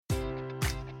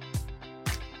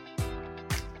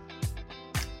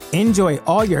Enjoy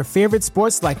all your favorite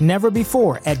sports like never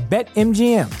before at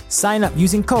BetMGM. Sign up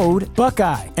using code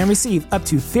Buckeye and receive up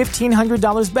to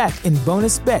 $1,500 back in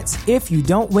bonus bets if you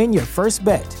don't win your first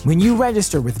bet. When you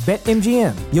register with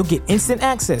BetMGM, you'll get instant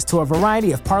access to a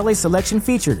variety of parlay selection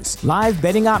features, live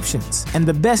betting options, and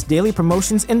the best daily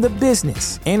promotions in the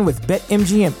business. And with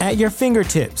BetMGM at your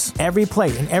fingertips, every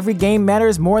play and every game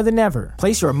matters more than ever.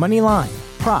 Place your money line,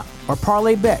 prop, or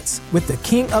parlay bets with the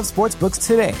king of sportsbooks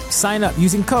today. Sign up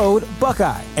using code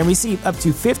Buckeye and receive up to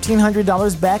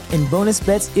 $1,500 back in bonus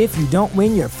bets if you don't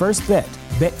win your first bet.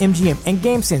 BetMGM and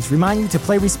GameSense remind you to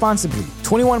play responsibly.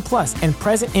 21 plus and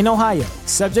present in Ohio,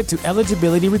 subject to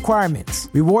eligibility requirements.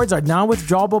 Rewards are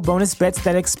non-withdrawable bonus bets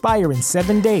that expire in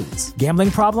 7 days. Gambling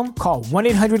problem? Call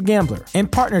 1-800-GAMBLER. In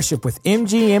partnership with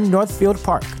MGM Northfield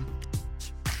Park.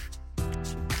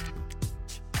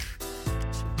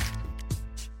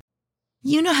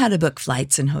 You know how to book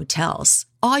flights and hotels.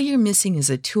 All you're missing is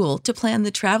a tool to plan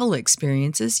the travel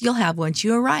experiences you'll have once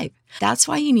you arrive. That's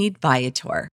why you need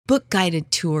Viator. Book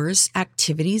guided tours,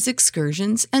 activities,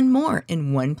 excursions, and more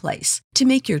in one place to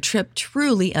make your trip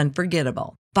truly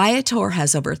unforgettable. Viator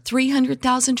has over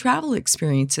 300,000 travel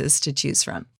experiences to choose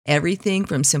from. Everything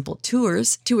from simple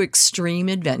tours to extreme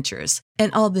adventures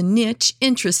and all the niche,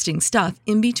 interesting stuff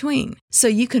in between. So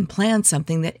you can plan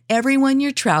something that everyone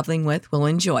you're traveling with will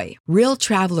enjoy. Real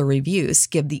traveler reviews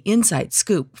give the inside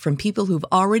scoop from people who've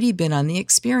already been on the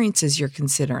experiences you're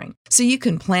considering. So you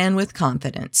can plan with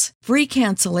confidence. Free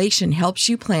cancellation helps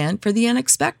you plan for the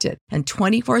unexpected. And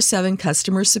 24/7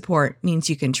 customer support means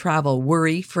you can travel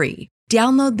worry-free.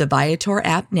 Download the Viator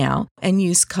app now and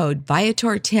use code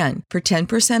Viator10 for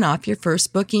 10% off your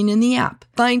first booking in the app.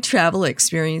 Find travel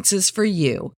experiences for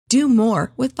you. Do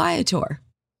more with Viator.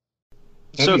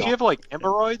 So if you have like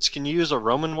hemorrhoids, can you use a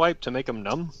Roman wipe to make them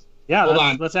numb? Yeah,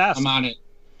 let's ask. I'm on it.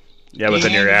 Yeah, but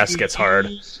then your ass gets hard.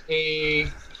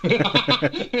 It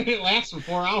lasts for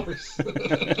 4 hours.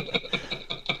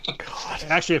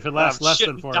 Actually, if it lasts less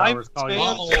than 4 hours, call you.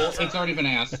 It's already been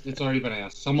asked.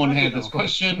 Someone had this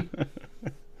question.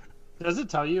 Does it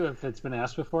tell you if it's been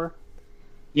asked before?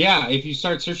 Yeah, if you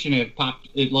start searching it,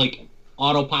 it like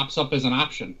auto pops up as an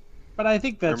option. But I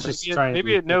think that's just trying.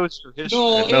 Maybe it knows your history.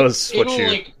 No, it knows what you.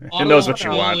 It knows what you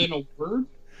want. In a word.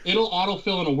 It'll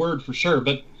autofill in a word for sure.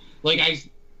 But like I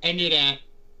ended at,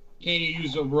 can you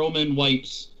use a Roman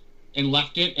wipes, and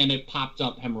left it, and it popped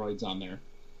up hemorrhoids on there.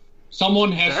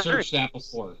 Someone has searched that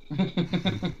before.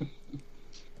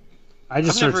 I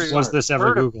just searched, was this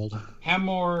ever Googled?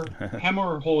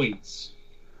 Hemorrhoids.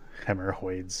 Hemorrhoids.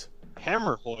 Hemorrhoids.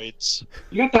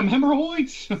 You got them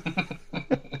hemorrhoids?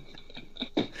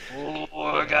 Oh,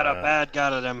 I got a bad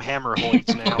got of them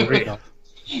hemorrhoids now.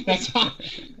 That's how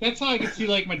I can see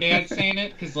like my dad saying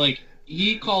it, because like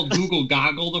he called Google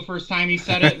goggle the first time he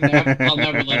said it, and I'll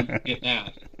never let him forget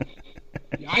that.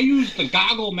 I use the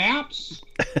goggle maps.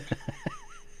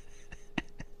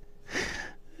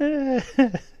 All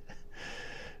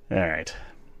right.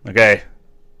 Okay.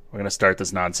 We're going to start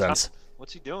this nonsense.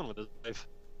 What's he doing with his life?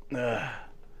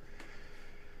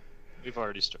 We've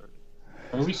already started.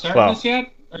 Are we starting this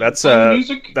yet?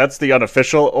 That's the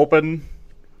unofficial open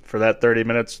for that 30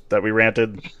 minutes that we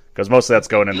ranted, because most of that's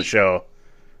going in the show.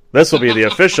 This will be the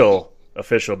official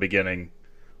beginning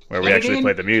where we actually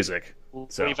play the music.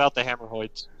 So leave out the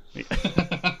hemorrhoids. Well,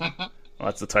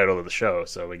 that's the title of the show,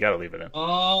 so we got to leave it in.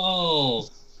 Oh,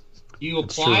 you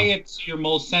apply it to your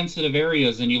most sensitive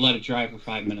areas and you let it dry for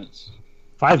 5 minutes.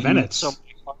 5 minutes. So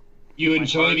you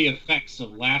enjoy the effects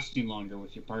of lasting longer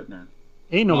with your partner.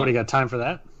 Ain't nobody got time for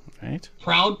that. Right.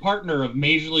 Proud partner of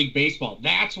Major League Baseball.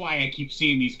 That's why I keep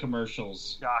seeing these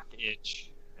commercials. Jock itch.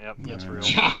 Yep, that's real.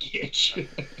 Jock itch.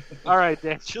 All right,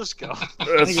 Dan, just go.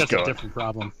 I think that's a different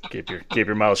problem. Keep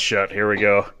your mouth shut. Here we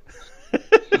go.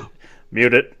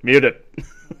 Mute it.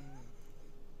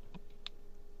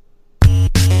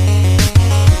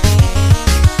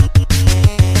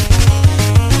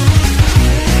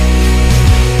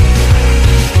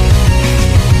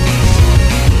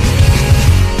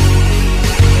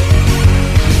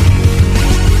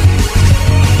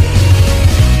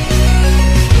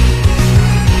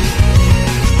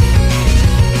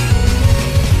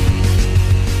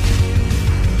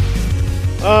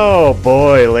 Oh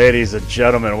boy, ladies and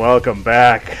gentlemen, welcome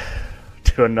back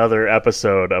to another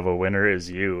episode of A Winner Is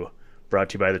You, brought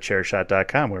to you by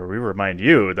thechairshot.com, where we remind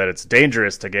you that it's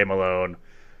dangerous to game alone.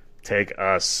 Take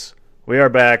us. We are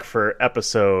back for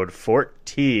episode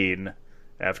 14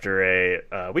 after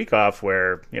a week off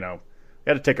where, we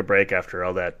had to take a break after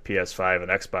all that PS5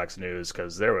 and Xbox news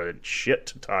because there was shit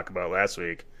to talk about last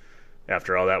week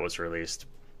after all that was released.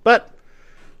 But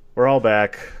we're all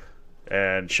back.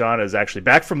 and Sean is actually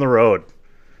back from the road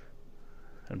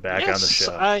and back on the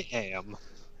show. I am.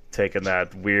 Taking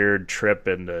that weird trip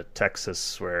into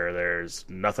Texas where there's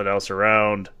nothing else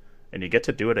around, and you get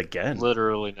to do it again.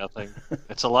 Literally nothing.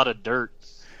 It's a lot of dirt.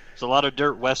 There's a lot of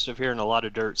dirt west of here and a lot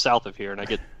of dirt south of here, and I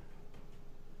get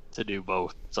to do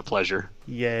both. It's a pleasure.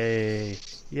 Yay.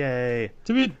 Yay.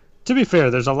 To be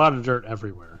fair, there's a lot of dirt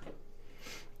everywhere.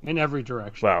 In every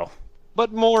direction. Well,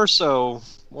 but more so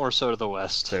to the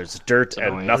west. there's dirt and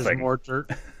annoying. There's nothing. more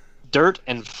dirt. Dirt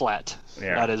and flat.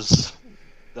 Yeah.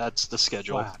 That's the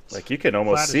schedule. Flat. Like, you can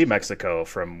almost Flat see is- Mexico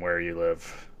from where you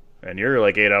live, and you're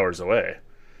like 8 hours away.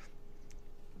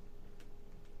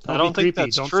 I don't be think creepy.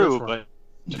 that's Don't true, search for but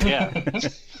it. yeah.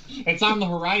 It's on the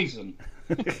horizon.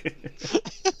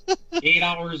 8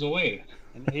 hours away.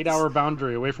 An 8-hour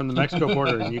boundary away from the Mexico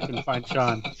border, and you can find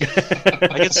Sean. I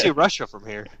can see Russia from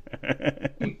here.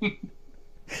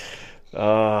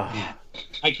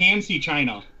 I can see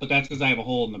China, but that's because I have a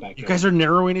hole in the backyard. You guys are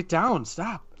narrowing it down.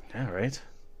 Stop. Yeah, right.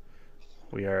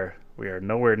 We are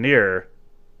nowhere near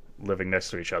living next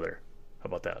to each other. How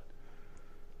about that?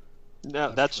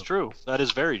 No, that's true. That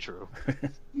is very true. So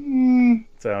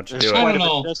don't you There's do I quite it? don't a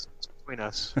know. bit of distance between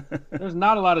us. There's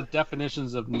not a lot of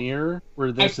definitions of near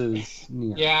where this is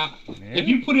near. Yeah. If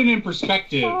you put it in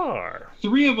perspective, Far.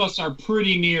 3 of us are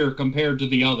pretty near compared to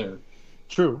the other.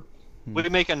 True. We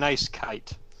make a nice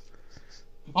kite.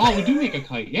 Oh, we do make a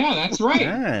kite. Yeah, that's right.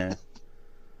 Yeah.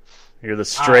 You're the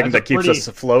string that's that a keeps pretty- us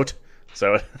afloat.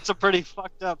 So It's a pretty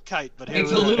fucked up kite, but here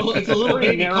It's a we are. little Pretty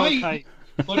baby narrow kite, kite.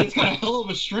 but it's got a hell of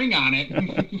a string on it.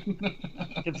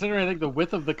 Considering I think the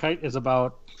width of the kite is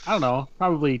about, I don't know,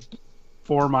 probably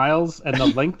 4 miles, and the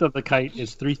length of the kite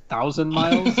is 3,000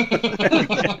 miles.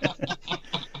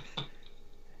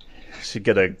 should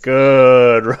get a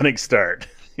good running start.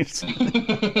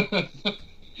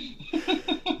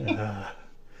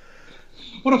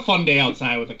 What a fun day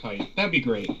outside with a kite. That'd be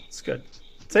great. It's good.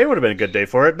 Today would have been a good day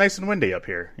for it. Nice and windy up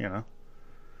here, you know.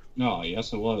 No,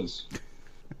 yes, it was.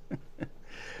 All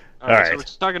right, Alright. so we're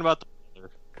talking about the weather.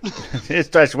 It's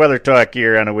touch weather talk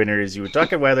here on a winter is you.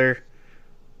 Talking weather.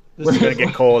 It's gonna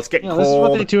get cold. It's getting Yeah, this is what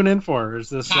they cold. tune in for. Is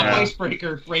this? Top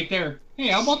icebreaker right there. Hey,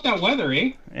 how about that weather,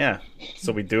 eh? Yeah,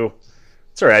 so we do.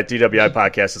 It's all right. DWI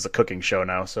podcast is a cooking show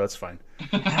now, so it's fine.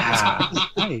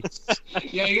 Nice.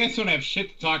 Yeah, you guys don't have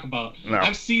shit to talk about. No.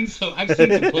 I've seen some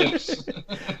clips.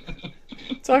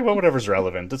 Talk about whatever's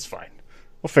relevant. It's fine.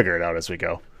 We'll figure it out as we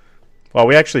go. Well,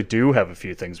 we actually do have a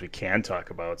few things we can talk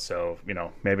about, so, you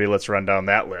know, maybe let's run down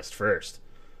that list first.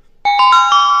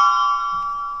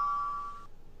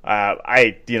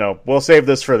 We'll save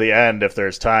this for the end if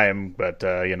there's time, but,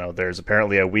 there's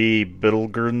apparently a wee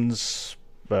Battlegrounds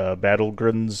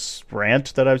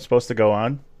rant that I'm supposed to go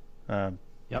on per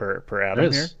Adam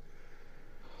There here. is.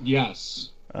 Yes.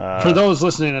 For those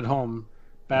listening at home,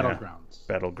 Battlegrounds.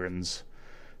 Battlegrounds.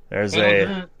 There's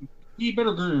Battlegrounds.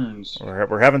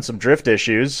 We're having some drift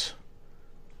issues.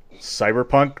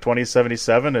 Cyberpunk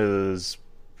 2077 is.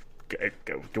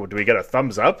 Do we get a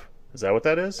thumbs up? Is that what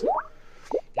that is?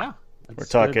 Yeah. We're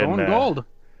talking, They're going gold.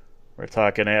 We're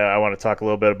talking. I want to talk a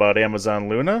little bit about Amazon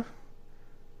Luna,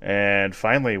 and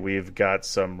finally, we've got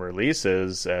some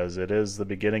releases. As it is the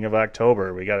beginning of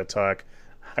October, we got to talk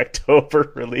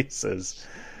October releases.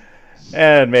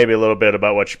 And maybe a little bit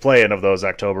about what you're playing of those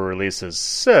October releases.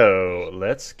 So,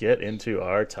 let's get into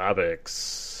our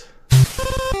topics.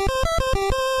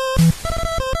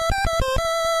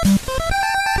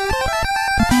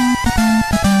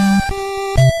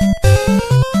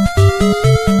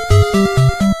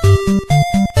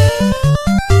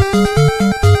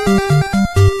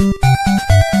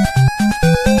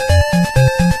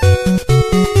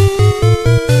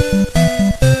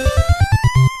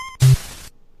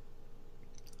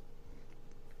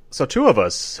 So 2 of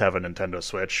us have a Nintendo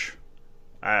Switch.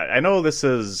 I know this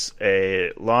is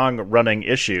a long-running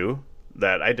issue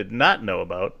that I did not know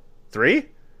about. 3?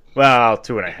 Well,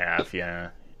 2.5, yeah.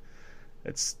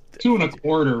 It's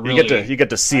 2.25, really. you get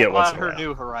to see it I once bought in a her while.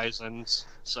 New Horizons,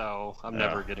 so I'm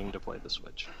never getting to play the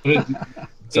Switch.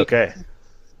 It's okay.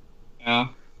 Yeah.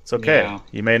 It's okay. Yeah.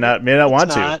 You may not want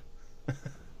It's to not.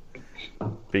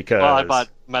 because Well, I bought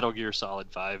Metal Gear Solid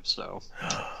 5, so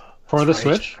For the right.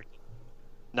 Switch?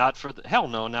 not for the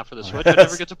not for the Switch. I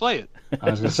never get to play it. I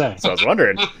was going to say. So I was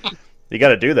wondering. You got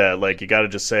to do that. Like, you got to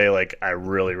just say, like, I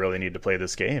really, really need to play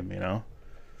this game. You know.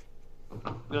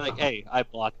 Be like, hey, I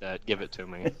bought that. Give it to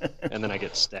me, and then I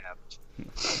get stabbed.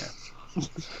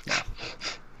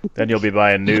 Then you'll be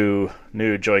buying new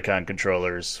Joy-Con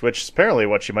controllers, which is apparently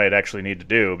what you might actually need to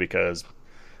do because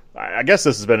I guess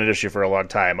this has been an issue for a long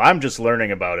time. I'm just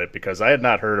learning about it because I had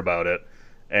not heard about it,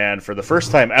 And for the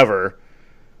first time ever,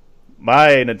 my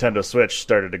Nintendo Switch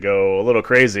started to go a little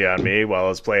crazy on me while I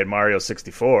was playing Mario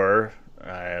 64.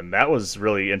 And that was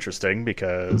really interesting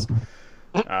because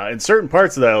in certain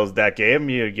parts of that game,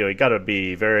 you got to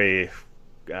be very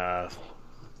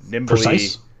nimbly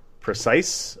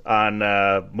precise on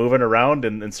moving around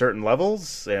in certain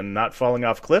levels and not falling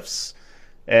off cliffs.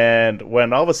 And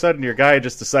when all of a sudden your guy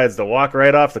just decides to walk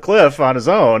right off the cliff on his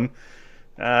own,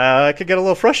 it could get a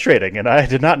little frustrating, and I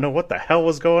did not know what the hell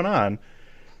was going on.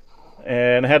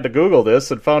 And I had to Google this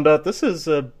and found out this is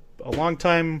a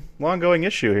long-going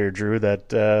issue here, Drew, that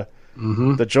the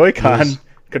Joy-Con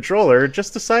controller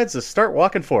just decides to start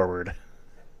walking forward.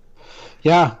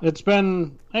 Yeah, it's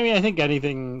been... I mean, I think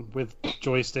anything with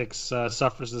joysticks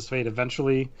suffers this fate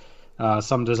eventually.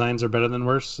 Some designs are better than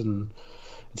worse, and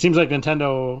it seems like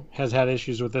Nintendo has had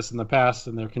issues with this in the past,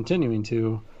 and they're continuing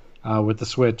to with the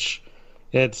Switch.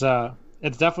 It's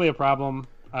definitely a problem.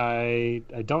 I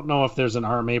don't know if there's an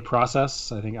RMA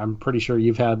process. I'm pretty sure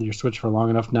you've had your Switch for long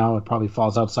enough now. It probably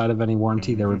falls outside of any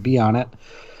warranty there would be on it.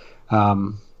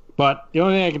 But the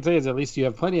only thing I can say is at least you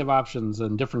have plenty of options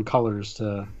and different colors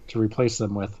to replace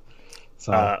them with.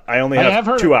 So I only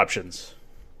have two options.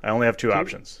 I only have two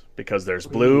options because there's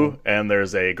blue and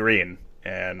there's a green,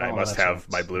 and I must have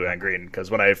my blue and green because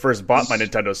when I first bought my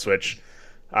Nintendo Switch,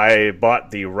 I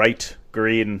bought the right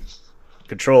green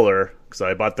controller because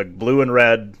I bought the blue and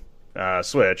red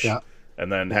Switch,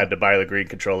 and then had to buy the green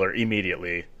controller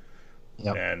immediately.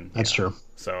 Yep, and that's true.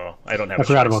 So I don't have. I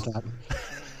forgot about that.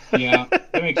 Yeah,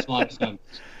 that makes a lot of sense.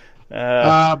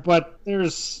 But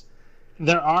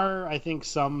there are, I think,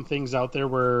 some things out there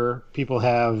where people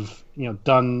have,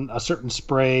 done a certain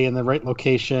spray in the right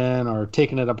location or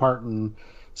taken it apart and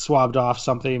swabbed off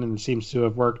something, and it seems to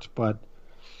have worked. But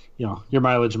your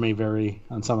mileage may vary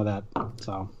on some of that.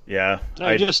 So yeah,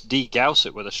 I just degauss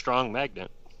it with a strong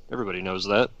magnet. Everybody knows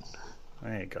that.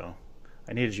 There you go.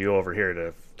 I needed you over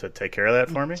here to take care of that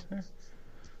for me.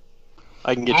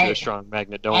 I can get you a strong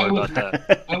magnet. Don't worry about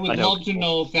that. I would love to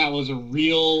know if that was a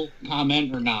real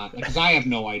comment or not, because I have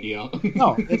no idea.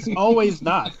 No, it's always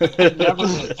not. It never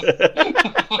is.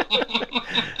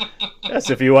 Yes,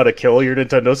 if you want to kill your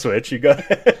Nintendo Switch, you got.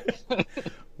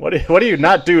 What do you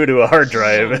not do to a hard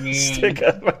drive and stick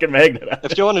a fucking magnet on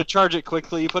it? If you want to charge it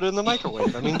quickly, you put it in the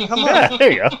microwave. I mean, come on. Yeah,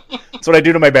 there you go. That's what I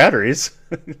do to my batteries.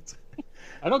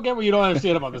 I don't get what you don't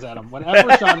understand about this, Adam.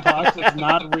 Whenever Sean talks, it's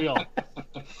not real.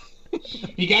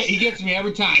 He gets me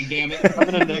every time, damn it. I'm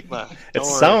an enigma. It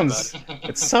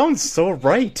sounds so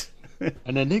right.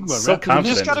 An enigma, so confident.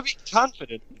 You just got to be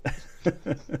confident.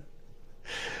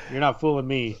 You're not fooling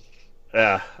me.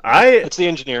 Yeah, it's the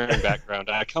engineering background.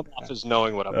 I come off as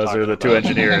knowing what I'm talking about. Those are the two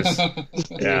engineers.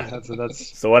 Yeah,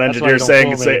 that's so one engineer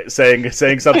saying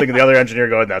something, and the other engineer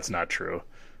going, "That's not true."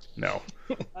 No,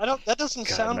 That doesn't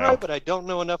sound right, but I don't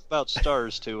know enough about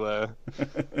stars to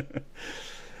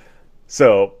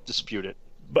dispute it.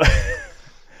 But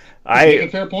making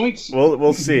fair points.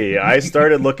 We'll see. I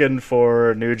started looking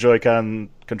for new Joy-Con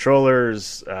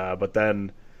controllers, but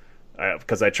then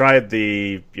because I tried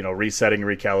the resetting,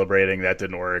 recalibrating, that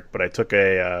didn't work. But I took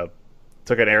an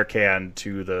air can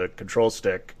to the control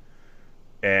stick,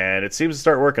 and it seems to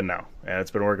start working now, and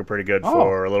it's been working pretty good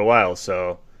for a little while.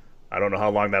 So I don't know how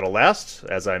long that'll last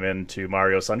as I'm into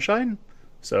Mario Sunshine.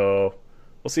 So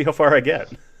we'll see how far I get.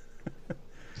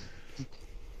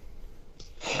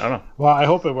 I don't know. Well, I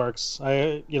hope it works.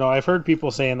 I've heard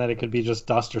people saying that it could be just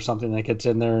dust or something that gets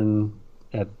in there and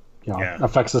it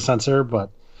affects the sensor, but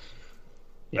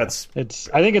I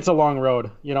think it's a long road.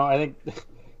 I think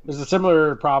there's a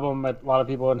similar problem that a lot of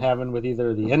people have been having with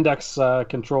either the index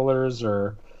controllers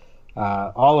or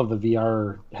all of the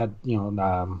VR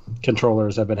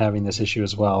controllers have been having this issue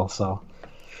as well. So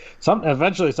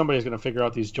eventually somebody's going to figure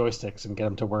out these joysticks and get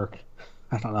them to work.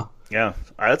 I don't know. Yeah,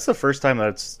 that's the first time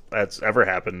that's ever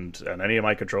happened on any of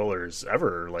my controllers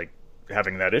ever, like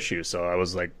having that issue. So I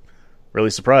was like really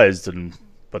surprised,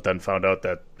 but then found out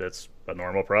that it's a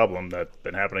normal problem that's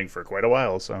been happening for quite a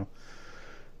while. So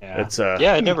it's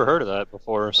I'd never heard of that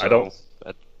before. So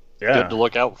that's good to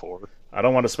look out for. I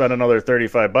don't want to spend another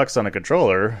 $35 on a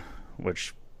controller,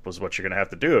 which was what you're going to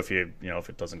have to do if if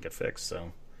it doesn't get fixed.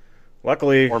 So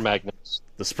luckily, or magnets,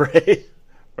 the spray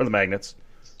or the magnets.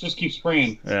 Just keep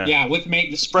spraying. Yeah, with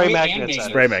magnets. Spray magnets.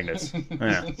 Spray magnets.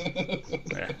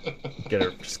 Yeah. Get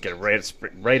it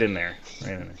right in there.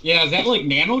 Yeah, is that like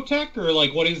nanotech or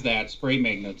like what is that? Spray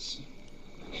magnets.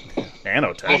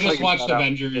 Nanotech. I just watched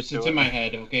Avengers. It's in my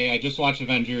head. Okay, I just watched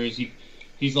Avengers.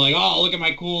 He's like, oh, look at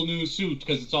my cool new suit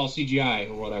because it's all CGI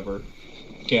or whatever.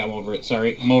 Okay, I'm over it.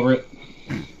 Sorry, I'm over it.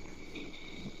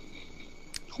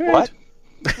 What?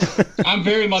 I'm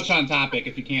very much on topic.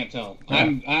 If you can't tell,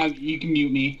 you can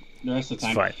mute me the rest of the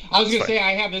time. It's fine. I was gonna It's say fine.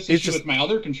 I have this issue with my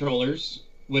other controllers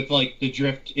with like the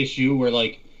drift issue where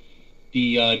like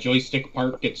the joystick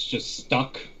part gets just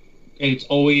stuck. It's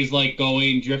always like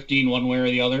drifting one way or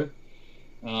the other.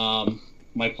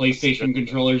 My PlayStation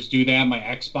controllers do that. My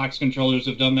Xbox controllers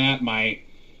have done that.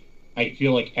 I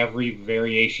feel like every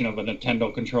variation of a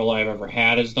Nintendo controller I've ever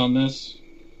had has done this.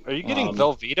 Are you getting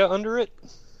Velveeta under it?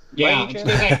 Yeah, it's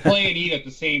because I play and eat at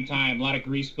the same time. A lot of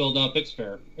grease buildup. It's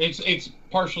fair. It's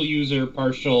partial user,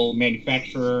 partial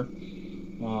manufacturer.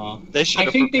 I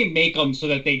think they make them so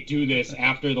that they do this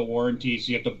after the warranty,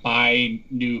 so you have to buy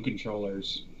new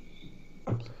controllers.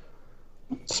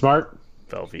 Smart.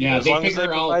 Velveeta. Yeah, As they long as they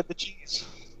figure out provide the cheese.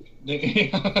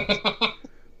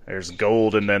 There's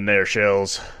gold in them there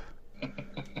shells.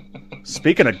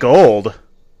 Speaking of gold,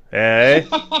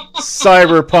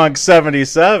 Cyberpunk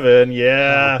 77,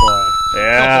 yeah. Oh,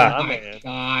 Yeah. Oh my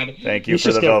god. Thank you These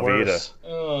for the just get Velveeta. worse.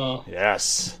 Oh.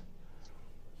 Yes.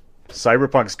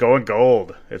 Cyberpunk's going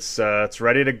gold. It's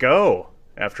ready to go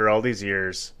after all these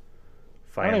years.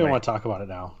 I Finally. don't even want to talk about it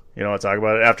now. You don't want to talk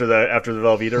about it after the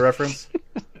Velveeta reference?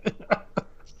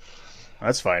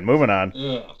 That's fine. Moving on. Ugh.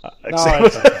 No, it's okay.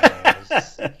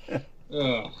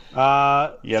 Ugh.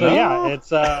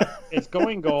 It's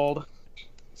going gold.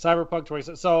 Cyberpunk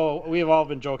 26. So we've all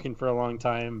been joking for a long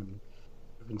time. And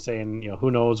we've been saying,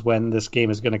 who knows when this game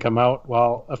is going to come out.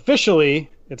 Well, officially,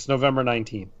 it's November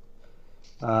 19th.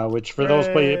 Which for those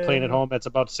playing at home, that's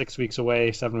about 6 weeks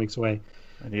away, 7 weeks away.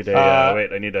 I need a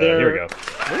here we go.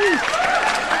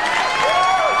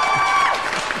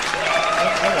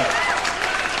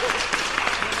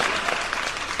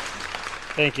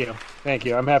 Thank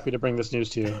you. I'm happy to bring this news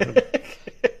to you.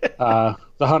 The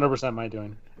 100% my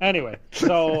doing. Anyway,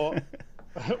 so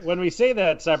when we say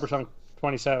that Cyberpunk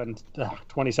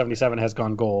 2077 has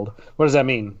gone gold, what does that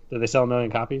mean? Did they sell 1 million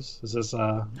copies? Is this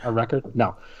a record?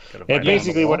 No.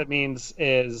 Basically what it means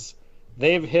is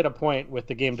they've hit a point with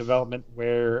the game development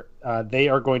where they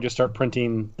are going to start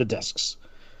printing the discs.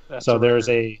 It's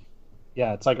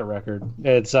like a record.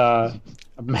 It's a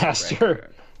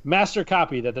master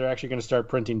copy that they're actually going to start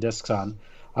printing discs on.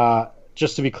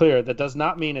 Just to be clear, that does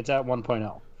not mean it's at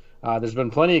 1.0. There's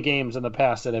been plenty of games in the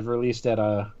past that have released at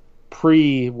a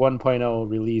pre 1.0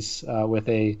 release with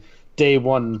a day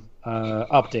one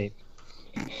update.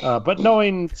 But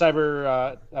knowing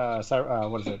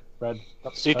what is it? Red?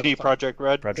 CD Projekt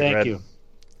Red. Thank you.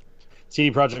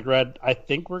 CD Projekt Red, I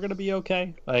think we're going to be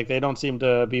okay. Like, they don't seem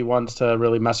to be ones to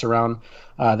really mess around.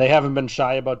 They haven't been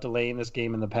shy about delaying this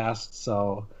game in the past,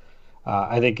 so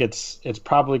I think it's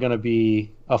probably going to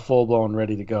be a full-blown,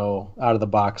 ready-to-go,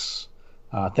 out-of-the-box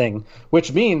thing,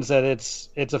 which means that it's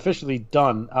officially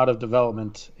done out of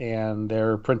development, and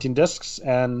they're printing discs,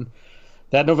 and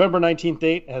that November 19th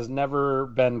date has never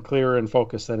been clearer in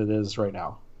focus than it is right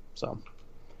now. So,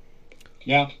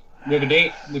 yeah, we have a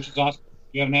date, which is awesome.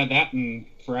 You haven't had that in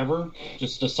forever.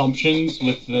 Just assumptions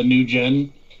with the new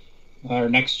gen or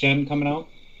next gen coming out.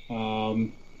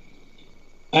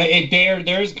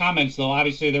 There's comments though.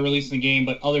 Obviously, they're releasing the game,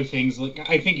 but other things like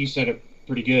I think you said it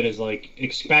pretty good. Is like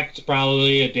expect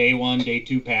probably a day 1, day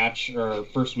 2 patch or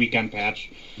first weekend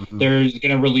patch. Mm-hmm. They're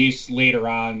going to release later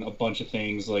on a bunch of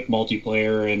things like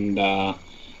multiplayer and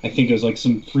I think there's like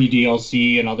some free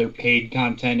DLC and other paid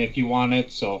content if you want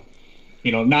it. So.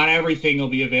 Not everything will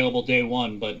be available day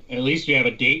 1, but at least we have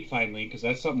a date finally, because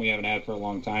that's something we haven't had for a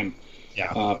long time.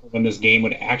 Yeah. When this game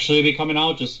would actually be coming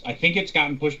out, I think it's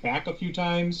gotten pushed back a few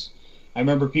times. I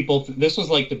remember this was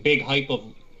like the big hype of,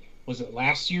 was it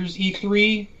last year's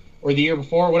E3 or the year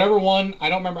before? Whatever one, I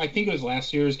don't remember. I think it was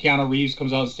last year's. Keanu Reeves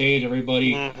comes on stage,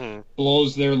 everybody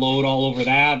blows their load all over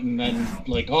that, and then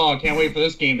like, oh, I can't wait for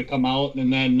this game to come out,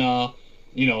 and then,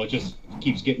 it just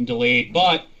keeps getting delayed.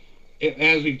 But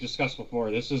as we've discussed before,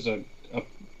 this is a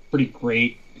pretty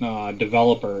great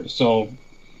developer. So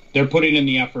they're putting in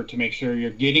the effort to make sure you're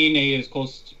getting as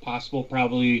close as possible,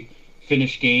 probably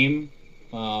finished game.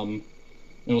 And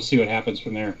we'll see what happens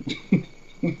from there.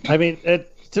 I mean,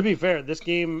 to be fair, this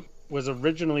game was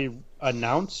originally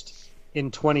announced in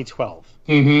 2012.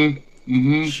 Mm-hmm.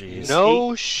 Mm-hmm. Jeez.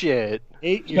 No shit.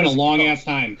 8 It's been a long-ass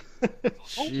time.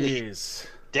 Jeez.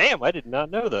 Damn, I did not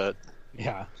know that.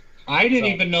 Yeah. I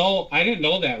didn't know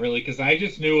that really, because I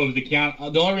just knew of the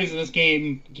Keanu. The only reason this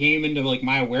game came into like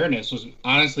my awareness was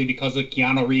honestly because of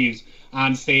Keanu Reeves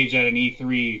on stage at an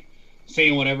E3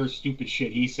 saying whatever stupid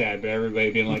shit he said, but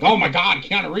everybody being like, "Oh my God,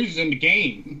 Keanu Reeves is in the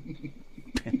game."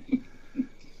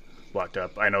 Walked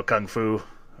up, I know Kung Fu,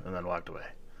 and then walked away.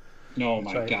 Oh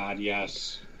my God,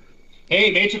 yes.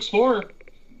 Hey, Matrix 4.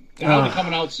 That'll be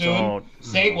coming out soon.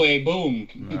 Segway, boom,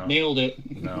 No. nailed it.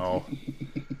 No.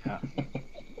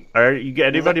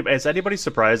 Is anybody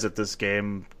surprised that this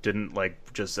game didn't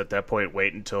just at that point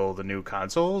wait until the new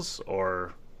consoles?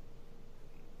 Or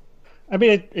I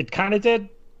mean, it kind of did.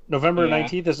 November Yeah.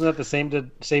 19th, isn't that the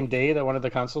same day that one of the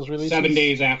consoles releases? 7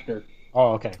 days after.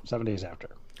 Oh, okay, 7 days after.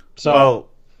 So, well,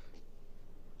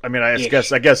 I mean, I Ish.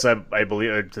 guess I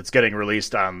believe it's getting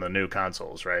released on the new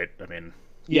consoles, right? I mean,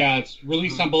 Yeah, it's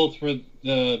released on both for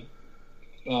the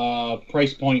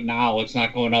price point now. It's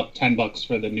not going up $10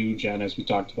 for the new gen, as we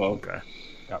talked about. okay.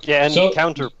 Yeah, and So-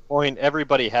 counterpoint,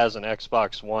 everybody has an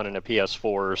Xbox One and a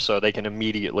PS4, so they can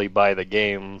immediately buy the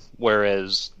game.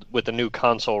 Whereas with the new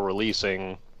console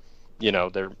releasing,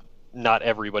 they're not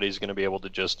everybody's going to be able to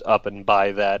just up and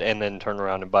buy that and then turn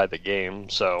around and buy the game.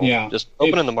 So Yeah. just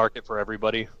opening the market for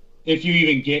everybody. If you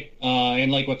even get,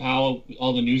 and like with how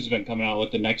all the news has been coming out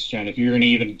with the next gen, if you're going to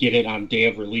even get it on day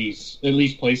of release, at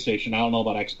least PlayStation. I don't know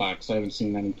about Xbox. I haven't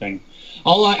seen anything.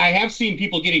 I have seen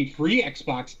people getting free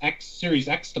Xbox X Series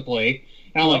X to play,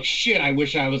 and I'm like, shit, I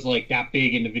wish I was like that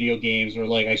big into video games, or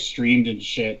like I streamed and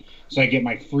shit, so I get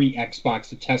my free Xbox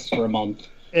to test for a month.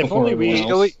 if before only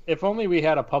everyone else. if only we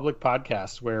had a public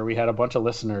podcast where we had a bunch of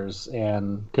listeners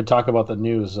and could talk about the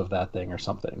news of that thing or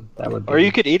something. That would be... Or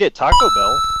you could eat at Taco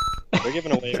Bell. They're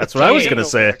giving away. That's what I was Hey, gonna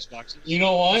say. Xboxes. You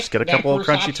know what? Just get a That couple of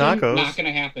first crunchy option, tacos. Not going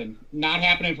to happen. Not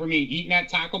happening for me. Eating at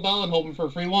Taco Bell and hoping for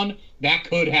a free one, that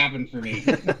could happen for me.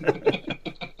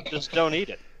 Just don't eat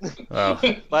it. Well,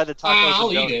 Buy the tacos. I'll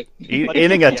and don't eat it.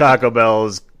 eating at Taco Bell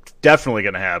is definitely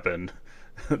going to happen.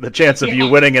 The chance of you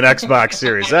Yeah. winning an Xbox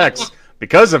Series X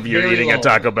because of you Very eating low. at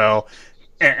Taco Bell,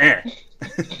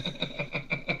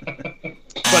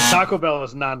 But Taco Bell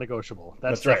is non-negotiable.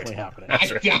 That's right. definitely happening.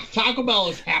 That's right. Taco Bell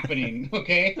is happening,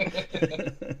 okay?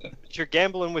 You're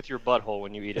gambling with your butthole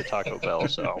when you eat at Taco Bell.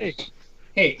 So.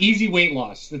 Hey, easy weight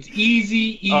loss. That's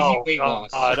easy weight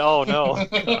loss. God, oh no.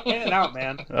 Get it out,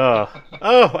 man.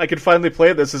 oh, I can finally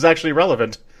play this. Is actually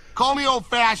relevant. Call me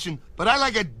old-fashioned, but I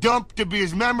like a dump to be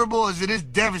as memorable as it is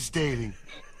devastating.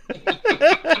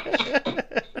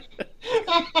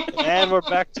 And we're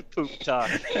back to poop talk.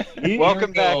 He-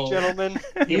 Welcome back, go. gentlemen.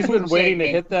 He's been waiting to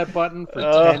hit that button for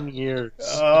 10 years.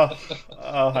 Oh,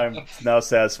 I'm now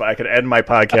satisfied. I could end my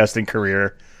podcasting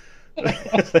career.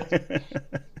 Does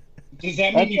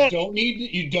that mean you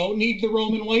don't need the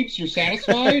Roman wipes? You're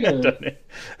satisfied, or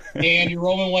and your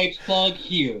Roman wipes plug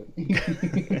here?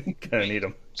 Gonna need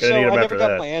them. So Gonna need I them never after got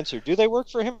that. my answer. Do they work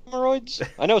for hemorrhoids?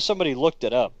 I know somebody looked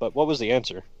it up, but what was the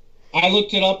answer? I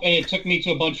looked it up, and it took me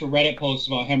to a bunch of Reddit posts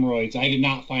about hemorrhoids. I did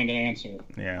not find an answer.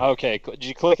 Yeah. Okay, did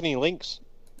you click any links?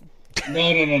 No.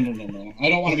 I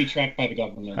don't want to be tracked by the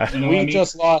government. You know what We I mean?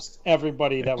 just lost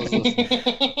everybody that was listening.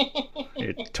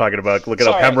 You're talking about looking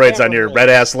up Sorry, hemorrhoids on your hemorrhoids. red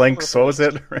ass links. What was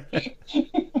it?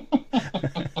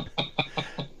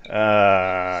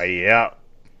 Yeah.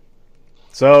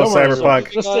 So Don't worry,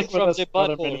 Cyberpunk. Just stick with From us the for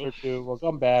another butthole. minute or two. We'll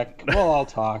come back. We'll all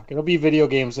talk. It'll be video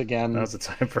games again. Now's the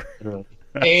time for. Literally.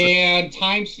 And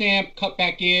timestamp, cut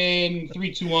back in,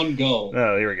 3, 2, 1, go.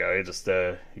 Oh, here we go. You just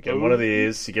you give him one of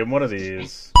these. You give him one of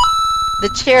these.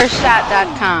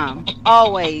 TheChairShot.com.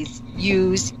 Always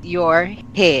use your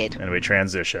head. And we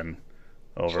transition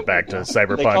over back to They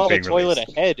Cyberpunk call the being toilet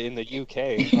released. a head in the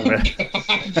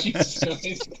UK. Jesus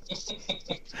Christ.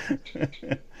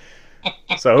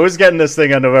 So who's getting this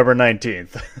thing on November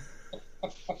 19th?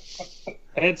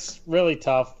 It's really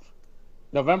tough.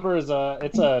 November is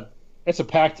it's a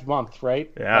packed month, right?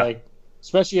 Yeah. Like,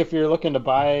 especially if you're looking to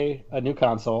buy a new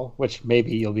console, which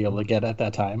maybe you'll be able to get at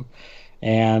that time,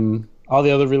 and all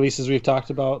the other releases we've talked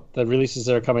about, the releases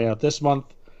that are coming out this month.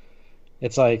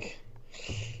 It's like,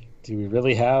 do we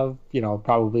really have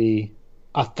probably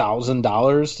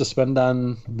 $1,000 to spend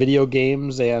on video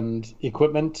games and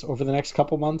equipment over the next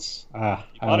couple months? I Bought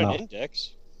don't an know.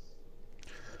 Index.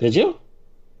 Did you?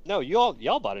 No,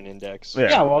 y'all bought an Index. Yeah.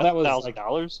 Yeah, well, that was like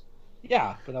 $1,000.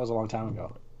 Yeah, but that was a long time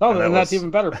ago. No, And that and that's was-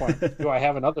 even better point. Do I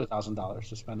have another $1,000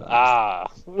 to spend on this? Ah,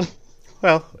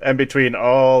 Well, and between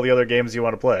all the other games you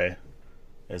want to play,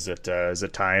 is it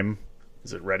time?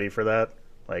 Is it ready for that?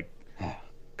 Like,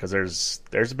 because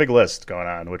there's a big list going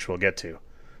on, which we'll get to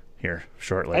here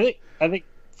shortly. I think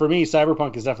for me,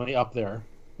 Cyberpunk is definitely up there,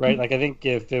 right? Like, I think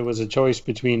if it was a choice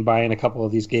between buying a couple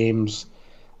of these games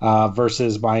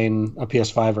versus buying a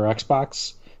PS5 or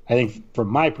Xbox, I think from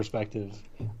my perspective,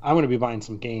 I'm going to be buying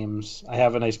some games. I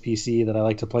have a nice PC that I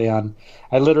like to play on.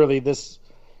 I literally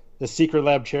the Secret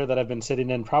Lab chair that I've been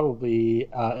sitting in probably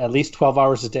at least 12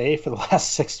 hours a day for the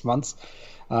last 6 months.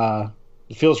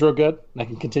 It feels real good. And I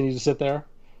can continue to sit there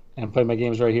and play my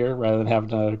games right here rather than having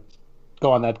to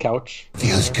go on that couch.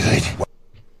 Feels good.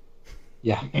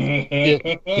 Yeah,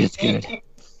 it's good.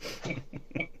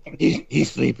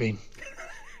 He's sleeping.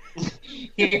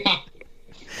 Yeah.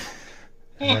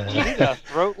 Do you need a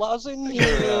throat lozenge?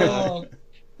 Or,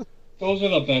 Those are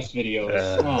the best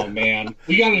videos. Oh man,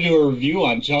 we got to do a review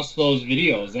on just those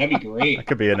videos. That'd be great. That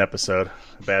could be an episode,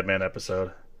 a Batman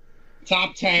episode.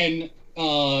 Top 10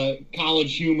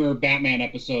 college humor Batman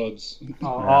episodes.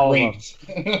 All of them. Ranked.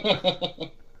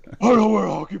 I don't wear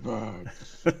hockey pads.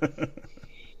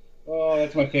 Oh,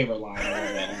 that's my favorite line. I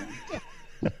love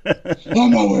that one. I'm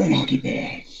not wearing hockey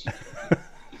pads.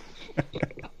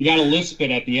 You got to lisp it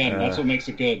at the end. That's what makes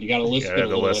it good. You got to lisp it a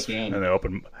little at the end. And they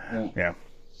open. Yeah.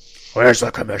 Where's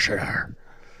the commissioner?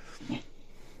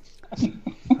 I'm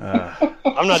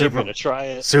not even going to try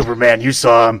it. Superman, you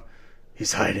saw him.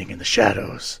 He's hiding in the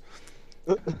shadows.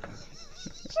 That's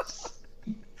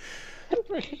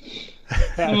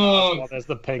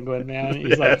the Penguin, man.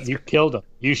 He's like, you killed him.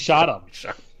 You shot him.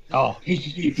 Oh,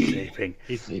 he's sleeping.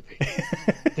 He's sleeping.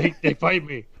 they fight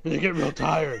me. They get real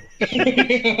tired.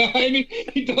 I mean,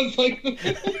 he does like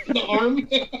the arm.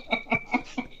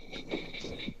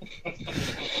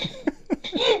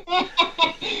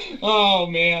 Oh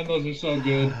man, those are so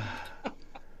good.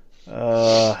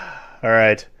 All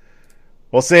right.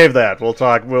 We'll save that. We'll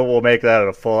talk. We'll make that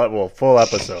a full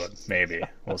episode. Maybe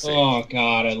we'll see. Oh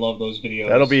God, I love those videos.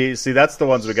 That'll be. See, that's the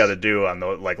ones we got to do on the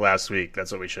like last week.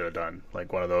 That's what we should have done.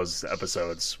 Like one of those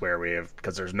episodes where we have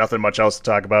because there's nothing much else to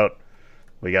talk about.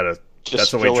 We got to.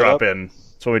 That's when we drop in.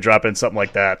 That's when we drop in something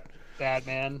like that.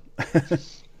 Batman.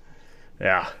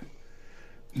 Yeah.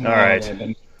 All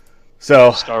right.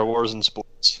 So Star Wars and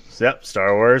sports. Yep,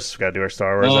 Star Wars. We got to do our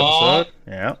Star Wars episode.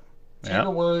 Yeah.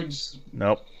 Trigger words.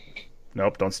 Nope.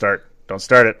 Don't start. Don't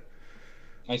start it.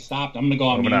 I stopped. I'm gonna go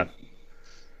on mute.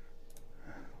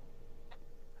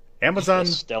 Amazon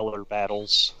Stellar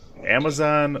battles.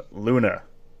 Amazon Luna.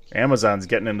 Amazon's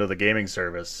getting into the gaming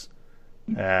service.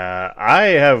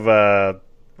 I have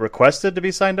requested to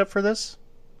be signed up for this.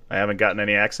 I haven't gotten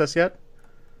any access yet.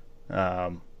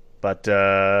 But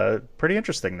pretty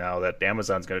interesting now that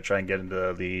Amazon's going to try and get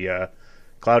into the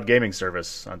cloud gaming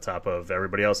service on top of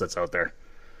everybody else that's out there.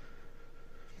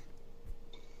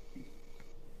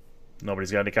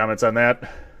 Nobody's got any comments on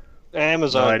that?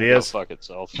 Amazon, no ideas? Go fuck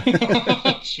itself.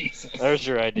 Jesus. There's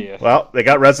your idea. Well, they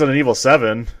got Resident Evil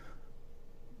 7.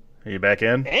 Are you back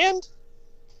in? And?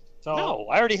 No,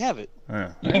 I already have it.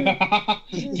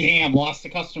 Damn, lost the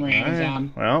customer,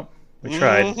 Amazon. Right. Well, we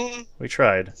tried. We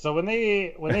tried. So when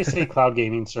they say cloud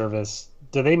gaming service,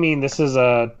 do they mean this is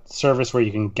a service where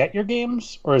you can get your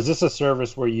games, or is this a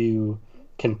service where you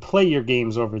can play your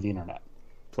games over the internet?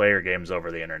 Play your games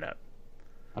over the internet.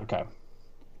 Okay.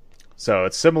 So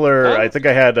it's similar. I think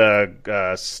I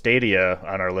had Stadia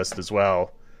on our list as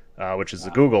well, which is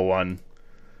the Google one,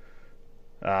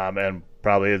 and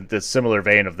probably the similar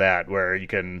vein of that, where you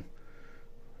can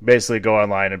basically go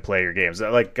online and play your games,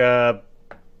 like the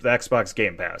Xbox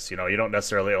Game Pass. You know, you don't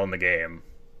necessarily own the game;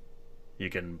 you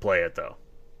can play it though.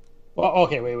 Well,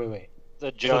 okay, wait.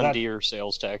 The John Deere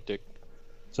sales tactic.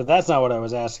 So that's not what I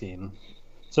was asking.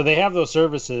 So they have those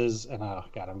services, and oh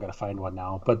god, I'm gonna find one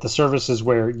now. But the services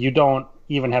where you don't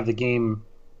even have the game,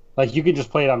 like you can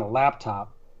just play it on a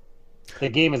laptop. The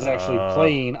game is actually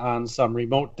playing on some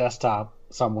remote desktop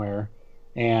somewhere,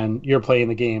 and you're playing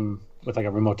the game with like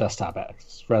a remote desktop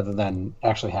rather than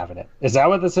actually having it. Is that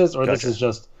what this is, or this is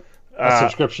just a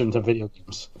subscription to video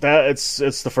games? That it's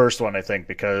the first one, I think,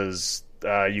 because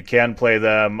you can play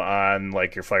them on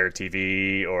like your Fire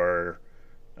TV or.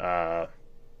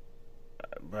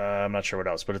 I'm not sure what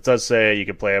else, but it does say you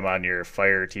can play them on your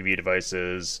Fire TV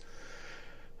devices,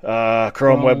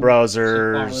 Chrome web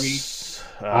browsers,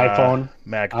 iPhone,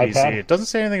 Mac, iPad. PC. It doesn't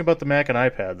say anything about the Mac and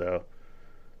iPad, though.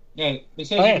 Yeah, it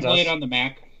says you can play it on the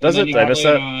Mac. Does it? You Did I can miss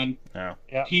play that? it on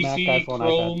Yeah. PC, Mac,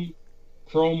 iPhone,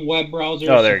 Chrome web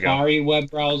browser, Oh, there you go. Safari web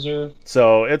browser.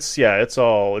 So it's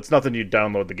nothing you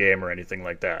download the game or anything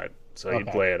like that. So you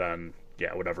play it on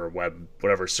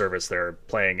whatever service they're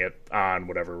playing it on,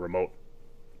 whatever remote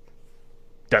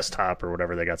desktop or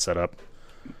whatever they got set up.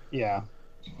 Yeah.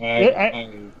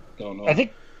 I don't know. I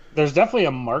think there's definitely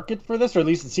a market for this, or at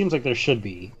least it seems like there should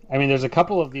be. I mean, there's a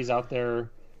couple of these out there.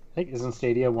 I think isn't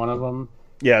Stadia one of them?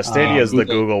 Yeah, Stadia is the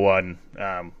Google one.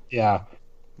 Yeah.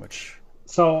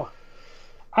 So,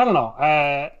 I don't know.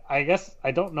 I guess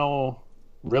I don't know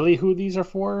really who these are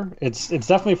for. It's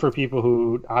definitely for people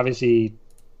who obviously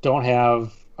don't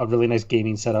have a really nice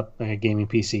gaming setup, like a gaming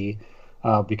PC.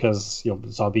 Because so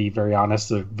I'll be very honest,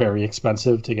 they're very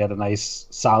expensive to get a nice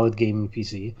solid gaming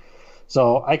PC.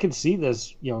 So I could see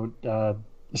this,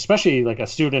 especially like a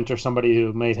student or somebody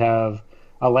who might have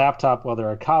a laptop while they're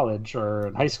at college or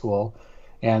in high school,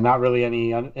 and not really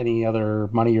any other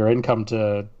money or income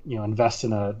to invest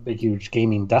in a big huge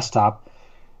gaming desktop.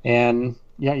 And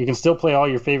you can still play all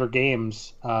your favorite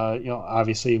games.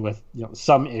 Obviously with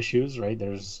some issues, right?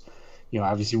 There's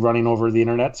obviously running over the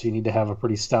internet, so you need to have a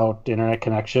pretty stout internet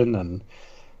connection, and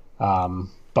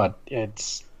but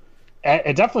it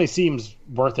definitely seems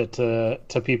worth it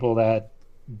to people that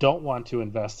don't want to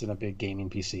invest in a big gaming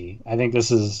PC. I think it's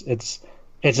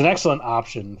an excellent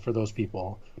option for those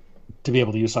people to be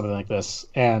able to use something like this.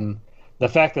 And the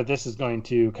fact that this is going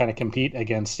to kind of compete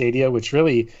against Stadia, which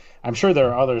really, I'm sure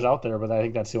there are others out there, but I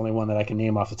think that's the only one that I can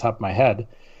name off the top of my head.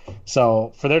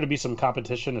 So for there to be some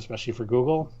competition, especially for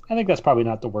Google, I think that's probably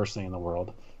not the worst thing in the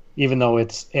world, even though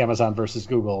it's Amazon versus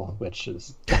Google, which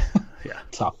is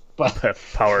tough. But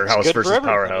powerhouse versus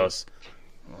powerhouse.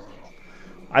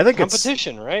 I think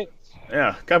competition, right?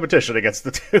 Yeah, competition against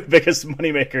the two biggest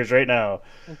moneymakers right now.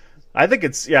 I think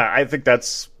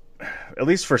that's, at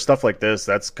least for stuff like this,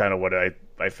 that's kind of what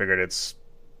I figured it's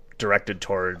directed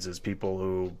towards, is people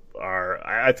who are,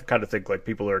 I kind of think like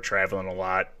people who are traveling a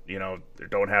lot,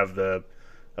 don't have the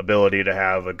ability to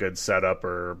have a good setup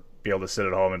or be able to sit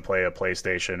at home and play a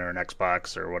PlayStation or an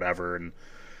Xbox or whatever, and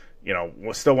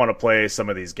still want to play some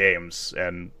of these games.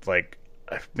 And like,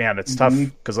 man, it's tough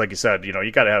because, like you said,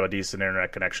 you got to have a decent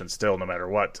internet connection still, no matter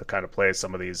what, to kind of play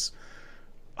some of these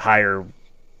higher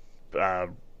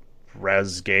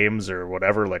res games or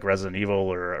whatever, like Resident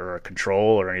Evil or a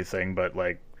Control or anything. But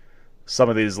like some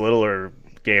of these littler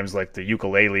games, like the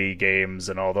ukulele games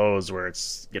and all those, where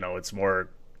it's it's more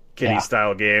kiddie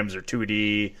style games or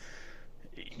 2D,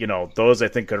 those I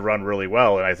think could run really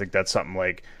well. And I think that's something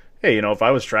like, hey, if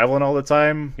I was traveling all the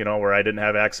time, where I didn't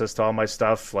have access to all my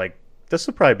stuff, like, this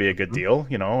would probably be a good deal,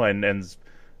 and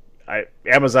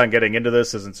Amazon getting into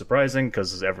this isn't surprising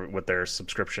because with their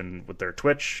subscription with their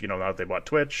Twitch, now that they bought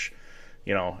Twitch,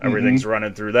 everything's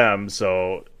running through them,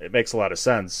 so it makes a lot of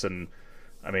sense. And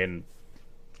I mean,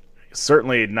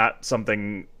 certainly not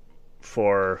something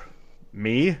for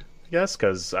me, I guess,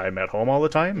 because I'm at home all the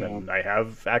time and I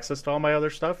have access to all my other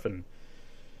stuff, and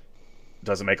it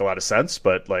doesn't make a lot of sense.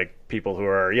 But like people who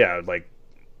are like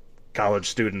college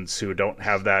students who don't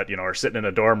have that, are sitting in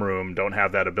a dorm room, don't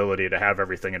have that ability to have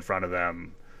everything in front of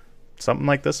them, something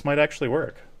like this might actually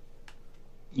work.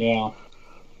 Yeah.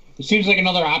 It seems like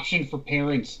another option for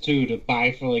parents, too, to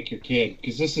buy for, like, your kid,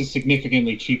 because this is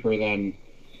significantly cheaper than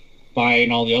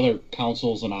buying all the other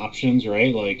consoles and options,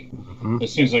 right? Like,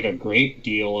 this seems like a great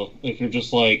deal if you're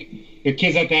just, like, your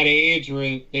kid's at that age where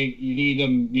you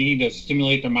need to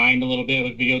stimulate their mind a little bit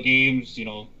with video games,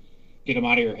 get them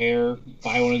out of your hair,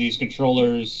 buy one of these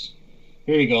controllers.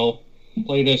 Here you go.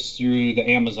 Play this through the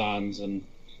Amazons and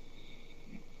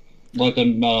let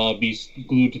them be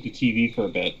glued to the TV for a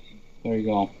bit. There you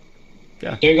go.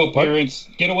 Yeah. There you go, parents.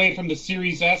 Get away from the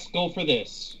Series S. Go for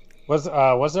this. Was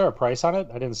there a price on it?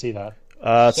 I didn't see that.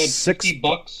 $60.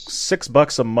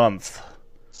 $6 a month.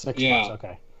 $6,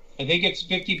 okay. I think it's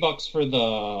 $50 for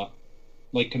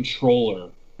the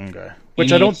controller. Okay.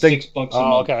 Which I don't think. $6 a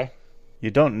month. Okay. You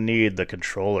don't need the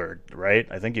controller, right?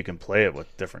 I think you can play it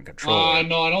with different controllers.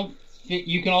 No, I don't.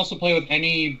 You can also play with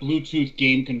any Bluetooth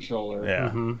game controller.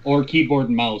 Yeah. Or keyboard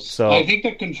and mouse. So I think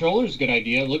the controller's a good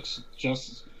idea. It looks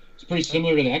it's pretty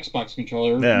similar to the Xbox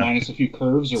controller, minus a few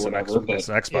curves or whatever. It's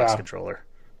an Xbox controller.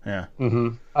 Yeah.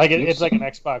 Like it's like an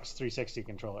Xbox 360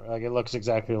 controller. Like it looks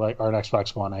exactly like an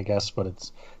Xbox One, I guess, but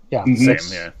it's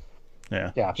same.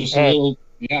 Yeah. Just a little.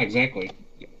 Yeah, exactly.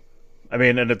 I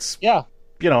mean, and it's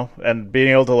and being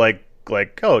able to like,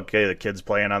 okay, the kid's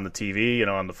playing on the TV,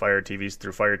 on the Fire TVs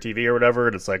through Fire TV or whatever,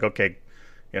 and it's like, okay,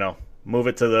 move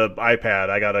it to the iPad.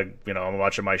 I gotta, I'm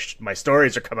watching my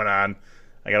stories are coming on.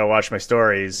 I gotta watch my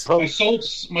stories. My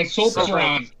soaps are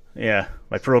on. Yeah,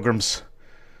 my programs.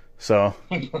 So,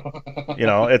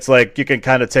 it's like you can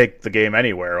kind of take the game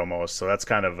anywhere almost. So that's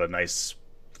kind of a nice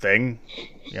thing,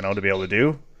 to be able to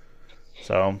do.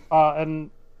 So,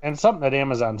 and something that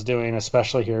Amazon's doing,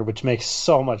 especially here, which makes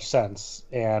so much sense,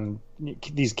 and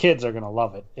these kids are going to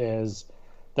love it, is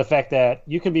the fact that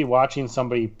you can be watching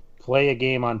somebody play a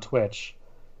game on Twitch,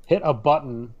 hit a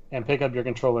button, and pick up your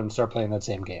controller and start playing that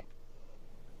same game.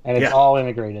 And it's all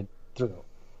integrated through,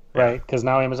 right? Because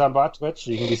now Amazon bought Twitch,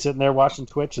 so you can be sitting there watching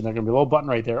Twitch, and there's going to be a little button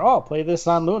right there. Oh, play this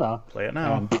on Luna. Play it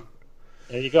now. And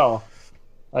there you go.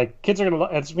 Like, kids are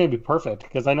it's going to be perfect,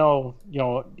 because I know,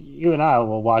 you and I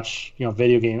will watch,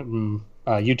 video game,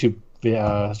 YouTube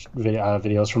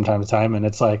videos from time to time, and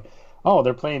it's like, oh,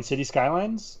 they're playing City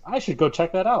Skylines? I should go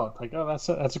check that out. Like, oh, that's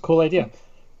a cool idea.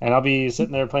 And I'll be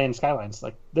sitting there playing Skylines.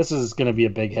 Like, this is going to be a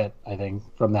big hit, I think,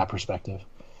 from that perspective.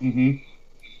 Mm-hmm.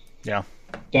 Yeah.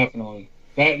 Definitely.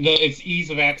 It's ease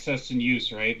of access and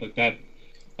use, right? Like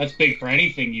that's big for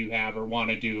anything you have or want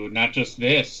to do, not just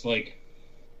this. Like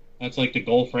that's like the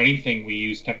goal for anything we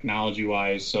use technology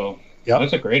wise. So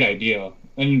that's a great idea.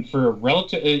 And for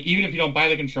relative, even if you don't buy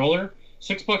the controller,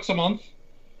 $6 a month.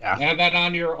 Yeah. Add that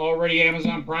on your already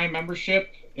Amazon Prime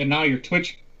membership, and now your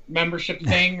Twitch membership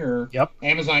thing, or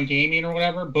Amazon Gaming or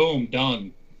whatever. Boom,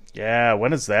 done. Yeah,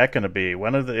 when is that going to be?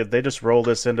 When if they just roll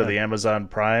this into the Amazon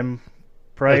Prime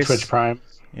price? Twitch Prime.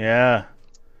 Yeah,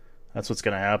 that's what's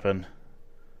going to happen.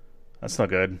 That's not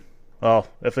good. Well,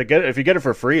 if you get it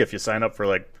for free, if you sign up for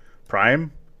like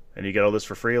Prime and you get all this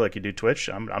for free, like you do Twitch,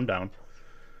 I'm down.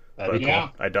 But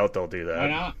I doubt they'll do that. Why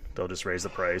not? They'll just raise the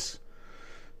price.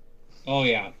 Oh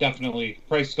yeah, definitely.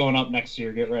 Price going up next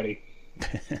year. Get ready.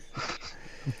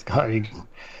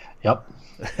 Yep.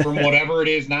 From whatever it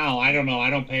is now, I don't know.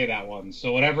 I don't pay that one,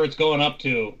 so whatever it's going up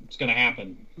to, it's going to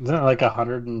happen. Isn't it like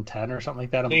 110 or something like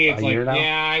that? I think it's like now?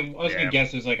 I was gonna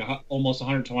guess it's like almost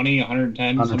 120,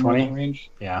 110, 120 somewhere in that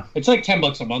range. Yeah, it's like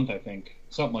 $10 a month, I think,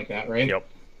 something like that, right? Yep.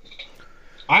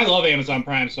 I love Amazon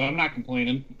Prime, so I'm not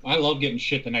complaining. I love getting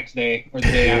shit the next day or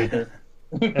the day after.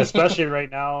 Especially right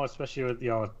now, especially with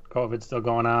COVID still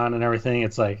going on and everything.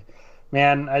 It's like,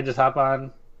 man, I just hop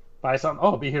on, buy something.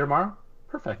 Oh, be here tomorrow.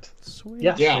 Perfect. Sweet.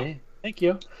 Yes, yeah. Thank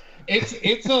you. It's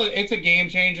a game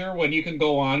changer when you can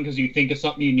go on because you think of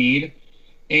something you need,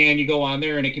 and you go on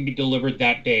there and it can be delivered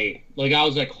that day. Like I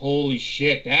was like, holy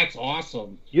shit, that's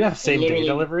awesome. You have same day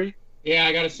delivery? Yeah,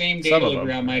 I got a same day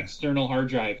delivery on my external hard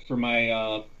drive for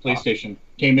my PlayStation.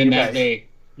 Came in that day.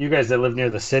 You guys that live near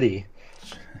the city.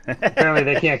 Apparently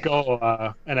they can't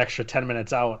go an extra 10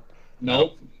 minutes out.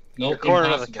 Nope. The corner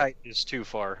of the kite is too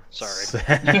far. Sorry.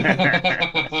 I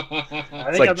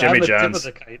think like I'm Jimmy the John's.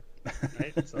 Tip of the kite,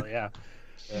 right? So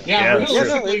yeah,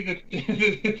 realistically,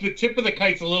 the tip of the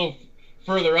kite's a little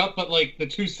further up, but like the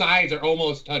two sides are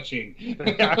almost touching.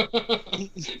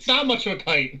 It's not much of a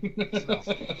kite.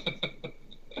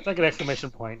 It's like an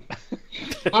exclamation point.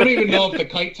 I don't even know if the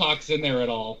kite talk's in there at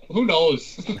all. Who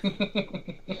knows?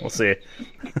 We'll see.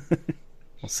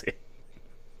 We'll see.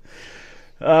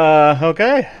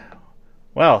 Okay.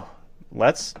 Well,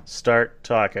 let's start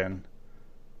talking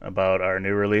about our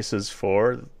new releases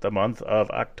for the month of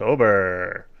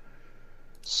October.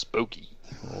 Spooky.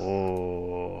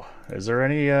 Oh, is there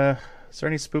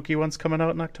any spooky ones coming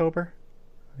out in October?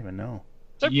 I don't even know.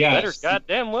 There better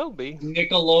goddamn well be.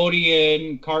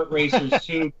 Nickelodeon Kart Racers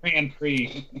 2 Grand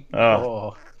Prix.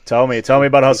 Oh, tell me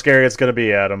about how scary it's gonna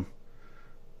be, Adam.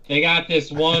 They got this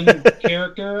one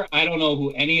character. I don't know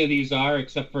who any of these are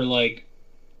except for like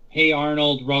Hey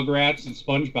Arnold, Rugrats, and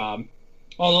SpongeBob.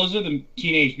 Oh, those are the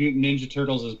Teenage Mutant Ninja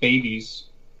Turtles as babies.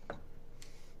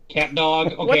 Cat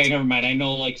Dog. Okay, never mind. I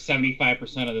know like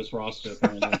 75% of this roster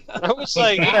apparently. I was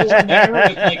like, that one there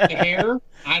with like the hair.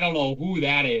 I don't know who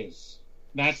that is.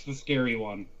 That's the scary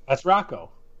one. That's Rocco.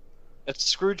 It's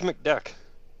Scrooge McDuck.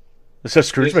 It says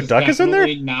Scrooge McDuck is in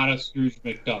there? Not a Scrooge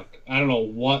McDuck. I don't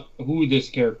know who this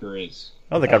character is.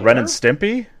 Oh, they got Ren and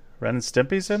Stimpy? Ren and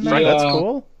Stimpy's in there? That's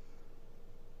cool.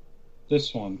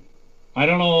 This one. I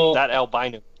don't know. That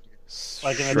albino.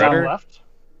 Like in the down left?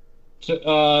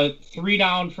 3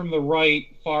 down from the right,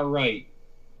 far right.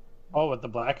 Oh, with the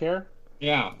black hair?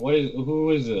 Yeah.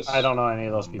 Who is this? I don't know any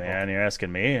of those people. Man, you're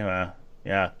asking me? Yeah.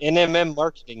 NMM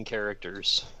Marketing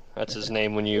Characters. That's his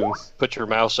name when you put your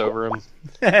mouse over him.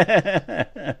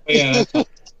 Yeah.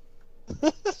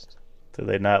 Do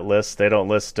they not list? They don't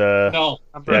list no.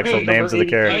 The actual names of the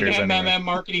characters. NMM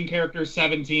Marketing Characters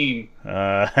 17.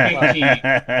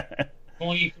 15.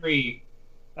 23.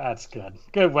 That's good.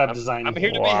 Good web design. I'm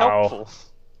here to be helpful.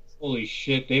 Holy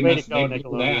shit, they must make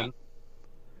that.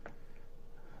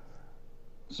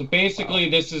 So basically,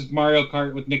 this is Mario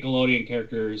Kart with Nickelodeon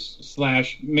characters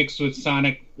 / mixed with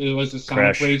Sonic. It was a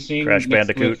Sonic Racing. Crash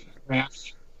Bandicoot.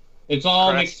 Crash. It's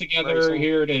all mixed together. Racing.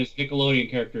 Here it is.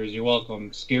 Nickelodeon characters. You're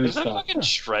welcome. Scary is that stuff. Fucking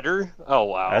Shredder? Oh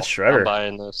wow. That's Shredder. I'm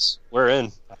buying this. We're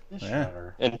in. Yeah.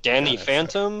 And Danny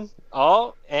Phantom.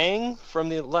 Oh, Aang from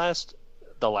the last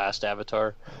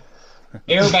Avatar.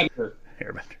 Airbender.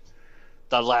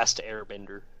 The last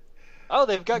Airbender. Oh,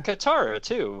 they've got Katara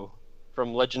too.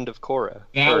 From Legend of Korra.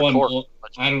 That one,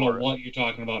 I don't know what you're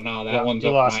talking about now. That one's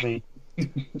you lost me.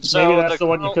 So maybe that's the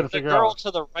one you couldn't figure out. The girl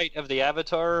to the right of the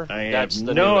Avatar. I have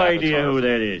no idea who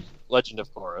that is. Legend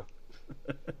of Korra.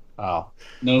 Oh.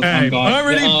 No, I've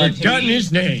already forgotten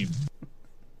his name.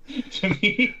 To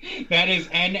me, that is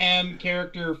NM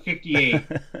character 58.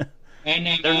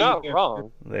 NM. They're not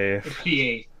wrong.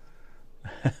 58.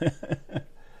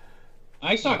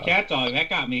 I saw Cat Dog.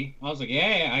 That got me. I was like,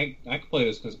 yeah, I could play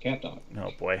this because of Cat Dog. Oh,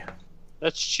 boy.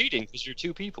 That's cheating because you're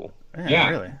two people. Yeah.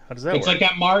 Really? How does that It's work? like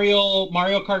that Mario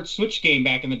Kart Switch game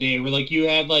back in the day, where like you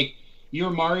had like you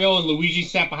were Mario and Luigi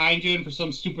sat behind you, and for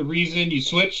some stupid reason you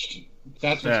switched.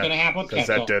 That's what's going to happen. Because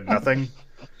that did nothing.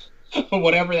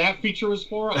 Whatever that feature was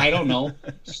for, I don't know.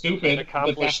 Stupid. It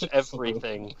accomplished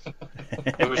everything.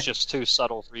 It was just too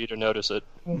subtle for you to notice it.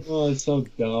 Oh, it's so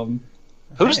dumb.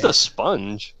 Who's the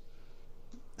sponge?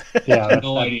 Yeah,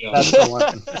 No idea. That's the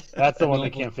one. That's the one they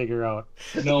can't figure out.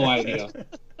 No idea.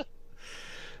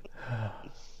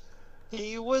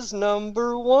 He was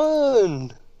number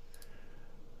one.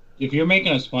 If you're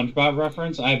making a SpongeBob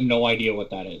reference, I have no idea what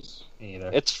that is.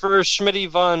 Either. It's for Schmitty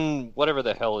von whatever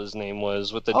the hell his name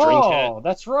was with the drink Oh, hat.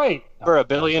 that's right. For $1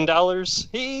 billion.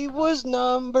 He was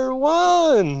number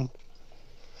one.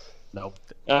 Nope.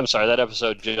 I'm sorry, that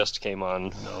episode just came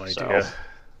on. No so idea.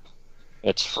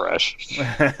 it's fresh.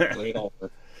 Great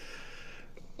over.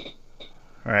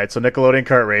 All right, so Nickelodeon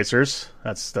Kart Racers.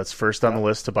 That's first on the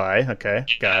list to buy. Okay,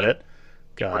 got it.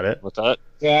 With that?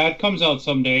 Yeah, it comes out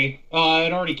someday.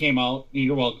 It already came out.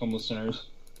 You're welcome, listeners.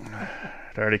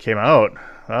 It already came out.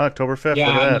 October 5th.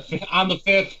 Yeah, Look at on the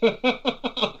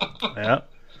 5th. Yeah.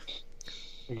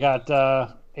 We got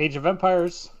Age of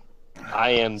Empires.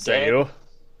 I am Is that dead. you?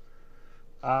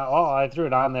 Well, I threw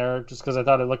it on there just because I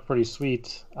thought it looked pretty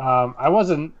sweet. I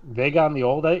wasn't big on the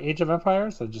old Age of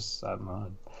Empires. I don't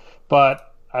know.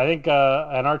 But I think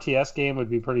an RTS game would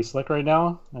be pretty slick right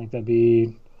now. I think that'd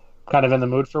be kind of in the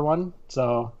mood for one.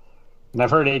 So, and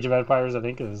I've heard Age of Empires, I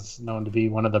think, is known to be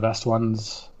one of the best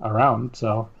ones around.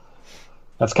 So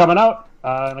that's coming out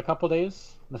in a couple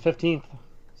days, the 15th.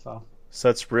 So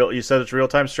that's real. You said it's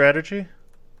real-time strategy?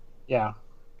 yeah.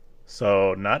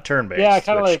 So not turn-based, Yeah,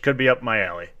 kinda which like- could be up my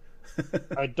alley.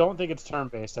 I don't think it's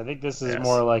turn-based. I think this is Yes.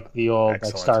 more like the old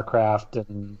Excellent. like StarCraft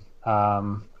and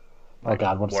oh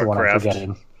god, what's the one I'm Warcraft.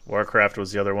 forgetting? Warcraft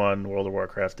was the other one. World of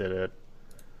Warcraft did it.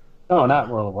 No, not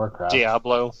World of Warcraft.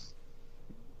 Diablo.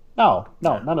 No,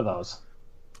 none of those.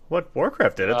 What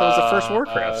Warcraft did it? That was the first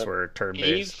Warcrafts were Eve?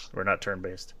 turn-based. We're not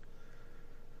turn-based.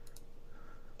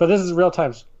 But this is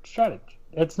real-time strategy.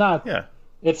 It's not. Yeah,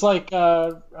 It's like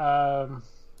StarCraft.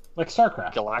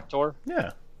 Galactor.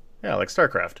 yeah, like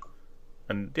StarCraft,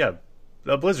 and yeah,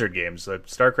 the Blizzard games.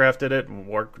 StarCraft did it.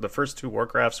 The first two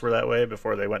Warcrafts were that way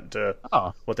before they went to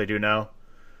Oh, what they do now.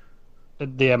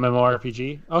 the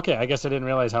MMORPG. Okay, I guess I didn't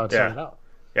realize how it started out.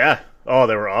 Yeah. Oh,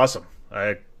 they were awesome.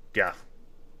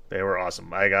 They were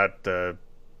awesome. I got.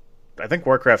 I think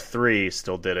Warcraft 3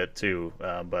 still did it too,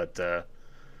 but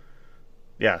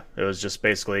yeah, it was just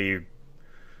basically you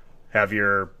have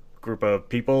your group of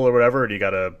people or whatever, and you got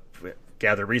to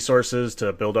gather resources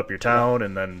to build up your town,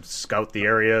 and then scout the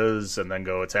areas, and then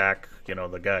go attack,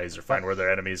 the guys, or find where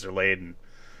their enemies are laid, and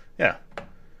yeah.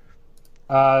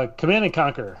 Command and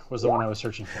Conquer was the one I was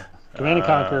searching for. Command and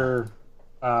Conquer,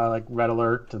 like Red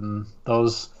Alert, and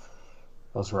those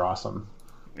were awesome.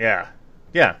 Yeah,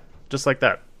 just like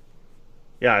that.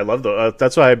 Yeah, I love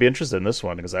that's why I'd be interested in this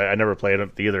one, because I never played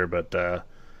it either, but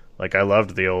I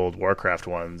loved the old Warcraft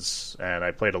ones, and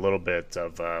I played a little bit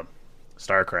of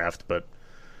StarCraft, but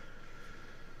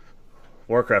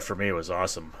Warcraft for me was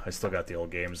awesome. I still got the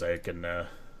old games. I can on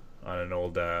an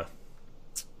old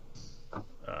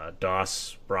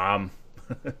DOS Brom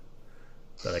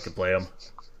that I could play them.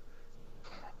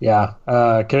 Yeah,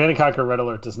 Command and Conquer Red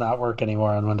Alert does not work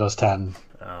anymore on Windows 10.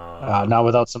 Not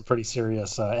without some pretty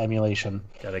serious emulation.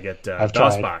 Gotta get I've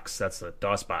DOS tried. Box. That's the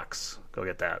DOS Box. Go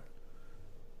get that.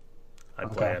 I'm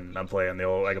Okay. playing the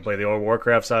old. I can play the old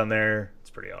Warcrafts on there. It's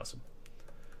pretty awesome.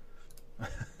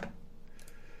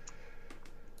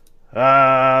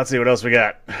 Let's see what else we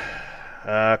got.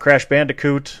 Crash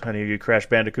Bandicoot. Any of you Crash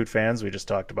Bandicoot fans? We just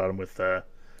talked about them with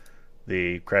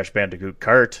the Crash Bandicoot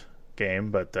Kart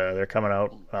game, but they're coming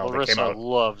out. Well, they came Larissa out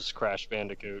loves Crash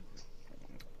Bandicoot.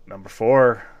 number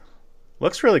 4.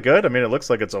 Looks really good. I mean, it looks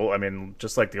like it's old. I mean,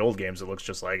 just like the old games, it looks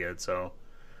just like it. So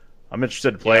I'm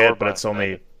interested to play Yeah, it, but we're it's buying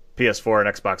only PS4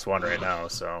 and Xbox One right now.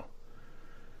 So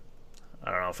I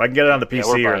don't know if I can get it on the Yeah,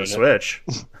 we're PC or buying the it. Switch.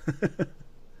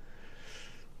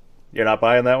 You're not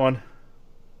buying that one?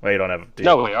 Well, you don't have. Do you?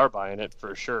 No, we are buying it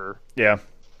for sure. Yeah.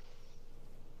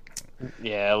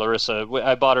 Yeah, Larissa.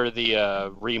 I bought her the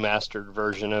remastered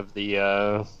version of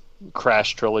the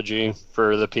Crash trilogy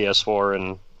for the PS4,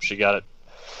 and she got it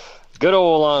good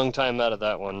old long time out of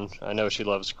that one. I know she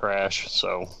loves Crash,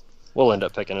 so we'll end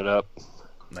up picking it up.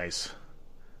 Nice.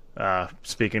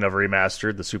 Speaking of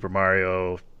remastered, the Super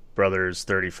Mario Brothers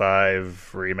 35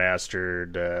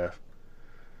 remastered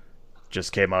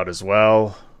just came out as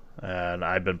well, and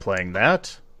I've been playing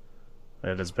that.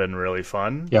 It has been really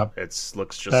fun. Yep.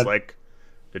 Looks just like.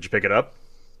 Did you pick it up?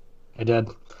 I did.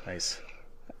 Nice.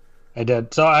 I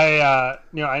did. So I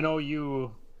know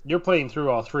you're playing through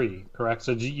all three, correct?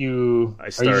 So are you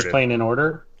just playing in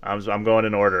order? I'm going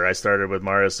in order. I started with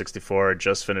Mario 64.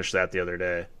 Just finished that the other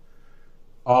day.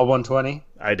 All 120?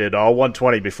 I did all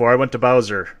 120 before I went to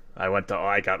Bowser. I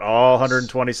got all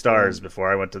 120 stars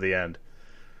before I went to the end.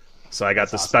 So I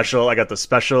got the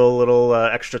special little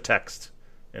extra text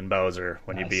in Bowser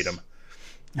when you beat him.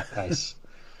 Nice.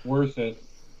 Worth it.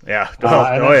 Yeah. So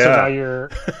now you're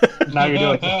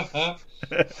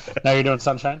doing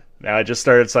Sunshine? Now I just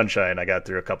started Sunshine. I got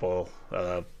through a couple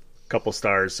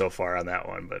stars so far on that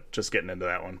one, but just getting into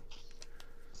that one.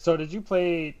 So did you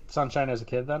play Sunshine as a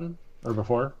kid then, or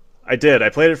before? I did. I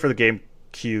played it for the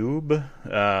GameCube.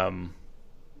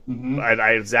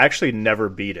 I actually never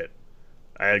beat it.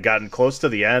 I had gotten close to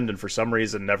the end, and for some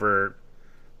reason never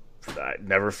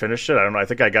finished it. I don't know. I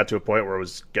think I got to a point where it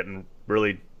was getting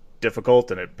really difficult,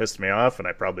 and it pissed me off, and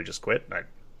I probably just quit. It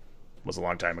was a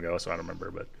long time ago, so I don't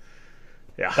remember. But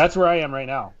yeah, that's where I am right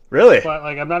now. Really? But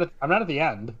like, I'm not at the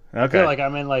end. Okay. I feel like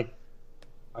I'm in like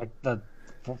the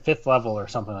 5th level or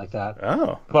something like that.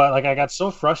 Oh. But like, I got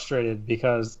so frustrated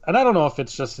because, and I don't know if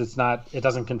it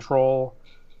doesn't control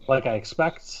like I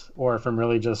expect, or if I'm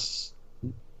really just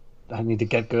I need to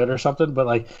get good or something. But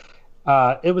like,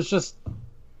 it's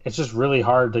just really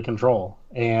hard to control.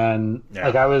 And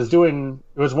like I was doing,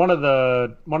 it was one of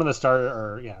the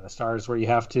stars where you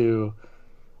have to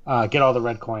get all the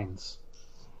red coins.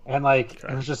 And like,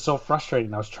 It was just so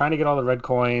frustrating. I was trying to get all the red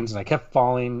coins and I kept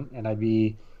falling and I'd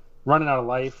be running out of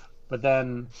life. But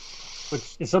then,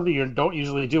 which is something you don't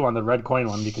usually do on the red coin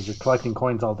one because you're collecting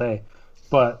coins all day.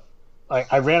 But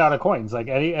like, I ran out of coins. Like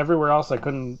everywhere else I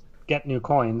couldn't get new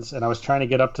coins, and I was trying to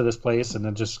get up to this place and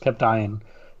it just kept dying.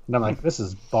 And I'm like, this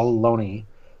is baloney.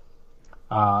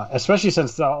 Especially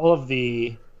since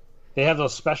they have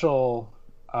those special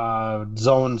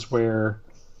zones where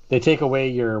they take away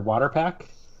your water pack,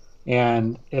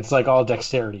 and it's like all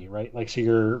dexterity, right? Like, so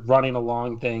you're running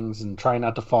along things and trying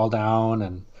not to fall down,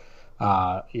 and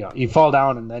you fall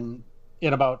down, and then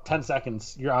in about 10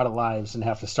 seconds you're out of lives and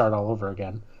have to start all over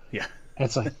again. Yeah, and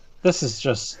it's like, this is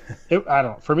just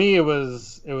for me it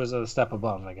was a step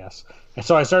above, I guess. And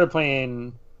so I started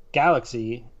playing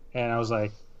Galaxy, and I was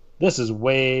like, this is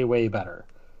way, way better.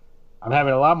 I'm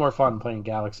having a lot more fun playing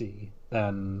Galaxy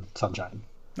than Sunshine.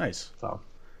 Nice. So,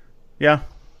 yeah.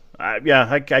 I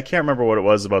can't remember what it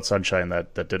was about Sunshine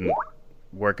that didn't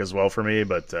work as well for me,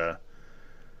 but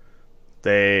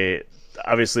they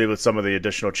obviously, with some of the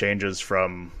additional changes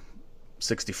from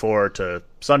 64 to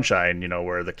Sunshine,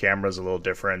 where the camera's a little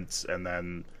different, and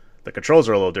then the controls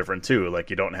are a little different too. Like,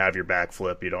 you don't have your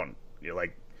backflip,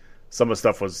 some of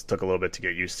the stuff took a little bit to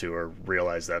get used to or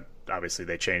realize that obviously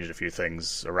they changed a few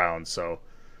things around. So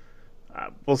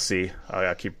we'll see.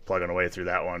 I'll keep plugging away through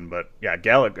that one. But yeah,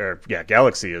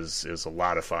 Galaxy is a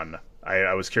lot of fun.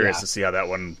 I was curious to see how that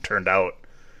one turned out.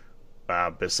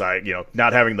 Beside,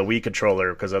 not having the Wii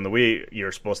controller, because on the Wii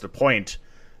you're supposed to point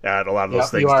at a lot of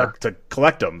those things to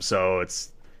collect them. So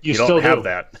you don't have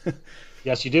that.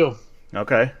 Yes, you do.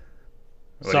 Okay.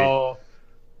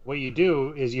 What you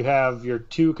do is you have your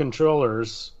 2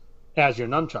 controllers as your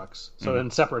nunchucks, so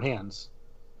in separate hands.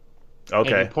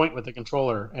 Okay. And you point with the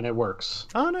controller, and it works.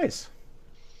 Oh, nice.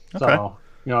 Okay. So,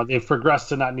 they've progressed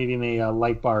to not needing a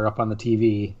light bar up on the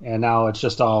TV, and now it's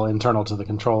just all internal to the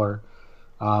controller.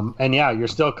 And yeah, you're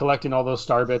still collecting all those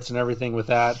star bits and everything with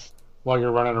that while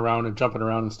you're running around and jumping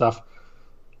around and stuff.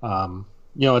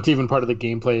 It's even part of the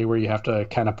gameplay where you have to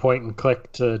kind of point and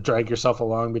click to drag yourself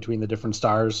along between the different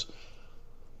stars.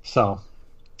 So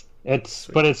it's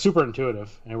super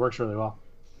intuitive and it works really well.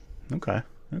 Okay.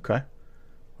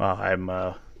 Well, I'm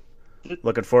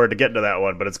looking forward to getting to that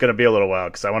one, but it's going to be a little while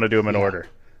because I want to do them in order.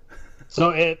 So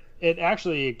it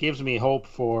actually gives me hope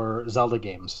for Zelda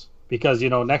games, because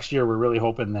next year we're really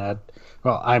hoping that,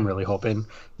 I'm really hoping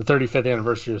the 35th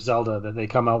anniversary of Zelda, that they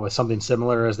come out with something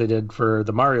similar as they did for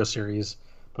the Mario series,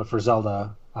 but for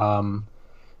Zelda.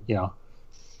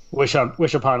 Wish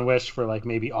upon wish for like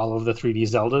maybe all of the 3D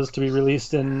Zeldas to be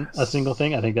released in a single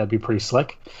thing. I think that'd be pretty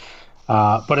slick.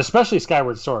 But especially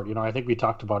Skyward Sword. I think we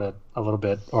talked about it a little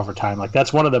bit over time. Like,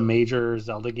 that's one of the major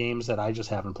Zelda games that I just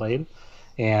haven't played.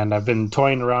 And I've been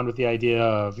toying around with the idea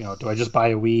of, do I just buy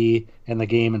a Wii and the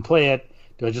game and play it?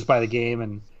 Do I just buy the game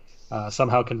and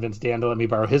somehow convince Dan to let me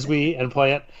borrow his Wii and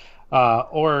play it?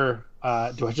 Or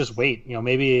do I just wait?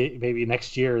 Maybe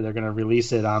next year they're going to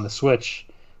release it on the Switch.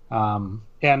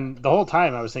 And the whole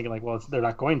time I was thinking, like, well, they're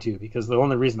not going to, because the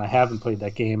only reason I haven't played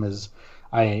that game is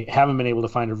I haven't been able to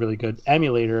find a really good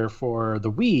emulator for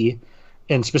the Wii,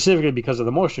 and specifically because of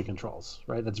the motion controls,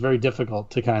 right? That's very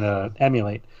difficult to kind of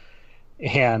emulate.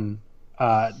 And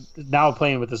now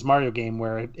playing with this Mario game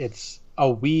where it's a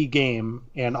Wii game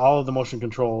and all of the motion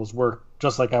controls work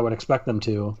just like I would expect them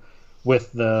to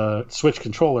with the Switch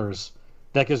controllers,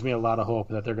 that gives me a lot of hope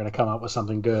that they're going to come out with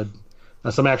something good,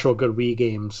 some actual good Wii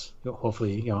games.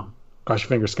 Hopefully, cross your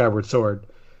fingers, Skyward Sword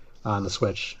on the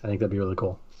Switch. I think that'd be really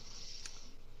cool.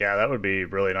 Yeah, that would be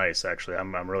really nice, actually.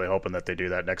 I'm really hoping that they do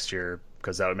that next year,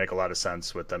 because that would make a lot of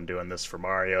sense with them doing this for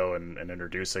Mario and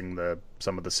introducing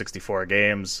some of the 64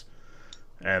 games,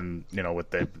 and with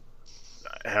the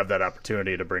have that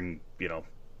opportunity to bring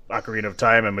Ocarina of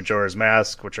Time and Majora's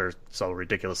Mask, which are so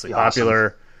ridiculously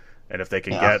popular, and if they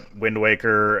can get Wind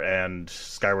Waker and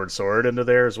Skyward Sword into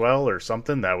there as well or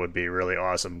something, that would be really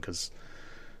awesome. Because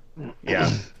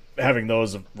having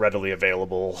those readily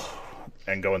available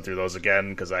and going through those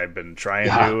again, because I've been trying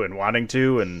to and wanting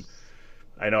to, and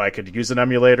I know I could use an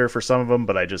emulator for some of them,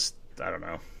 but I don't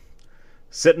know.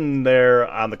 Sitting there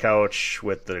on the couch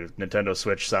with the Nintendo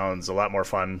Switch sounds a lot more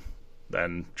fun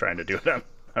than trying to do it on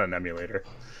an emulator.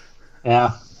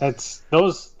 Yeah, it's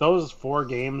those 4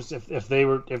 games. If they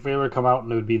were to come out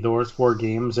and it would be those 4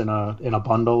 games in a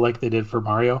bundle like they did for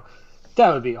Mario,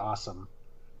 that would be awesome.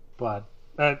 But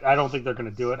I don't think they're going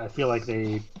to do it. I feel like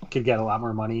they could get a lot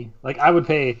more money. Like, I would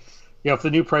pay, if the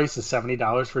new price is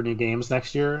 $70 for new games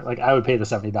next year, like, I would pay the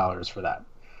 $70 for that.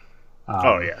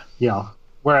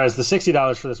 Whereas the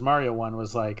 $60 for this Mario one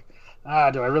was like, do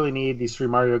I really need these 3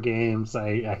 Mario games?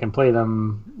 I can play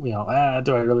them. Do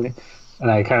I really need? And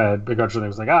I kind of begrudgingly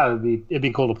was like, it'd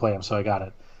be cool to play them, so I got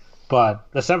it. But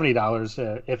the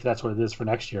 $70, if that's what it is for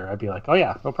next year, I'd be like, oh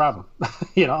yeah, no problem.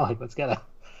 Let's get it.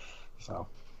 So.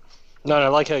 No, I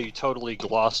like how you totally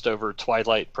glossed over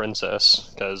Twilight Princess,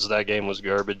 because that game was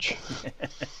garbage.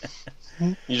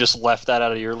 You just left that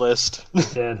out of your list. I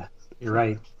did. You're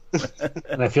right.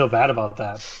 And I feel bad about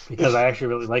that, because I actually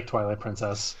really like Twilight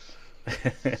Princess.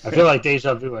 I feel like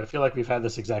deja vu. I feel like we've had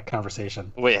this exact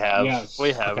conversation. We have. Yes.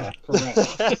 We have. Okay.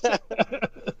 Correct.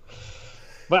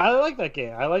 But I like that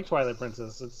game. I like Twilight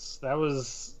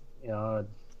Princess.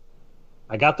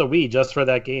 I got the Wii just for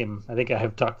that game. I think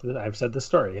I've said this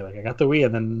story. Like, I got the Wii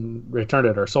and then returned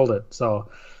it or sold it. So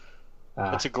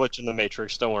it's a glitch in the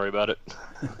Matrix. Don't worry about it.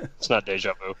 It's not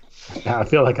deja vu. I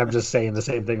feel like I'm just saying the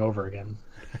same thing over again.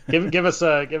 Give us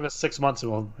 6 months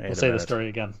and we'll say the story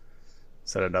again.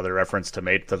 Is that another reference to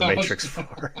the Matrix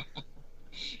 4?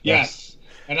 Yes.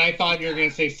 And I thought you were going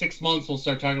to say 6 months we'll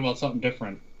start talking about something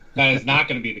different. That is not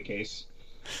going to be the case.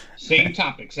 Same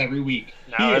topics every week.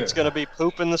 Now it's going to be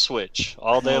poop in the Switch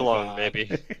all day long, baby.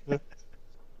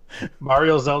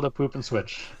 Mario, Zelda, poop and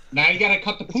Switch. Now you got to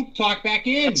cut the poop talk back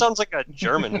in. That sounds like a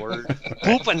German word.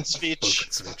 Poop and Switch.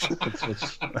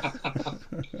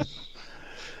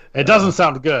 It doesn't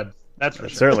sound good. That's for It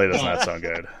sure. certainly does not sound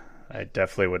good. I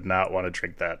definitely would not want to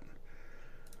drink that.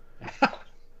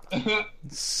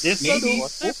 Maybe.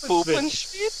 Poop and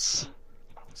Switch?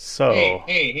 So,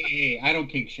 Hey, I don't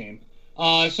kink shame.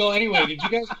 So anyway, did you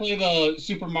guys play the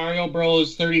Super Mario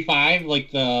Bros. 35,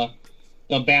 like the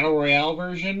Battle Royale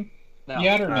version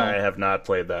yet, or no? I have not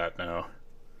played that, no.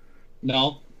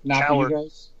 No? Not Coward. for you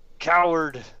guys?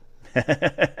 Coward.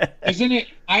 Isn't it?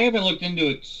 I haven't looked into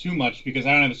it too much because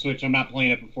I don't have a Switch. I'm not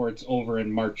playing it before it's over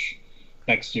in March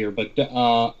next year. But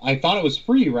I thought it was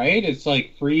free, right? It's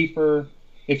like free for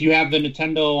if you have the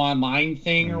Nintendo Online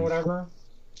thing or whatever.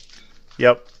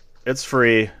 Yep, it's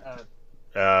free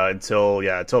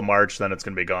until March. Then it's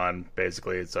gonna be gone,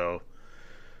 basically. So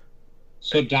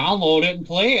download it and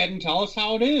play it and tell us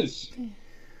how it is.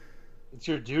 It's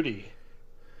your duty.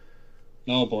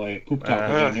 Oh boy, poop talk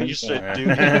again. You said dude.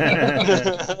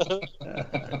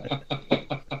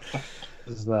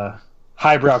 This is the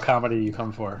highbrow comedy you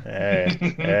come for.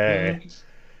 hey.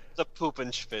 The poop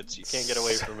and schwitz. You can't get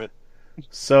away from it.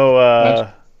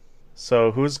 So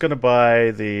who's gonna buy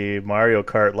the Mario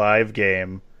Kart Live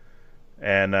game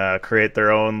and create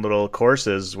their own little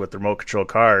courses with remote control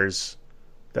cars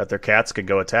that their cats can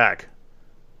go attack?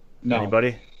 No.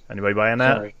 Anybody buying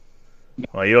that? Sorry.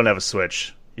 Well, you don't have a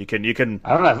Switch. You can.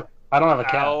 I don't have a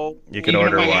cat. You can Even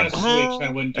order if I one. had a Switch, I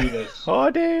wouldn't do this.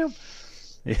 Oh damn!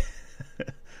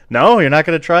 No, you're not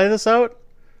going to try this out?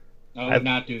 I would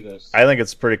not do this. I think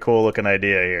it's a pretty cool looking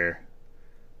idea here.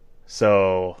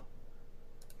 So,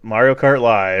 Mario Kart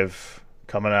Live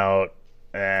coming out,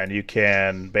 and you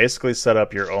can basically set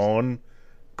up your own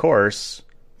course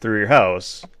through your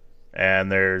house, and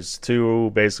there's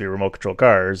 2 basically remote control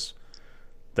cars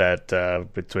that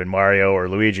between Mario or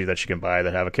Luigi that you can buy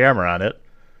that have a camera on it,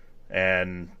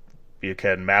 and you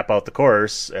can map out the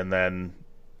course, and then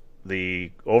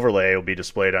the overlay will be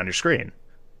displayed on your screen,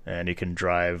 and you can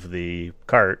drive the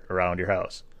cart around your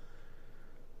house.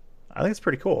 I think it's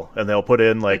pretty cool. And they'll put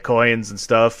in like coins and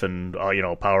stuff and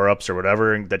power ups or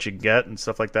whatever that you can get and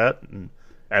stuff like that, and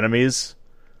enemies.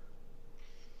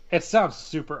 It sounds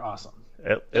super awesome.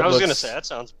 I was gonna say that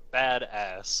sounds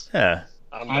badass. Yeah.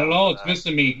 I don't know. It's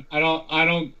missing me. I don't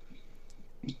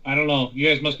know. You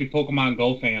guys must be Pokemon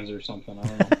Go fans or something. I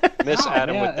don't know. Miss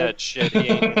Adam with that shit. He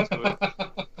ain't into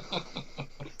it.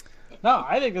 No,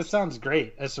 I think this sounds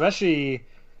great, especially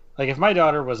like if my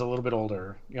daughter was a little bit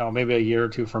older, maybe a year or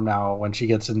two from now, when she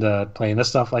gets into playing this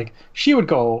stuff, like she would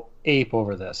go ape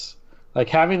over this. Like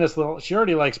having this she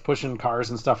already likes pushing cars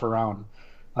and stuff around.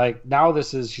 Like now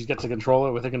she gets to control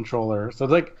it with a controller.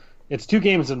 So it's 2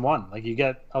 games in one. Like you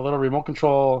get a little remote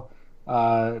control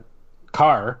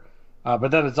car,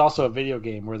 but then it's also a video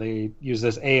game where they use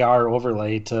this AR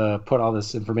overlay to put all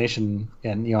this information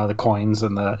in, the coins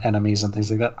and the enemies and things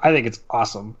like that. I think it's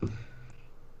awesome.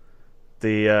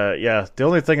 The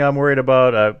only thing I'm worried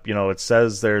about, it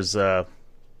says there's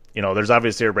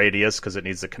obviously a radius because it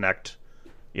needs to connect,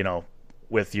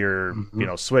 with your,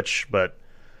 Switch, but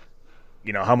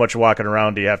how much walking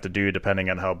around do you have to do depending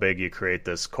on how big you create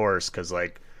this course? Because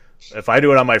like, if I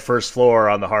do it on my first floor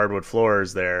on the hardwood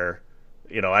floors there,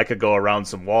 I could go around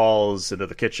some walls into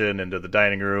the kitchen, into the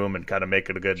dining room, and kind of make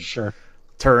it a good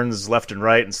turns left and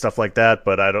right and stuff like that.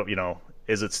 But I don't,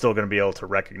 is it still going to be able to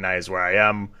recognize where I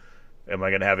am? Am I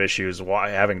going to have issues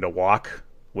having to walk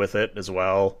with it as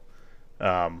well?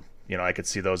 I could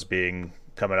see those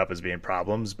coming up as being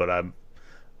problems, but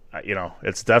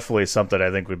it's definitely something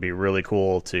I think would be really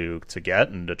cool to get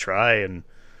and to try, and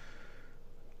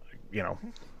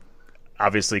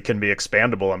obviously can be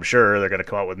expandable. I'm sure they're going to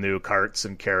come out with new carts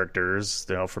and characters,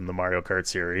 from the Mario Kart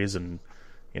series, and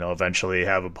eventually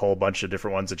have a whole bunch of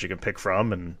different ones that you can pick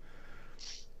from, and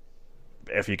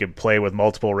if you could play with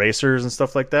multiple racers and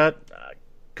stuff like that,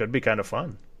 could be kind of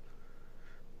fun.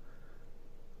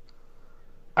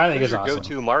 I think Who's it's your awesome.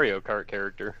 go-to Mario Kart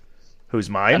character? Who's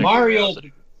mine?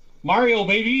 Mario,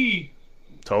 baby.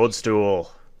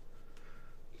 Toadstool.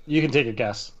 You can take a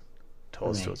guess.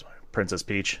 Toadstool's mine. Princess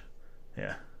Peach.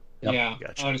 Yeah. Yep. Yeah,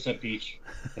 Gotcha. I would have said Peach.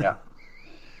 Yeah.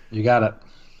 You got it.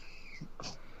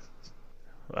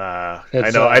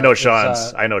 I know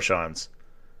Sean's. I know Sean's.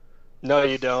 No,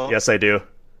 you don't. Yes, I do.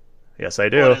 Yes, I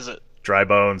do. What is it? Dry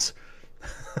Bones.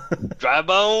 Dry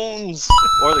Bones,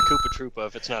 or the Koopa Troopa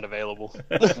if it's not available.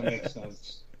 That makes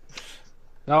sense.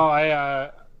 No,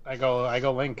 I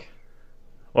go Link.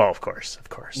 Well, of course.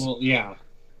 Well, yeah.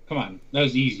 Come on, that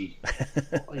was easy.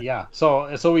 Yeah, so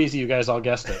it's so easy. You guys all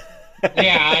guessed it.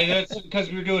 Yeah, that's because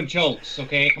we were doing jokes.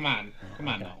 Okay, come on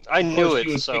now. I knew you would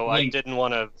it, so pick I Link. didn't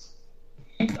want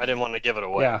to give it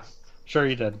away. Yeah, sure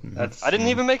you did. That's. I didn't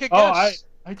even make a guess.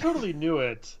 Oh, I totally knew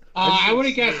it. I would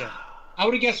have guessed. I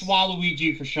would have guessed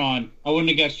Waluigi for Sean. I wouldn't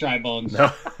have guessed Dry Bones.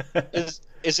 No.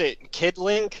 Is it Kid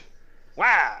Link?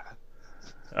 Wow.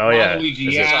 Oh yeah. Waluigi,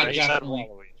 Is yeah, He said definitely.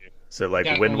 Waluigi. Is it like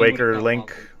Definitely Wind Waker would've Link,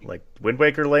 got like Wind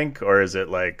Waker Link, or is it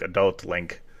like Adult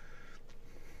Link?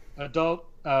 Adult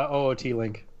OOT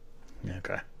Link. Yeah,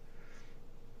 okay.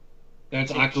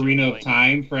 That's Ocarina of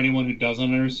Time for anyone who doesn't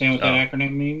understand what that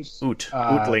acronym means. Oot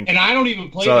Link. And I don't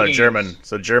even play So the games. German.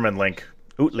 So German Link.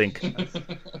 Oot Link.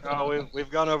 Oh, we've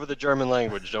gone over the German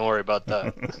language. Don't worry about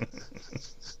that.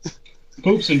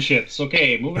 Poops and shits.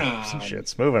 Okay, moving on. Some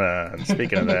shits. Moving on.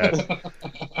 Speaking of that.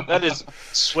 That is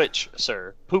Switch,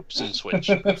 sir. Poops and Switch.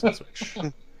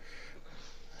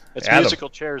 It's Adam. musical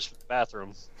chairs for the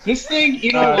bathroom. This thing,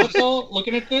 what though?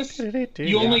 Looking at this,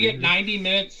 you only get 90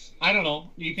 minutes. I don't know.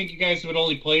 Do you think you guys would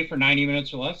only play for 90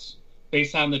 minutes or less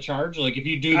based on the charge? Like if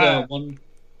you do the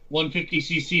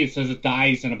 150cc, it says it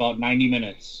dies in about 90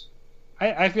 minutes.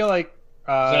 I feel like Is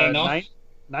that enough?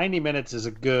 90 minutes is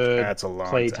a good That's a long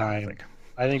play time, time.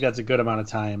 I think that's a good amount of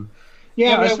time.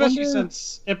 Yeah, but I especially wonder-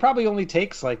 since it probably only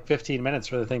takes like 15 minutes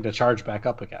for the thing to charge back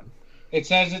up again. It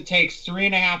says it takes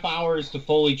 3.5 hours to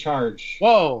fully charge.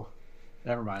 Whoa!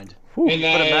 Never mind. And Put a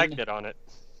then, magnet on it.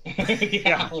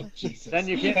 yeah, oh, Jesus. Then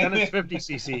you get then it's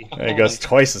 50cc. It goes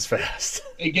twice as fast.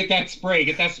 And get that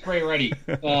spray ready.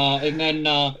 And then,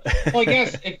 well, I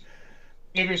guess if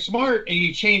you're smart and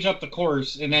you change up the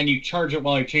course and then you charge it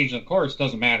while you're changing the course,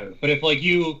 doesn't matter. But if like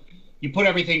you put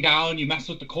everything down, you mess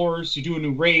with the course, you do a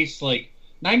new race, like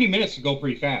 90 minutes could go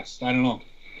pretty fast. I don't know.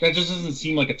 That just doesn't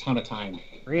seem like a ton of time.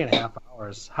 3.5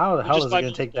 hours. How the hell just is it buy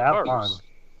going to take multiple that cars. long?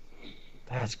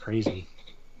 That's crazy.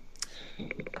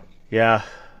 Yeah.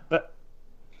 But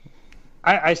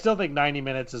I still think 90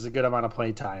 minutes is a good amount of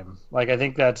play time. Like I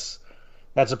think that's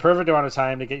a perfect amount of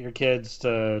time to get your kids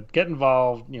to get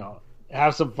involved,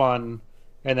 have some fun,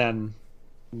 and then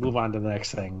move on to the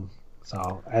next thing.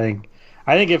 So I think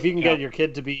if you can get your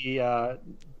kid to be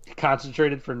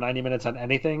concentrated for 90 minutes on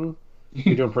anything,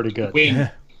 you're doing pretty good. Win.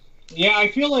 Yeah, I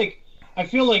feel like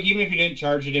even if you didn't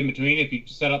charge it in between, if you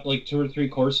set up like 2 or 3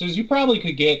 courses, you probably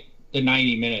could get the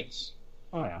 90 minutes.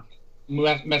 Oh yeah.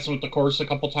 Messing with the course a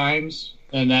couple times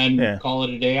and then call it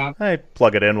a day on. I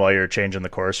plug it in while you're changing the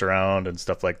course around and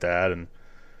stuff like that, and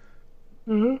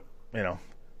you know.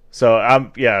 So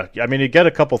yeah, I mean, you get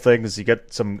a couple things. You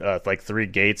get some like 3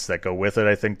 gates that go with it,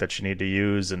 I think, that you need to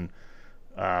use, and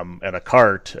a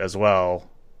cart as well.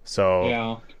 So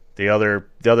yeah. The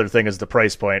other thing is the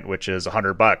price point, which is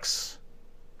 $100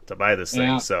 to buy this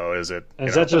thing. So is that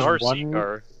just one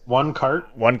cart?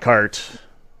 One cart.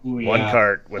 Ooh, yeah. One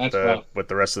cart That's with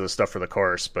the rest of the stuff for the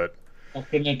course, but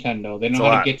fucking Nintendo, they know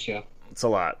how to get you. It's a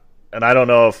lot. And I don't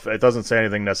know if it doesn't say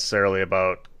anything necessarily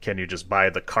about can you just buy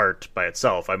the cart by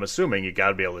itself. I'm assuming you got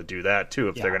to be able to do that too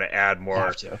if they're going to add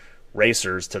more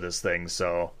racers to this thing.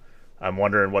 So I'm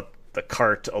wondering what the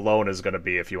cart alone is going to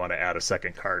be if you want to add a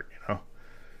second cart. You know,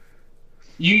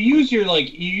 you use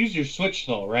your Switch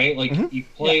though, right? Like you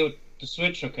play with the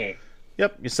Switch. Okay.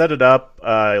 Yep, you set it up.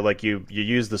 Like you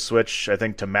use the Switch, I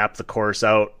think, to map the course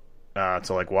out,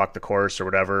 to like walk the course or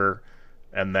whatever,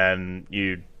 and then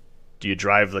you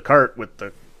drive the cart with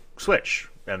the Switch,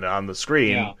 and on the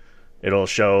screen it'll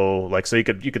show like, so you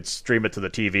could stream it to the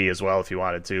TV as well if you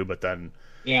wanted to, but then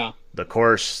the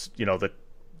course, you know,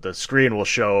 the screen will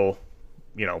show,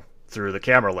 you know, through the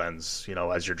camera lens, you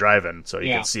know, as you're driving, so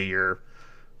you can see your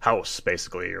house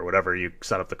basically or whatever you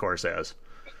set up the course as.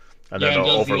 And then they'll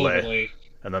overlay.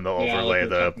 And then they'll overlay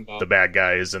the bad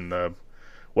guys and the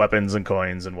weapons and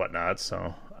coins and whatnot.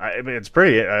 So I mean, I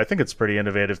think it's a pretty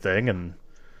innovative thing, and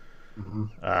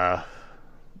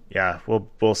yeah,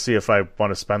 we'll see if I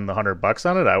want to spend the $100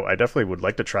 on it. I definitely would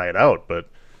like to try it out, but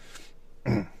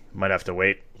might have to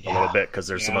wait a little bit because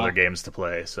there's some other games to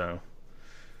play. So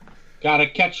gotta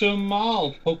catch them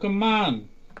all, Pokemon.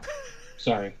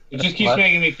 Sorry, it just keeps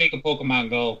making me think of Pokemon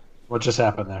Go. What just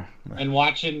happened there? And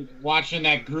watching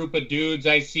that group of dudes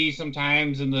I see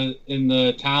sometimes in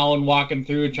the town walking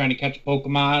through trying to catch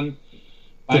Pokemon.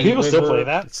 Do people still play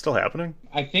that? It's still happening?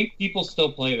 I think people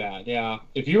still play that, yeah.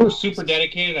 If you were super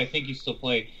dedicated, I think you still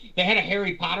play. They had a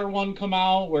Harry Potter one come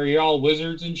out where you're all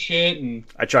wizards and shit. And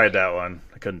I tried that one.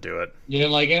 I couldn't do it. You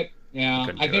didn't like it? Yeah.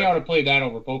 I think I would have played that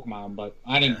over Pokemon, but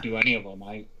I didn't do any of them.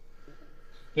 I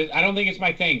don't think it's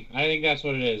my thing. I think that's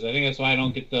what it is. I think that's why I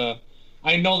don't get the...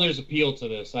 I know there's appeal to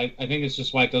this. I think it's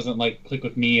just why it doesn't like click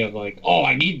with me of like, oh,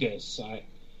 I need this.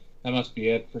 That must be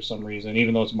it for some reason,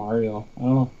 even though it's Mario. I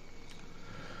don't know.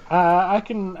 I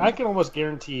can almost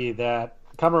guarantee that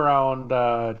come around,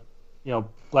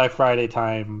 Black Friday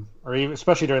time, or even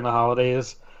especially during the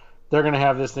holidays, they're gonna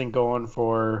have this thing going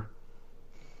for.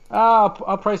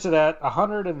 I'll price it at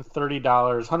 $130,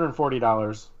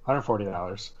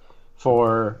 $140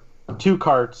 for 2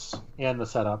 carts and the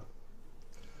setup.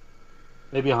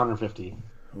 Maybe 150.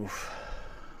 Oof.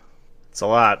 It's a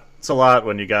lot. It's a lot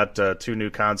when you got 2 new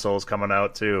consoles coming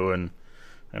out too, and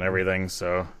everything.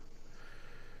 So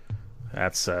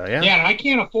that's Yeah, and I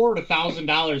can't afford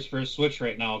 $1,000 for a Switch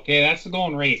right now. Okay, that's the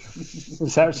going rate.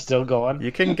 Is that still going?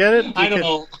 You can get it. I don't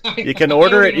know. You can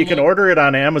order it. You can order it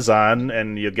on Amazon,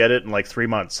 and you'll get it in like 3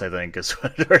 months. I think is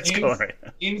where it's going right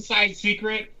now. Inside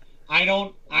secret. I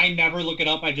never look it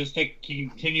up. I just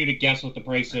continue to guess what the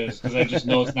price is because I just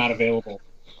know it's not available.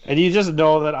 And you just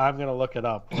know that I'm going to look it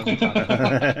up. It's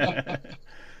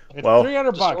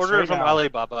 $300. Just order right it from now.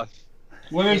 Alibaba.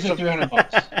 Where is it? $300?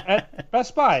 At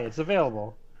Best Buy. It's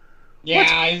available.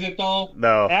 Yeah, is it though?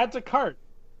 No. Add to cart.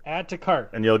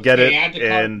 And you'll get it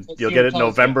in. You'll get it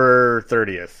November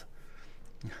 30th.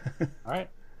 All right.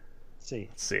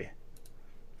 Let's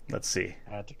see.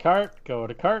 Add to cart. Go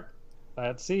to cart.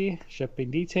 Let's see.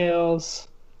 Shipping details.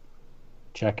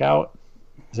 Check out.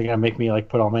 Is it gonna make me like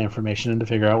put all my information in to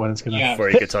figure out when it's gonna? Yeah. Before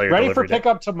you can tell your ready for delivery date.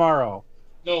 pickup tomorrow.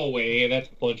 No way. That's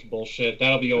a bunch of bullshit.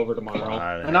 That'll be over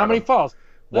tomorrow. And how many falls?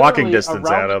 Walking Literally distance,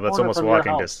 around the Adam. That's corner almost from your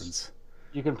walking house. distance.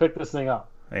 You can pick this thing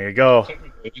up. There you go.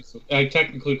 I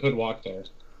technically could walk there.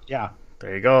 Yeah.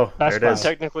 There you go. Best there it Buy. is.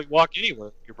 Technically walk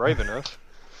anywhere. You're brave enough.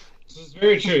 This is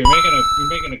very true. You're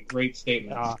making a great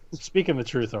statement. Speaking the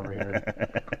truth over here.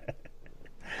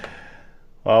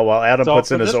 Well, while Adam puts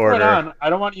in from his this order, point on,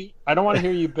 I don't want to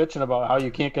hear you bitching about how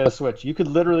you can't get a Switch. You could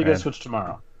literally get a Switch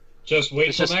tomorrow. Just wait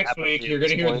It's till just next happened week. to You're you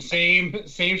going to at hear this the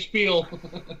same spiel.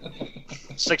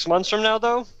 6 months from now,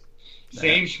 though?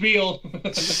 Same spiel.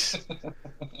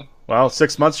 well,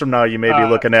 6 months from now, you may be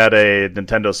looking at a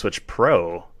Nintendo Switch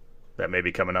Pro that may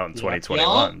be coming out in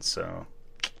 2021. So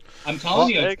I'm telling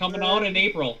you, it's coming out in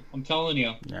April. I'm telling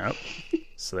you. Yep.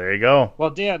 So there you go. Well,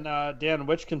 Dan,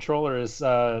 which controller is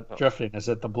drifting? Is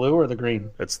it the blue or the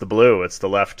green? It's the blue. It's the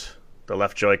left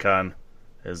Joy-Con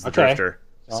is the drifter.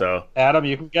 So Adam,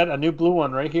 you can get a new blue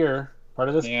one right here. Part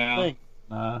of this thing.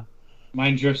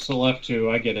 Mine drifts to the left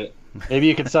too. I get it. Maybe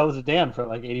you could sell it to Dan for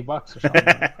like $80 or something.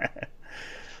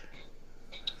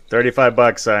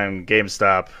 $35 on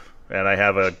GameStop, and I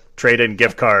have a trade-in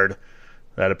gift card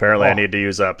that apparently I need to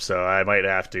use up, so I might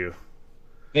have to.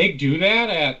 They do that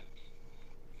at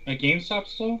GameStop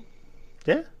still?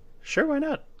 Yeah, sure, why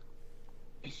not?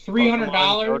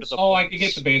 $300? Oh, I could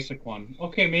get the basic one.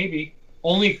 Okay, maybe.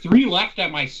 Only 3 left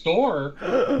at my store.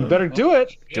 You better do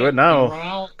it. Do it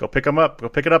now. Go pick them up. Go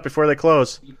pick it up before they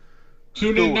close.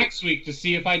 Tune in next week to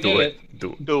see if I did it.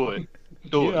 Do it.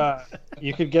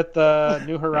 You could get the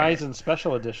New Horizons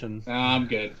Special Edition. I'm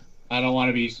good. I don't want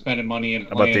to be spending money and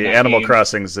How about the Animal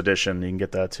Crossings edition? You can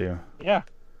get that too. Yeah.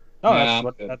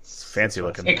 No, that's fancy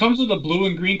looking. It comes with a blue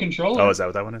and green controller. Oh, is that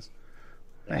what that one is?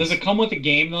 Nice. Does it come with the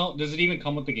game though? Does it even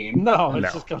come with the game? No, it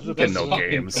just comes with the no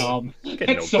games.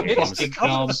 That's so fucking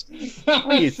dumb.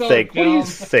 What do you think? What do you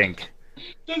think?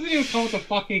 Doesn't even come with a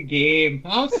fucking game.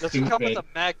 How stupid. Does it come with a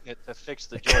magnet to fix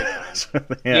the Joy-Cons?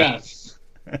 Yes.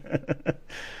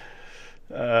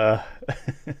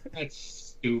 That's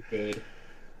stupid.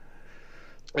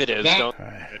 It is. Don't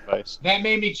advice. That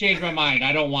made me change my mind.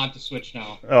 I don't want the Switch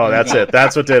now. Oh, that's it.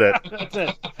 That's what did it. That's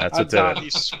it. That's what did it. He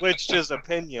switched his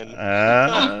opinion.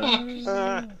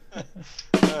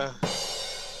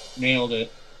 Nailed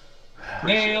it.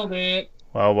 Nailed it.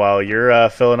 Well, while you're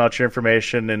filling out your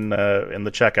information in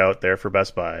the checkout there for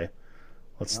Best Buy,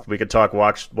 we could talk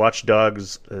Watch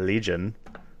Dogs Legion.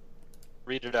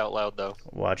 Read it out loud, though.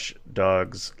 Watch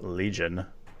Dogs Legion.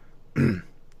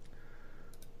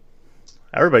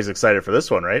 Everybody's excited for this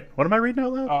one, right? What am I reading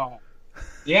out loud? Oh.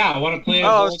 Yeah, I want to play.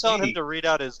 I was telling him to read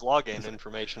out his login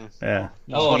information. Yeah.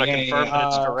 I just want to confirm that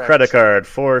it's correct. Credit card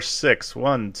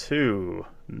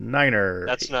 46129er.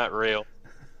 That's not real.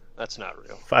 That's not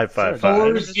real. 555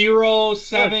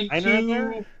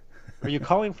 4072. Are you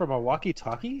calling from a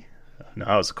walkie-talkie?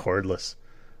 No, it's cordless.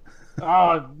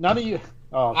 Oh, none of you.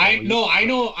 Oh, I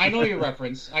know your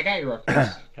reference. I got your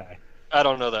reference. Okay. I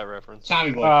don't know that reference.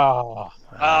 Tommy Boy. Oh,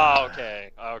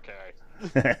 okay.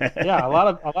 Yeah, a lot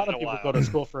of people go to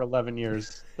school for 11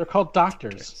 years. They're called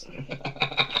doctors.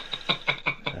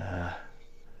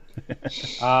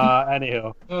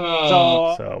 Anywho,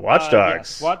 so Watch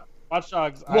Dogs. Yes, Watch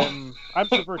Dogs. I'm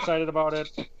super excited about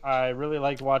it. I really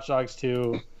liked Watch Dogs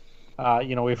 2.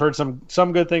 We've heard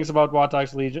some good things about Watch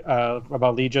Dogs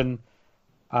Legion.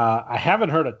 I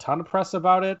haven't heard a ton of press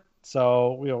about it,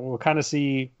 so we'll kind of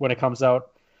see when it comes out.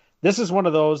 This is one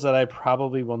of those that I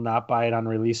probably will not buy it on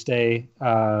release day.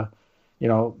 Like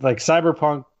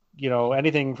Cyberpunk,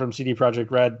 anything from CD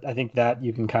Projekt Red, I think that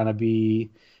you can kind of be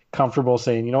comfortable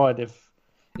saying, you know what, if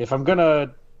I'm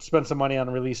gonna spend some money on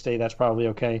release day, that's probably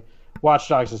okay. Watch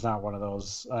Dogs is not one of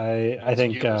those. I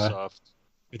think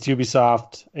it's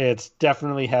Ubisoft. It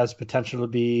definitely has potential to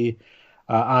be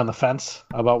on the fence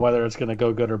about whether it's going to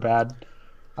go good or bad.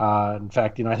 In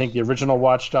fact, I think the original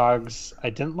Watch Dogs I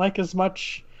didn't like as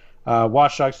much.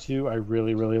 Watch Dogs 2 I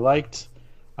really, really liked.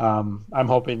 I'm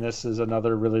hoping this is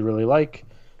another really, really like.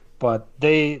 But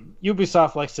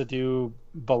Ubisoft likes to do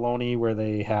baloney where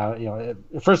they have,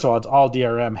 first of all, it's all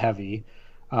DRM heavy.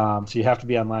 So you have to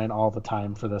be online all the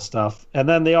time for this stuff. And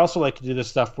then they also like to do this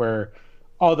stuff where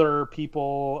other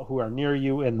people who are near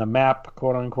you in the map,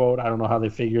 quote unquote, I don't know how they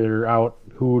figure out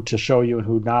who to show you and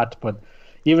who not, but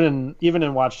even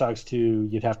in Watch Dogs 2,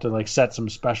 you'd have to set some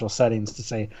special settings to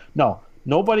say, no,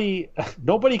 nobody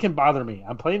can bother me.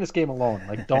 I'm playing this game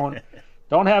alone.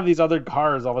 Don't have these other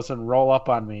cars all of a sudden roll up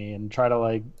on me and try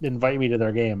to invite me to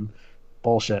their game.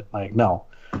 Bullshit. No.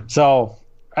 So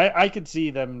I could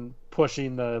see them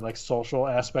pushing the social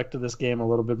aspect of this game a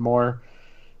little bit more.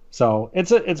 So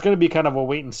it's going to be kind of a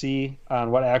wait and see on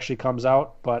what actually comes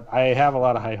out, but I have a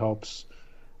lot of high hopes.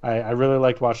 I really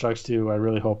liked Watch Dogs 2. I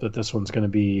really hope that this one's going to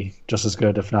be just as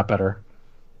good, if not better.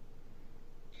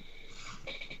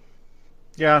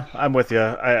 Yeah, I'm with you.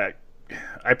 I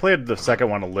played the second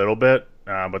one a little bit,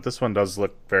 but this one does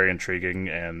look very intriguing,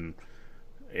 and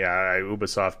yeah,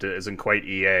 Ubisoft isn't quite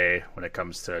EA when it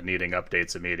comes to needing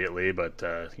updates immediately, but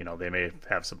they may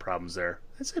have some problems there.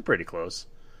 I'd say pretty close.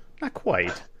 Not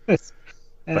quite.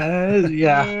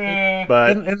 Yeah,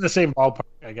 but in the same ballpark,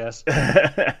 I guess.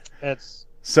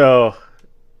 So,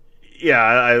 yeah,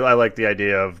 I like the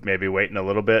idea of maybe waiting a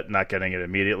little bit, not getting it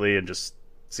immediately, and just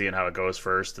seeing how it goes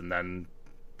first, and then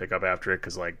pick up after it.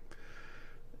 Because,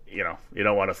 you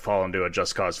don't want to fall into a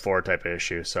Just Cause 4 type of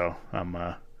issue. So,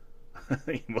 we'll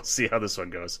see how this one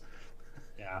goes.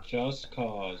 Yeah. Just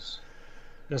cause.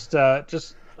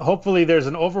 Just hopefully there's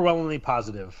an overwhelmingly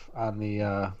positive on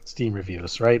the Steam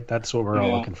reviews, right? That's what we're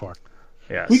all looking for.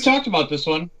 Yes. We talked about this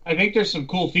one. I think there's some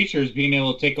cool features, being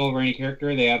able to take over any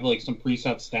character. They have like some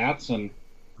preset stats, and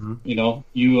you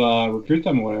recruit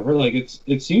them or whatever. Like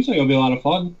it seems like it'll be a lot of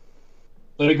fun.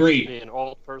 But agreed. Be an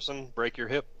old person, break your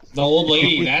hip. The old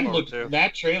lady,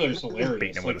 that trailer's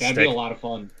hilarious. Like that'd be a lot of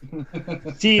fun.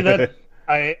 See that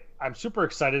I'm super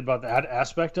excited about that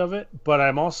aspect of it, but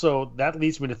I'm also that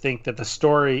leads me to think that the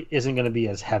story isn't going to be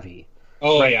as heavy.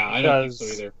 Oh right? Yeah, I don't think so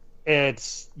either.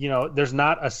 It's there's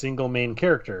not a single main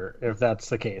character if that's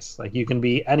the case. Like you can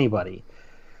be anybody.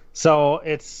 So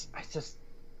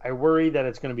I worry that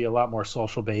it's going to be a lot more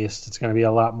social based. It's going to be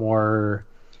a lot more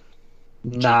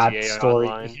not GTA story.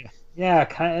 Online. Yeah,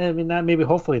 kind of. I mean, not maybe.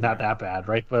 Hopefully, not that bad,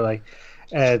 right? But like,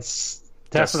 it's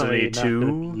definitely Destiny not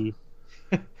going to be.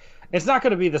 It's not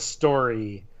going to be the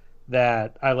story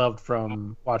that I loved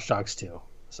from Watch Dogs 2.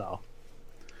 So,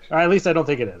 or at least I don't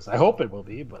think it is. I hope it will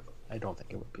be, but I don't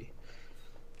think it would be.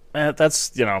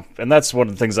 That's and that's one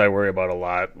of the things I worry about a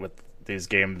lot with these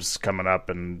games coming up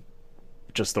and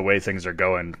just the way things are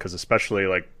going. Because especially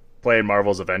like playing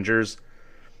Marvel's Avengers,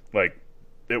 like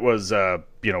it was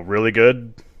really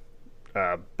good,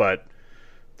 but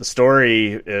the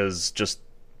story is just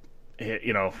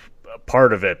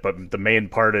part of it, but the main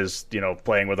part is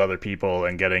playing with other people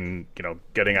and getting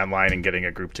online and getting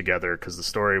a group together, because the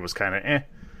story was kind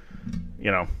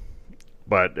of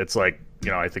but it's like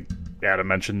I think Adam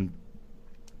mentioned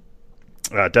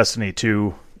Destiny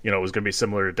 2 it was going to be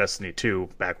similar to Destiny 2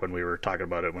 back when we were talking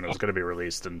about it when it was going to be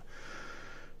released, and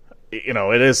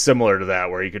it is similar to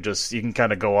that, where you can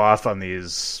kind of go off on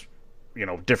these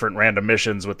different random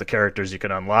missions with the characters you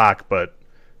can unlock, but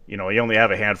you only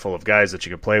have a handful of guys that you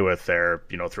can play with there,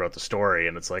 throughout the story.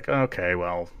 And it's like, okay,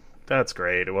 well, that's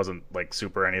great. It wasn't like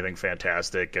super anything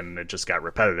fantastic, and it just got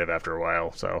repetitive after a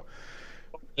while. So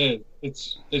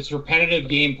it's repetitive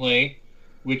gameplay,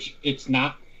 which it's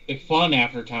not fun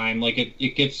after time. Like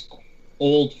it gets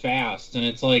old fast, and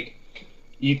it's like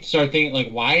you start thinking like,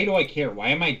 why do I care? Why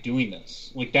am I doing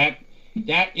this? Like that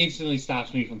instantly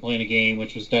stops me from playing a game,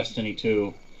 which was Destiny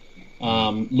 2.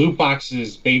 Loot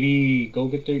boxes, baby, go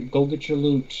get your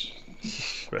loot.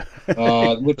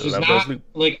 Which is not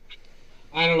like,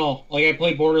 I don't know. Like I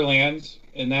play Borderlands,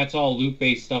 and that's all loot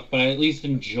based stuff, but I at least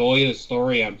enjoy the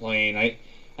story I'm playing. I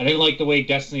didn't like the way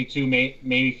Destiny 2 made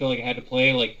me feel like I had to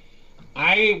play. Like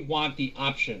I want the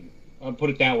option. I'll put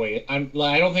it that way. I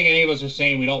don't think any of us are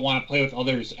saying we don't want to play with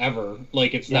others ever.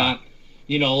 Like it's not,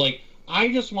 like. I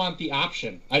just want the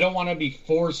option. I don't want to be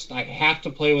forced. I have to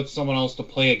play with someone else to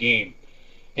play a game.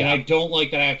 And I don't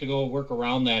like that I have to go work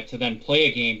around that to then play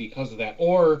a game because of that.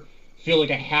 Or feel like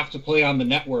I have to play on the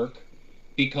network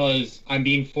because I'm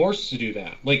being forced to do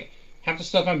that. Like, half the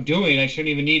stuff I'm doing, I shouldn't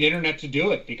even need internet to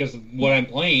do it because of what I'm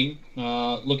playing.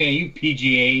 Looking at you,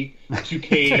 PGA,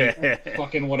 2K,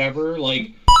 fucking whatever.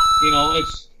 Like,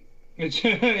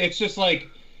 it's just like,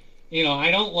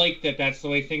 I don't like that that's the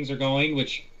way things are going,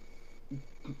 which...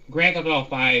 Grand Theft Auto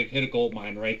 5 hit a gold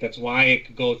mine, right? That's why it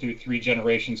could go through 3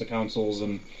 generations of consoles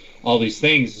and all these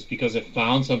things, is because it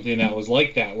found something that was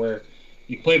like that, where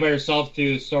you play by yourself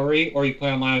through the story, or you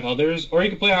play online with others, or you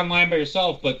can play online by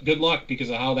yourself, but good luck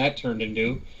because of how that turned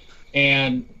into.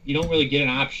 And you don't really get an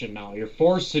option now. You're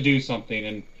forced to do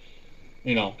something,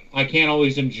 and I can't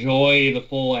always enjoy the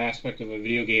full aspect of a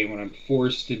video game when I'm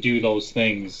forced to do those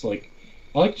things. Like,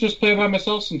 I like to just play by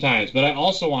myself sometimes, but I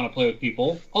also want to play with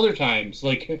people other times.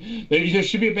 Like, there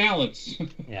should be a balance.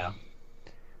 Yeah.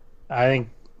 I think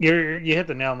you hit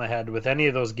the nail on the head with any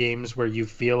of those games where you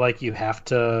feel like you have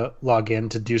to log in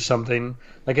to do something.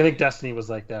 Like, I think Destiny was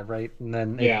like that, right? And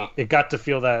then it got to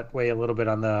feel that way a little bit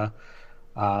on the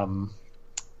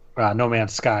No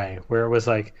Man's Sky, where it was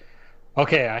like,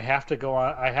 okay, I have to go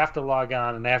on, I have to log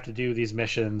on, and I have to do these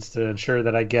missions to ensure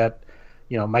that I get...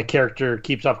 my character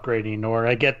keeps upgrading, or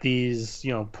I get these,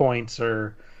 points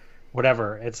or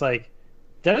whatever. It's like,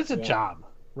 that is a job,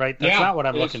 right? That's not what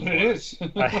I'm looking for. It is.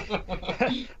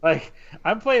 Like,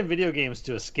 I'm playing video games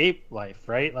to escape life,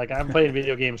 right? Like, I'm playing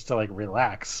video games to, like,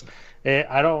 relax.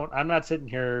 I'm not sitting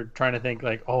here trying to think,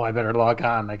 like, oh, I better log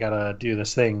on. I gotta do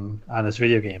this thing on this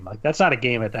video game. Like, that's not a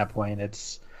game at that point.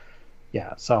 It's,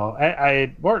 so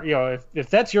if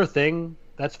that's your thing,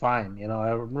 that's fine.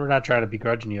 We're not trying to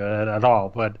begrudge you at all,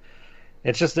 but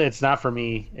it's not for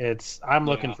me. I'm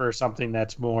looking for something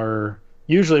that's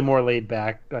usually more laid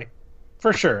back. Like,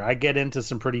 for sure, I get into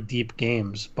some pretty deep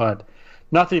games, but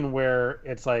nothing where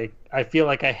it's like I feel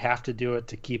like I have to do it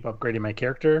to keep upgrading my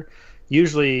character.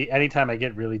 Usually, anytime I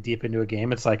get really deep into a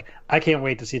game, it's like I can't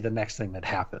wait to see the next thing that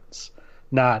happens.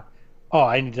 not, oh,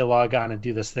 I need to log on and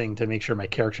do this thing to make sure my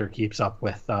character keeps up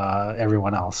with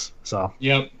everyone else. So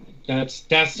Yep, that's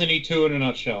Destiny 2 in a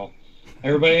nutshell.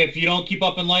 Everybody, if you don't keep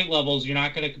up in light levels, you're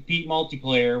not going to compete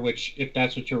multiplayer, which, if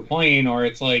that's what you're playing, or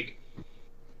it's like,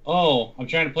 oh, I'm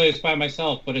trying to play this by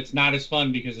myself, but it's not as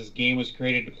fun because this game was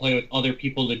created to play with other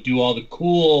people to do all the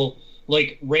cool,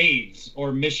 like, raids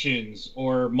or missions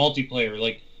or multiplayer.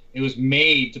 Like, it was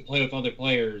made to play with other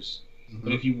players. Mm-hmm.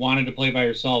 But if you wanted to play by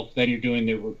yourself, then you're doing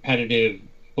the repetitive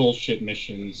bullshit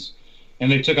missions.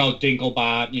 And they took out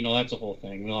Dinklebot. You know, that's a whole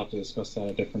thing. We'll have to discuss that at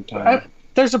a different time.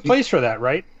 There's a place for that,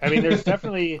 right? I mean, there's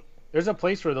definitely there's a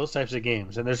place for those types of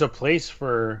games, and there's a place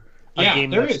for a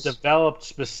game that's developed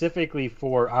specifically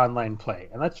for online play,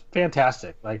 and that's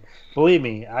fantastic. Like, believe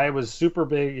me, I was super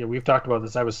big. You know, we've talked about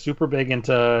this. I was super big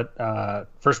into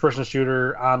first-person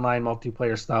shooter, online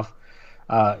multiplayer stuff.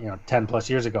 10 plus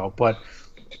years ago, but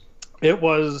it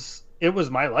was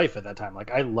my life at that time.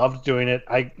 Like, I loved doing it.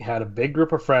 I had a big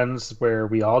group of friends where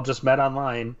we all just met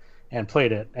online and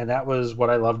played it, and that was what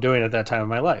I loved doing at that time of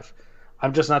my life.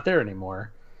 I'm just not there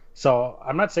anymore. So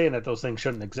I'm not saying that those things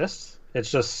shouldn't exist. It's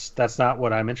just that's not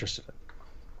what I'm interested in.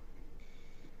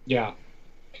 Yeah,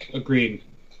 agreed.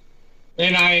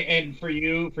 And for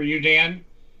you, Dan,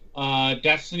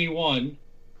 Destiny 1,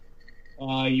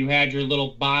 you had your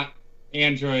little bot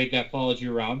android that followed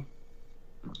you around,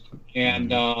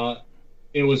 and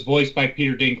it was voiced by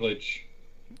Peter Dinklage.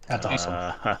 That's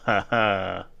awesome.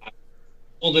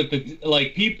 Called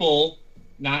it people,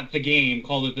 not the game,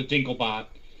 called it the Dinklebot.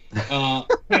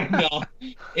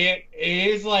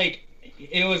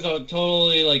 It was a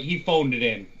totally, like, he phoned it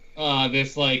in.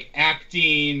 This, like,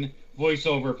 acting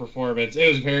voiceover performance. It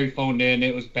was very phoned in.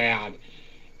 It was bad.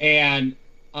 And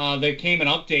there came an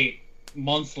update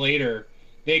months later.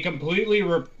 They completely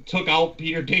took out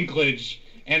Peter Dinklage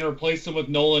and replaced him with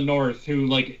Nolan North, who,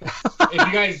 like, if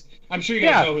you guys, I'm sure you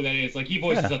guys know who that is. Like, he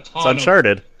voices a ton of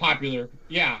Uncharted. Popular.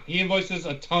 Yeah, he voices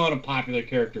a ton of popular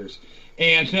characters.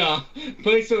 And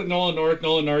replaced it with Nolan North.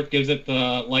 Nolan North gives it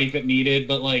the life it needed,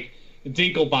 but, like,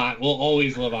 Dinklebot will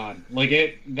always live on.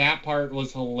 Like, that part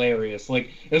was hilarious.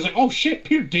 Like, it was like, oh shit,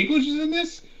 Peter Dinklage is in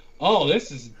this? Oh,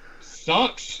 this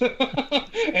sucks.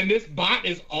 And this bot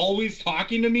is always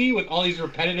talking to me with all these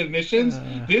repetitive missions.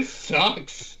 This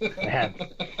sucks. Man.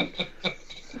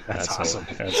 That's awesome.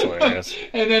 That's hilarious.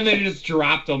 And then they just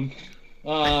dropped him.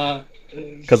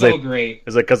 Great.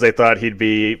 Is it because they thought he'd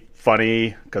be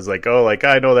funny? Because, like, oh, like,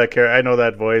 I know that character, I know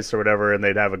that voice or whatever, and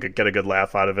they'd get a good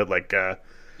laugh out of it, like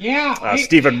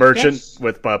Stephen Merchant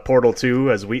with Portal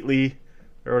 2 as Wheatley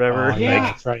or whatever. Yeah,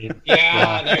 that's right.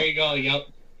 Yeah, there you go. Yep.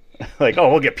 Like, oh,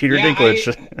 we'll get Peter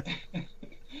Dinklage.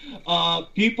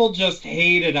 People just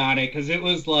hated on it because it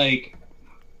was like,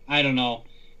 I don't know.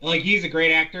 Like, he's a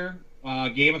great actor.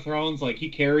 Game of Thrones, like, he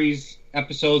carries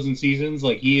episodes and seasons.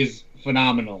 Like, he is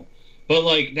phenomenal. But,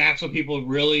 like, that's what people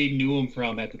really knew him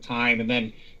from at the time. And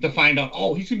then to find out,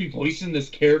 oh, he's going to be voicing this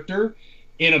character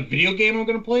in a video game I'm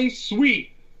going to play? Sweet.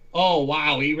 Oh,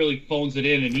 wow, he really phones it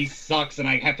in, and he sucks, and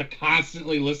I have to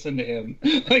constantly listen to him.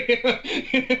 Like,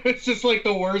 it's just, like,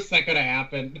 the worst that could have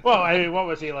happened. Well, I mean, what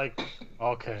was he like?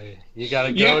 Okay, you got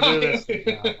to go do this.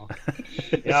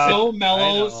 So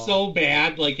mellow, so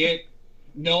bad. Like, I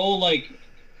don't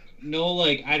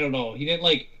know. He didn't,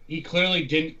 like, he clearly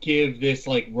didn't give this,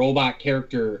 like, robot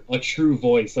character a true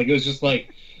voice. Like, it was just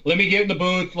like, let me get in the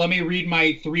booth, let me read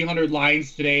my 300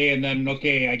 lines today, and then,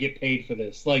 okay, I get paid for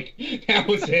this. Like, that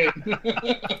was it.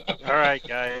 All right,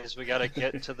 guys, we got to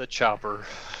get to the chopper.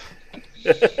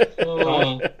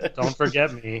 Don't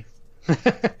forget me.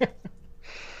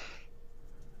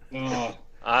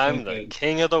 I'm the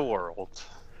king of the world.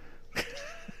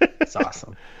 That's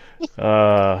awesome.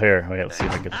 Here, wait, let's see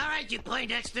if I can... All right, you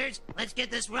Poindexters, let's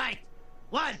get this right.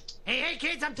 1, hey,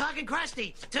 kids, I'm talking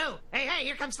Krusty. 2, hey,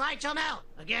 here comes Sideshow Mel.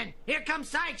 Again, here comes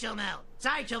Sideshow Mel.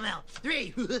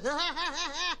 3,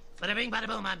 bada bing, bada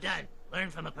boom, I'm done. Learn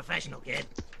from a professional, kid.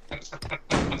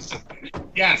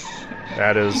 Yes.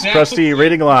 That is Krusty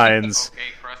reading lines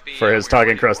for his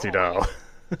talking Krusty doll.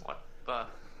 What the?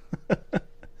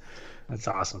 That's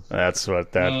awesome. That's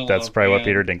probably what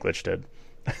Peter Dinklage did.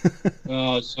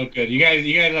 Oh, it's so good. You guys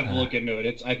have to look into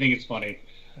it. I think it's funny.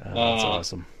 That's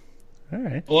awesome. All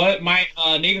right. Well, my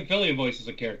Nathan Fillion voices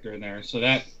a character in there, so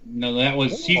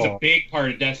he's a big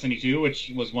part of Destiny 2,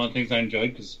 which was one of the things I enjoyed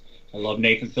because I love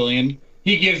Nathan Fillion.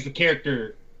 He gives the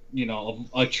character,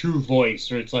 a true voice,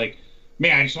 or it's like,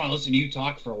 man, I just want to listen to you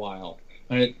talk for a while.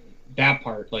 And that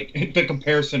part, like the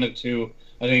comparison of two,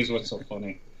 I think is what's so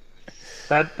funny.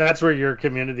 That's where your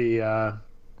community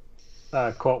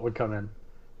quote would come in.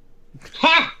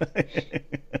 Ha!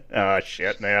 Oh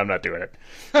shit! No, I'm not doing it.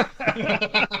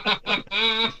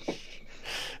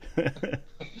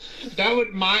 That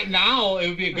would now it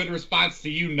would be a good response to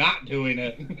you not doing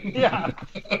it. Yeah.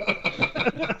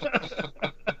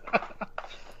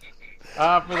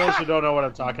 For those who don't know what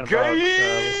I'm talking about,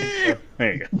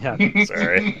 There you go. Yeah.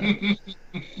 Sorry.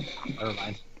 Never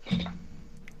mind.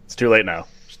 It's too late now.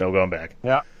 There's no going back.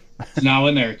 Yeah. It's now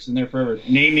in there. It's in there forever.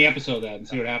 Name the episode that and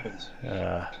see what happens.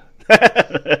 No.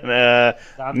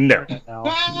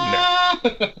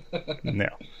 No.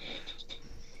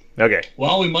 Okay.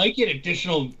 Well, we might get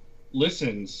additional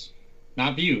listens,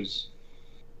 not views,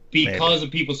 because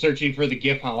of people searching for the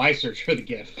GIF. How I search for the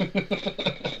GIF.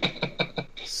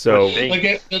 So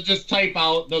like they'll just type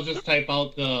out the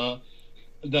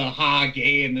ha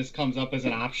gay, and this comes up as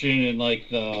an option in like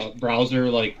the browser.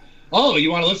 Like, oh,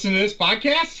 you want to listen to this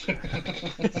podcast?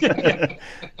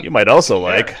 You might also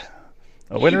like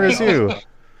A Winner Is You.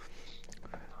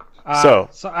 So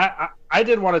I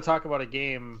did want to talk about a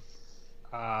game.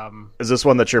 Is this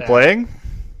one that you're playing,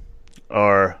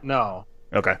 or no?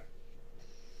 Okay.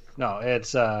 No,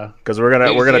 it's because we're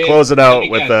gonna close it out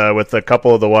with a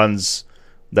couple of the ones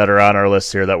that are on our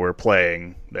list here that we're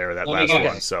playing. There, that last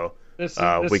one. So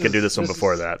we can do this one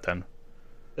before that. Then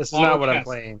this is not what I'm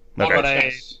playing. Okay. But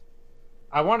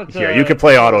I wanted to. Yeah, you can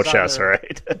play auto chess, all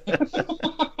right?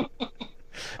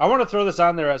 I want to throw this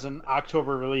on there as an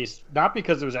October release, not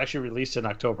because it was actually released in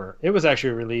October. It was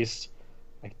actually released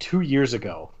like 2 years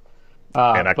ago. In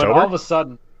October? But all of a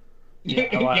sudden...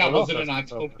 was it in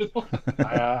October?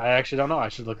 I actually don't know. I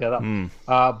should look that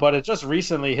up. But it just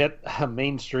recently hit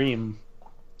mainstream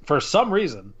for some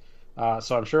reason.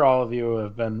 So I'm sure all of you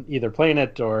have been either playing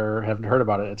it or haven't heard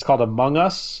about it. It's called Among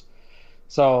Us.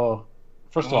 So...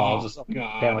 First of all, I'll just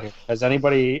has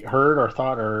anybody heard or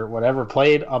thought or whatever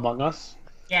played Among Us?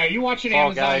 Yeah, are you watching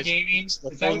Amazon Gaming? Is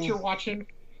that what you're watching?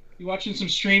 You watching some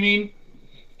streaming?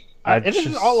 It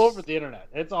is all over the internet.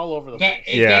 It's all over the place.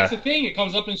 That's the thing. It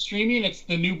comes up in streaming. It's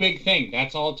the new big thing.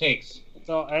 That's all it takes.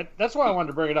 So that's why I wanted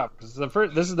to bring it up, because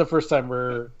this is the first time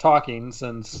we're talking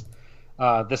since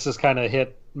this has kind of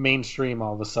hit mainstream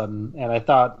all of a sudden, and I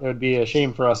thought it would be a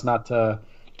shame for us not to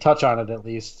touch on it at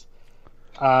least.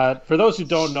 For those who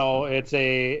don't know, it's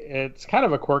kind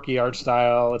of a quirky art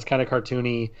style. It's kind of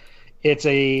cartoony. It's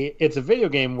a video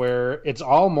game where it's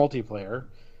all multiplayer,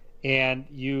 and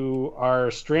you are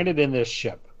stranded in this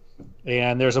ship,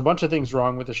 and there's a bunch of things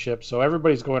wrong with the ship. So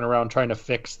everybody's going around trying to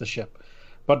fix the ship,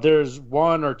 but there's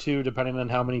one or two, depending on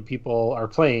how many people are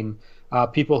playing,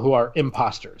 people who are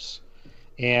imposters,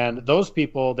 and those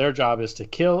people, their job is to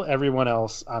kill everyone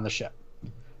else on the ship.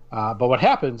 But what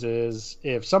happens is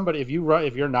if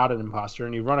you're not an imposter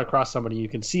and you run across somebody, you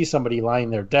can see somebody lying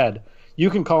there dead, you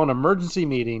can call an emergency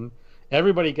meeting.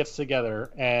 Everybody gets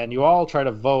together and you all try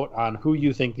to vote on who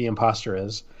you think the imposter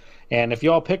is. And if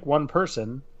you all pick one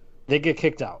person, they get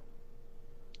kicked out.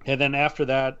 And then after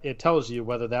that, it tells you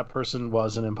whether that person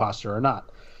was an imposter or not.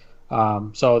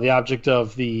 So the object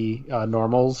of the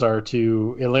normals are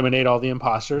to eliminate all the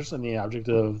imposters, and the object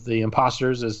of the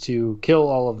imposters is to kill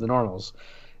all of the normals.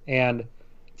 And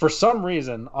for some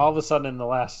reason, all of a sudden in the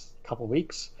last couple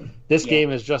weeks, this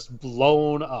game is just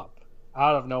blown up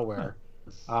out of nowhere.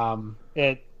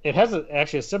 It has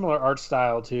actually a similar art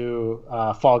style to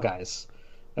Fall Guys.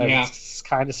 It's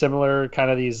kind of similar, kind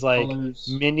of these like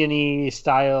minion-y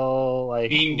style,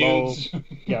 like low,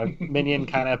 minion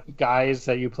kind of guys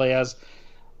that you play as.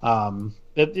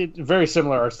 It very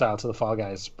similar art style to the Fall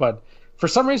Guys, but for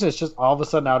some reason it's just all of a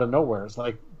sudden out of nowhere. It's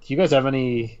like, do you guys have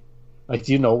any? Like,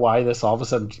 do you know why this all of a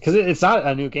sudden? Because it's not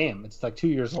a new game. It's like 2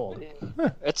 years old.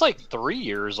 It's like 3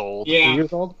 years old. Yeah, 3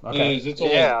 years old. Okay, it's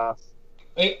old. Yeah.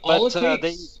 They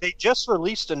just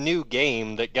released a new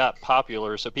game that got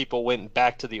popular, so people went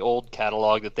back to the old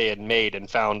catalog that they had made and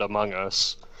found Among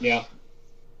Us. Yeah.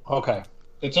 Okay.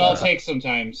 That's all it takes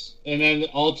sometimes. And then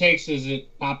all it takes is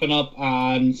it popping up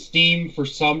on Steam for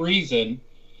some reason.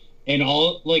 And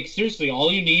seriously,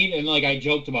 all you need, and like I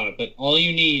joked about it, but all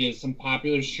you need is some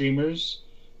popular streamers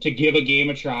to give a game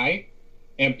a try,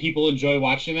 and people enjoy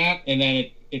watching that, and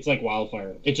then it's like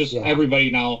wildfire. It's just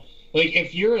everybody now. Like,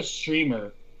 if you're a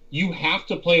streamer, you have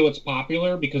to play what's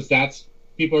popular, because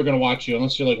people are going to watch you.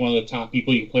 Unless you're like one of the top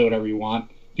people, you can play whatever you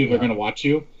want. People are going to watch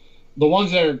you. The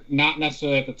ones that are not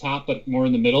necessarily at the top, but more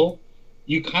in the middle,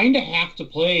 you kind of have to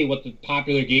play what the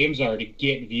popular games are to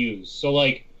get views. So,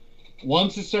 like,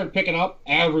 once it started picking up,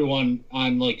 everyone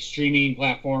on like streaming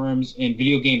platforms and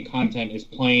video game content is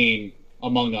playing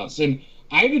Among Us, and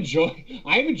I've enjoyed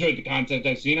the content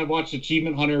I've seen. I've watched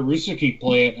Achievement Hunter, Rooster Teeth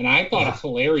play it, and I thought it's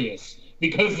hilarious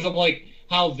because of like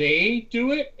how they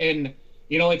do it, and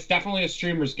it's definitely a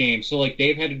streamer's game. So like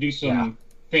they've had to do some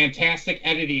fantastic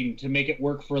editing to make it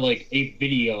work for like a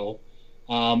video,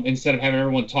 instead of having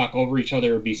everyone talk over each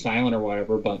other or be silent or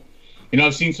whatever. But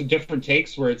I've seen some different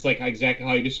takes where it's like exactly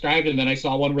how you described it. And then I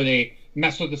saw one where they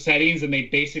mess with the settings and they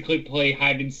basically play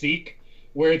hide and seek,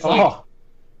 where it's like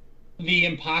the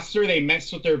imposter, they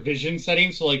mess with their vision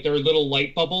settings, so like their little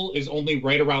light bubble is only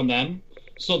right around them,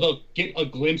 so they'll get a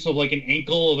glimpse of like an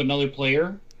ankle of another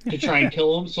player to try and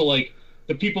kill them. So like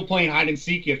the people playing hide and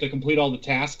seek, you have to complete all the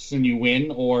tasks and you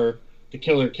win, or the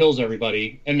killer kills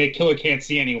everybody and the killer can't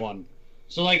see anyone.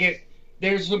 So like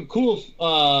there's some cool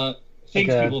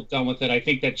things people have done with it. I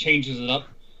think that changes it up.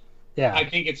 Yeah, I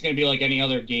think it's going to be like any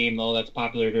other game though that's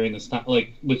popular during this time,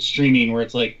 like with streaming, where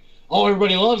it's like, oh,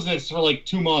 everybody loves this for like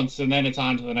 2 months, and then it's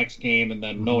on to the next game, and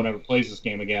then no one ever plays this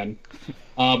game again.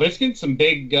 But it's getting some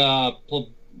big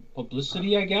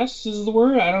publicity, I guess is the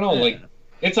word. I don't know. Like,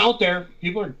 it's out there.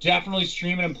 People are definitely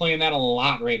streaming and playing that a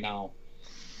lot right now.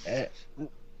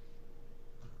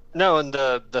 No, and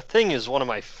the Thing is one of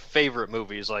my favorite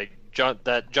movies. Like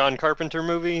that John Carpenter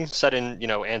movie set in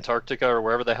Antarctica or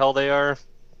wherever the hell they are.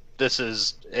 This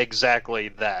is exactly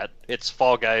that. It's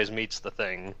Fall Guys meets The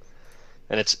Thing.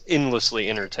 And it's endlessly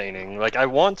entertaining. Like, I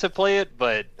want to play it,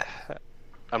 but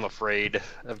I'm afraid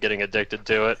of getting addicted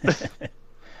to it.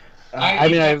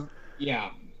 I've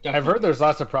heard there's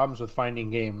lots of problems with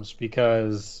finding games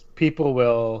because people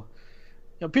will,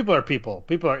 people are people.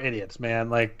 People are idiots, man.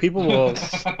 Like, people will,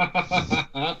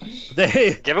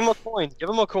 they give them a coin. Give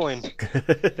them a coin.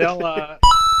 They'll,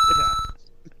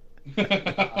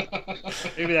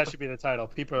 maybe that should be the title.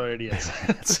 People are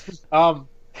idiots.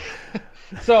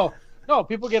 So. No,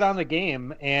 people get on the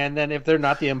game, and then if they're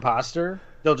not the imposter,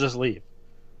 they'll just leave.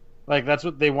 Like, that's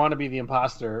what they want to be, the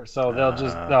imposter. So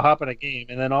they'll hop in a game,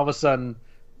 and then all of a sudden,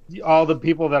 all the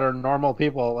people that are normal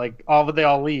people, like, they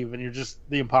all leave, and you're just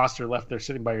the imposter left there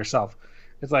sitting by yourself.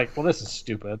 It's like, well, this is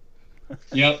stupid.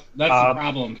 Yep, that's the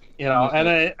problem. And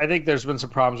I think there's been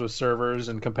some problems with servers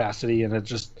and capacity, and it's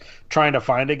just trying to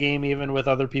find a game even with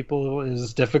other people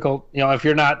is difficult. If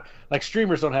you're not, like,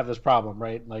 streamers don't have this problem,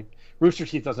 right? Like, Rooster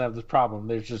Teeth doesn't have this problem.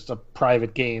 There's just a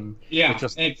private game. Yeah,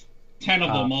 it's 10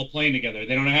 of them all playing together.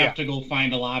 They don't have to go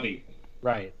find a lobby.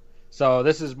 Right. So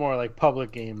this is more like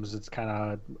public games. It's kind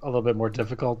of a little bit more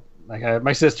difficult. Like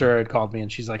my sister had called me,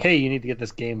 and she's like, hey, you need to get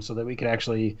this game so that we can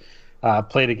actually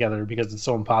play together, because it's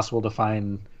so impossible to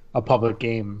find a public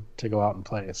game to go out and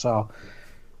play. So,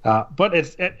 but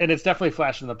it's definitely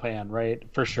flash in the pan, right?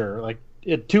 For sure. Like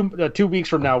 2 weeks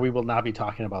from now, we will not be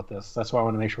talking about this. That's why I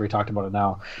want to make sure we talked about it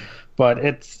now. But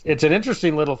it's an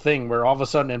interesting little thing where all of a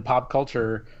sudden in pop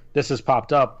culture, this has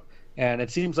popped up, and it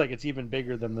seems like it's even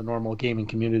bigger than the normal gaming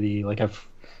community. Like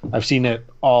I've seen it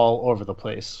all over the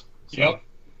place. So. Yep,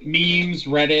 memes,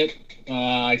 Reddit.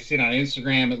 I see it on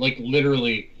Instagram. Like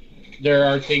literally, there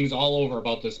are things all over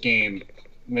about this game,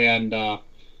 and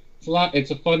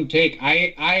it's a fun take.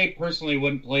 I personally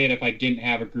wouldn't play it if I didn't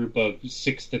have a group of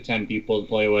 6 to 10 people to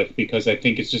play with, because I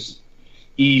think it's just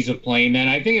ease of playing. Then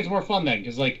I think it's more fun then,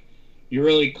 because like you're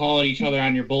really calling each other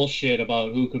on your bullshit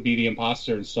about who could be the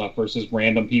imposter and stuff versus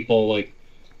random people. Like,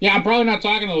 yeah, I'm probably not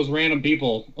talking to those random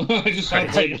people. I just want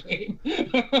to play the game.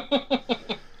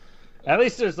 At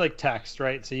least there's like text,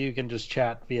 right? So you can just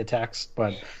chat via text,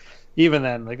 but even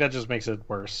then, like, that just makes it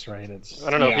worse, right? I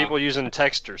don't know. People using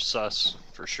text are sus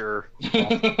for sure.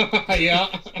 Yeah,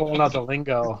 pulling out the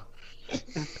lingo.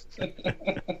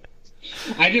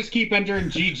 I just keep entering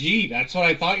GG. That's what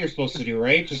I thought you're supposed to do,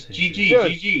 right? Just GG,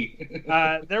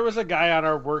 GG. There was a guy on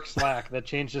our work Slack that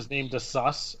changed his name to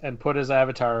Sus and put his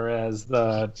avatar as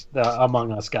the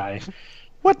Among Us guy.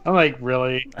 What? I'm like,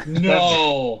 really?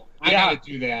 No, I gotta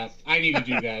do that. I need to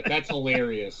do that. That's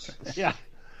hilarious. Yeah.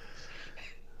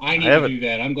 I need to do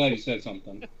that. I'm glad you said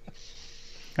something.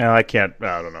 Well, I can't.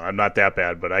 I don't know. I'm not that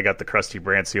bad, but I got the Krusty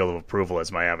Brand seal of approval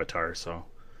as my avatar. So.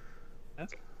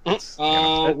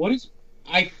 What is?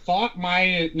 I thought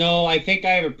mine. No, I think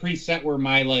I have a preset where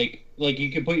my like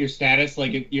you can put your status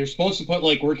like you're supposed to put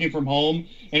like working from home,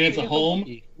 and it's a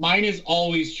home. Mine is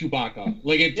always Chewbacca.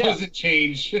 Like it doesn't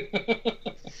change. I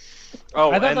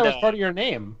thought that was part of your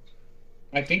name.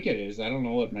 I think it is. I don't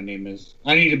know what my name is.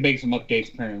 I need to make some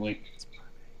updates. Apparently.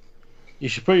 You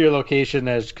should put your location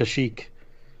as Kashyyyk.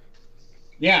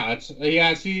 Yeah,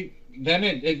 see, then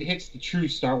it hits the true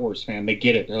Star Wars fan. They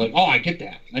get it. They're like, oh, I get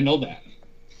that. I know that.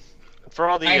 For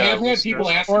all the I have had people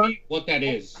ask me what that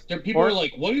is. People are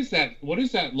like, what is that? What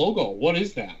is that logo? What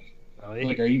is that? Really?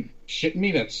 Like, are you shitting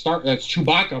me? That's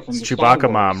Chewbacca from the Chewbacca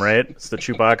Star mom, Wars. right? It's the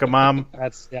Chewbacca mom.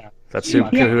 That's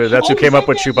who came up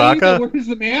with Chewbacca. Where's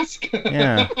the mask?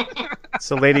 Yeah, it's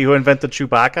the lady who invented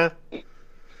Chewbacca.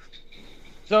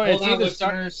 So Hold it's on, either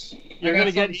listeners. you're I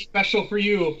gonna got get. something special for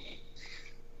you.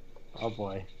 Oh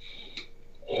boy.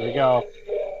 Here we go.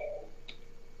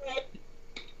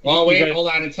 Oh wait, guys- hold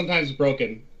on. It's sometimes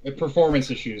broken. Performance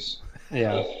issues.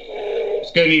 Yeah.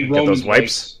 It's gonna need Get Roman's those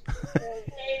wipes.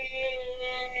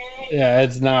 Yeah,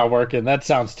 it's not working. That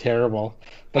sounds terrible.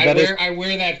 But I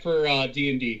wear that for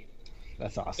D&D.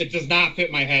 That's awesome. It does not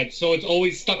fit my head, so it's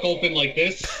always stuck open like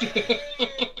this.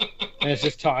 And it's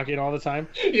just talking all the time.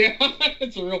 Yeah,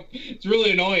 it's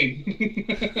really annoying.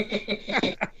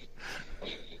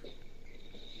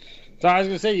 So I was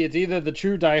gonna say it's either the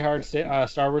true diehard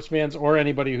Star Wars fans or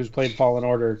anybody who's played Fallen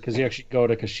Order, because you actually go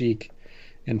to Kashyyyk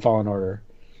in Fallen Order.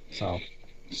 So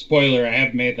Spoiler: I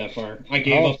haven't made that far. I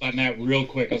gave up on that real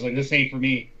quick. I was like, "This ain't for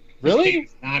me." Really?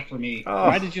 It's not for me.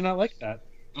 Why did you not like that?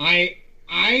 I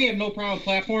have no problem with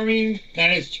platforming.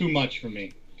 That is too much for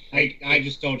me. I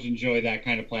just don't enjoy that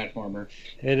kind of platformer.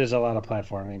 It is a lot of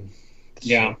platforming.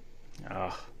 Yeah.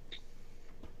 Oh,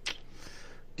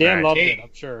 Dan Alright. loved it, I'm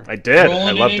sure. I did. Rolling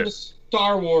I loved into it.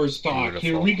 Star Wars talk. Beautiful.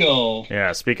 Here we go.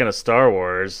 Yeah, speaking of Star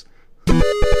Wars, that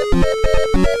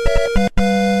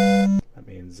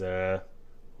means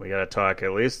we got to talk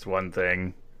at least one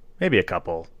thing, maybe a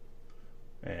couple.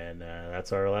 And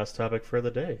that's our last topic for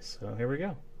the day. So here we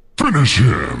go. Finish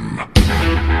him!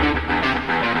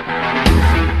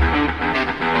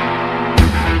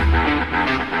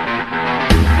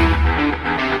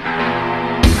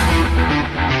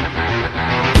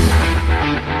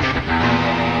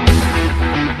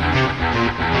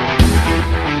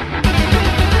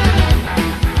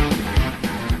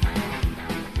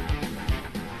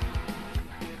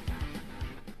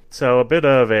 So a bit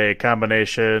of a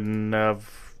combination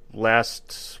of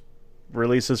last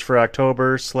releases for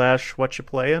October / what you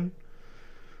playing.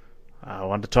 I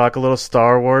wanted to talk a little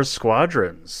Star Wars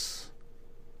Squadrons.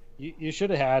 You should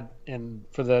have had, and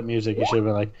for the music, you should have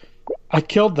been like, I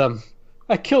killed them.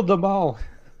 I killed them all.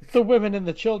 The women and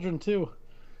the children, too.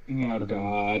 Oh,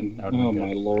 God. Oh,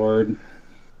 my Lord.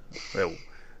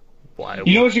 Why?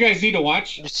 You know what you guys need to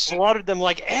watch? You slaughtered them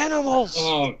like animals.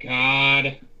 Oh,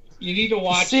 God. You need to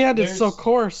watch... Sand is so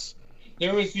coarse.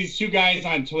 There was these two guys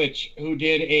on Twitch who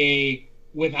did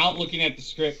without looking at the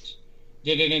script,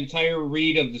 did an entire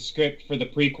read of the script for the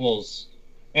prequels.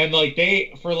 And,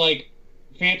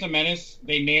 Phantom Menace,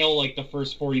 they nail, the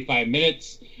first 45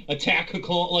 minutes. Attack of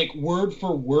Clones, word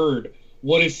for word,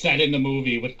 what is said in the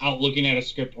movie without looking at a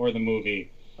script or the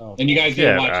movie. Oh, and you guys need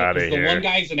to watch it. Because the one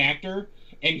guy's an actor,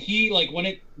 and he, when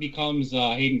it becomes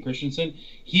Hayden Christensen,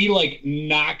 he,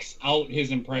 knocks out his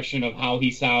impression of how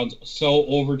he sounds so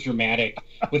over-dramatic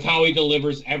with how he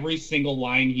delivers every single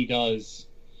line he does.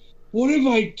 What have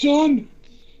I done?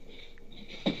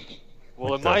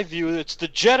 Well, in my view, it's the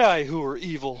Jedi who are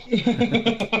evil.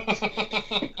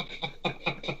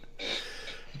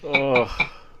 Oh,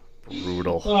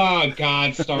 brutal. Oh,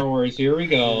 God, Star Wars. Here we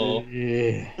go.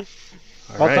 Yeah.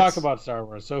 All right. Talk about Star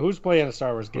Wars. So who's playing a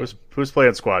Star Wars game? Who's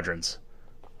playing Squadrons?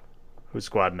 Who's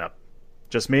squadding up?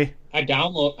 Just me? I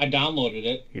downloaded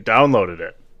it. You downloaded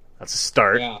it. That's a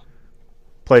start. Yeah.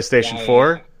 PlayStation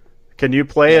 4? Yeah. Can you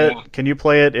play it? Yeah. Can you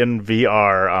play it in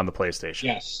VR on the PlayStation?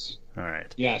 Yes. All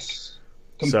right. Yes.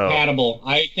 Compatible. So,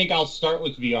 I think I'll start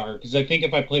with VR because I think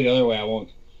if I play the other way, I won't.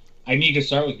 I need to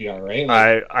start with VR, right?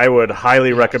 I would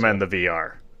highly recommend the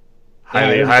VR.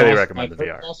 Highly recommend the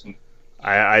VR. Awesome.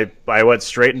 I went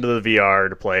straight into the VR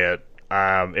to play it.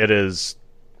 It is,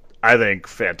 I think,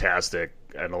 fantastic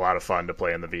and a lot of fun to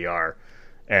play in the VR.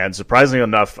 And surprisingly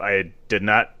enough, I did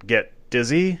not get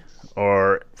dizzy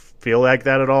or feel like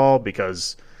that at all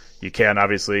because you can,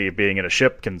 obviously, being in a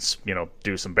ship, can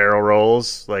do some barrel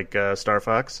rolls like Star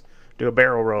Fox. Do a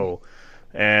barrel roll.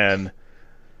 And...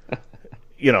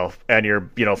 and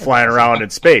you're, flying around in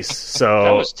space. So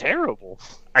that was terrible.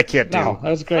 I can't do. No, that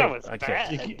was great. That was I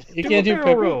bad. can't. You can't do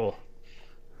Peppy? Roll.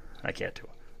 I can't do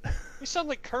it. You sound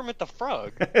like Kermit the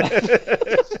Frog.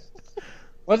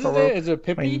 What's his name? Is it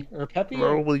Pippi or Peppy?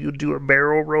 Will you do a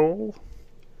barrel roll?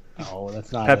 No,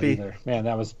 that's not Peppy. it either. Man,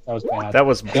 that was bad. That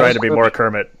was trying to be more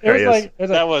Kermit.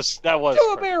 That was. Do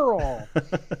a barrel.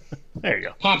 There you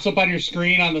go. Pops up on your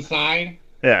screen on the side.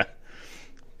 Yeah.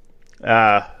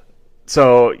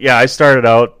 So yeah, I started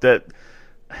out that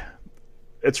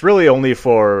it's really only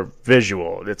for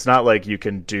visual. It's not like you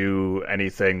can do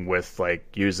anything with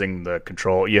using the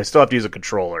control. You still have to use a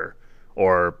controller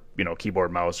or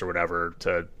keyboard, mouse, or whatever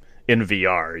in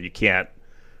VR. You can't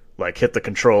hit the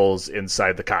controls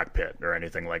inside the cockpit or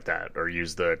anything like that, or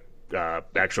use the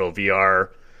actual VR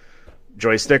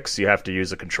joysticks. You have to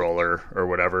use a controller or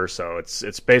whatever. So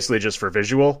it's basically just for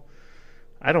visual.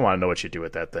 I don't want to know what you do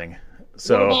with that thing.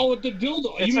 So what about with the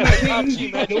dildo? You mean I can't use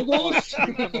these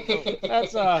dildos?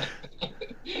 That's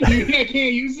You mean I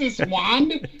can't use this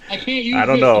wand? I can't use. I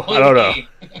don't this know. to play I don't the know. game.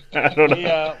 I don't know.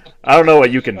 Yeah. I don't know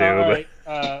what you can do. All But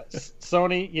right,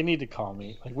 Sony, you need to call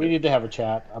me. Like, we need to have a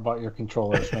chat about your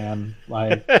controllers, man.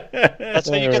 Like, That's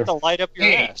how you get to light up your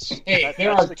Hey, ass. hey,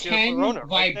 there that's are the cure for 10 Rona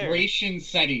right there. vibration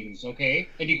settings, okay?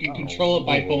 And you can control it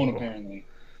by phone, apparently.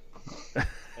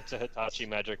 It's a Hitachi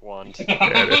magic wand.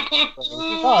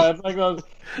 oh, it's like those,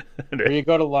 where you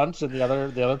go to lunch and the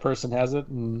other person has it,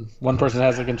 and one person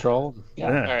has the control. Yeah.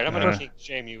 All right, I'm gonna kink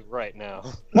shame you right now.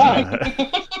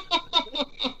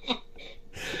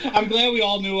 I'm glad we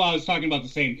all knew I was talking about the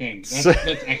same thing.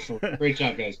 That's excellent. Great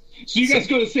job, guys. So you guys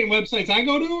go to the same websites I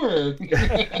go to, or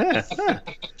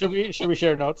should we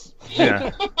share notes? Yeah.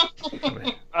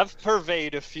 I've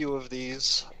purveyed a few of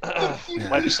these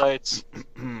websites.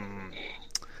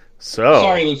 So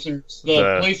sorry, listeners.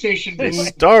 The PlayStation the Move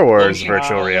Star Wars motion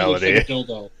virtual controller looks reality. like a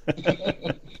dildo.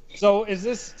 So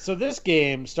this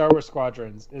game, Star Wars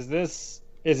Squadrons, is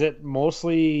it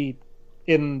mostly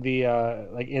in the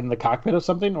in the cockpit of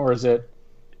something, or is it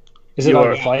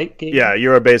a flight game? Yeah,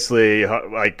 you are basically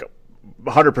like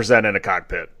 100% in a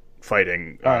cockpit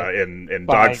fighting in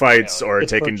dogfights or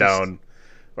taking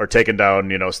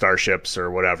down starships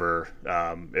or whatever.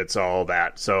 It's all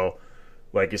that. So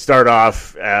like you start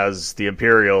off as the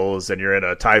Imperials and you're in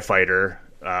a TIE fighter,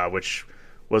 which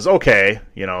was okay,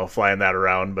 flying that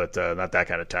around, but not that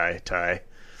kind of TIE.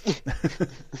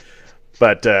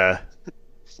 But and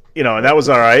that was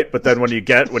all right. But then when you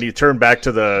turn back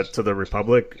to the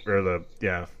Republic or the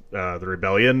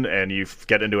Rebellion, and you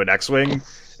get into an X-wing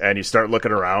and you start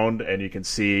looking around and you can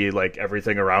see like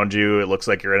everything around you, it looks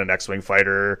like you're in an X-wing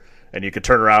fighter, and you could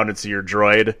turn around and see your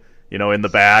droid, in the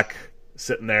back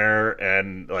sitting there,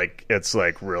 and like it's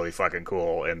like really fucking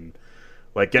cool. And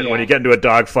like when you get into a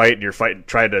dogfight and you're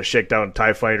trying to shake down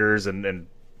TIE fighters and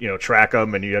track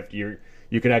them, and you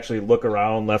can actually look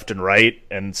around left and right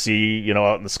and see,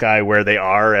 out in the sky where they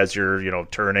are as you're,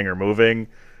 turning or moving,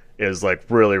 is like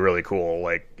really, really cool.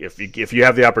 Like if you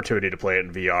have the opportunity to play it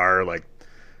in VR, like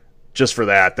just for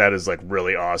that is like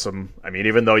really awesome. I mean,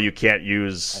 even though you can't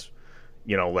use,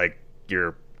 like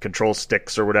your control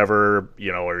sticks or whatever,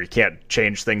 or you can't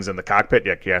change things in the cockpit,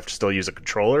 you have to still use a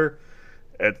controller.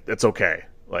 It's okay.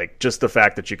 Like just the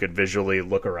fact that you can visually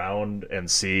look around and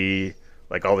see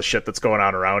like all the shit that's going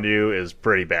on around you is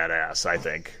pretty badass, I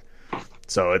think.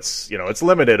 So it's it's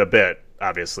limited a bit,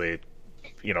 obviously,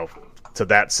 to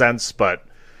that sense, but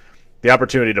the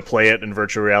opportunity to play it in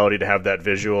virtual reality, to have that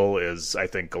visual, is I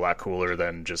think a lot cooler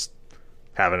than just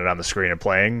having it on the screen and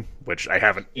playing, which I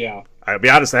haven't. Yeah. I'll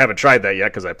be honest, I haven't tried that yet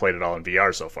because I played it all in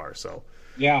VR so far. So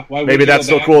yeah, maybe that's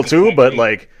still cool too. But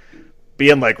like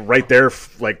being like right there,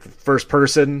 like first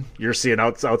person, you're seeing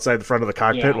outside the front of the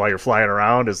cockpit while you're flying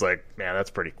around is like, man,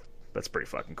 that's pretty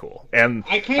fucking cool. And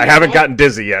I haven't gotten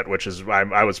dizzy yet, which is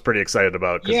I was pretty excited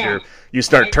about, because you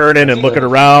start turning and looking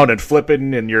around and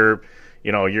flipping, and you're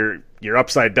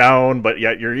upside down, but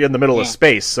yet you're in the middle of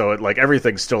space, so it, like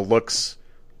everything still looks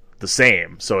the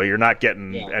same. So you're not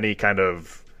getting any kind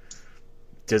of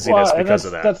dizziness because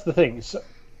of that. That's the thing. So,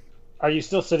 are you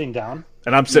still sitting down?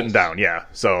 And I'm sitting down, yeah.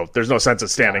 So there's no sense of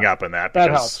standing up in that,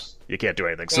 because you can't do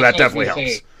anything. So that definitely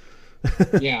helps.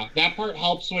 Yeah, that part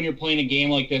helps when you're playing a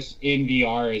game like this in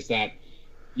VR, is that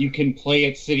you can play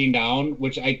it sitting down,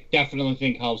 which I definitely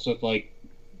think helps with like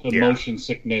the motion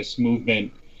sickness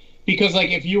movement. Because like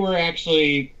if you were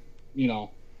actually,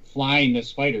 flying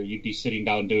this fighter, you'd be sitting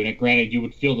down doing it. Granted, you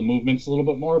would feel the movements a little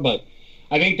bit more, but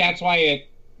I think that's why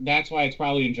it's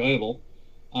probably enjoyable.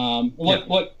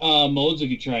 What modes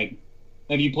have you tried?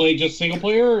 Have you played just single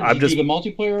player, or did you do the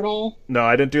multiplayer at all? No,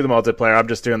 I didn't do the multiplayer. I'm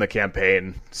just doing the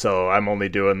campaign, so I'm only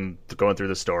going through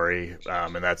the story,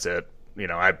 and that's it.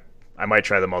 I might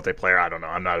try the multiplayer. I don't know.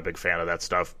 I'm not a big fan of that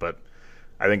stuff, but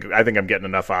I think I'm getting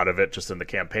enough out of it just in the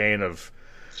campaign of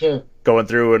going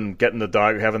through and getting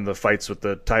having the fights with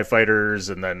the TIE fighters,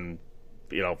 and then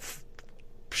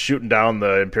shooting down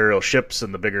the Imperial ships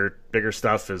and the bigger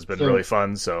stuff has been really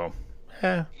fun. So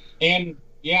and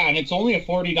it's only a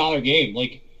 $40 game.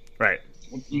 Like, right,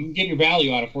 you can get your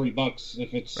value out of $40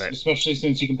 if it's especially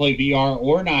since you can play VR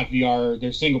or not VR.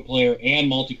 There's single player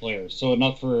and multiplayer, so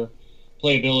enough for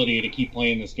playability to keep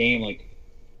playing this game. Like,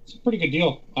 it's a pretty good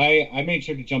deal. I made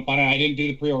sure to jump on it. I didn't do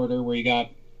the pre-order where you got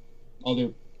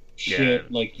other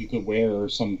shit like you could wear or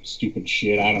some stupid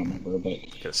shit. I don't remember, but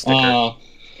because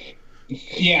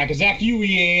after you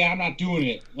EA, I'm not doing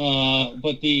it.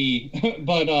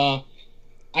 But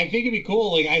I think it'd be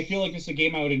cool. Like, I feel like this is a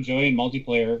game I would enjoy in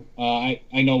multiplayer. I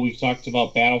know we've talked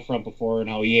about Battlefront before and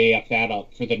how EA effed that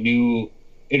up for the new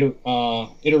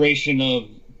iteration of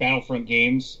Battlefront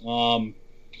games. One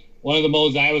of the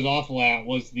modes I was awful at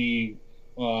was the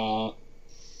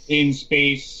in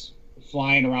space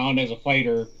flying around as a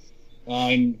fighter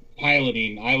and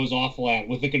piloting. I was awful at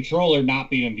with the controller not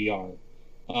being in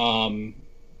VR.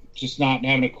 Just not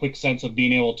having a quick sense of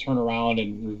being able to turn around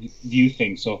and review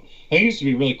things. So I think this would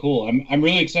be really cool. I'm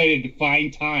really excited to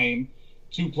find time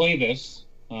to play this.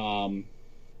 And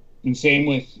same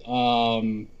with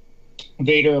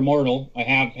Vader Immortal. I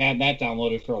have had that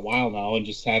downloaded for a while now and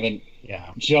just haven't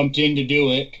jumped in to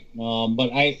do it. But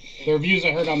the reviews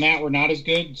I heard on that were not as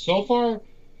good. So far,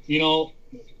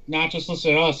 not just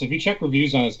listen to us. If you check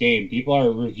reviews on this game, people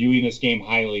are reviewing this game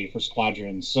highly for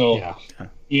Squadrons. So,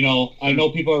 I know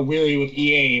people are weary with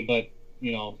EA, but,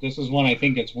 this is one I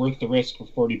think it's worth the risk for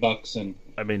 $40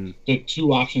 and the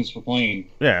two options for playing.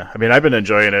 Yeah, I've been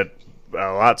enjoying it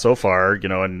a lot so far,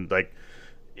 and like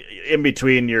in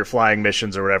between your flying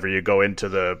missions or whatever, you go into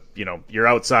the, you're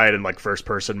outside in like first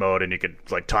person mode and you could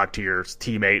like talk to your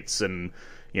teammates and,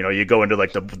 you go into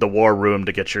like the war room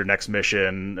to get your next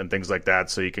mission and things like that.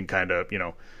 So you can kind of,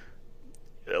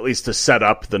 at least to set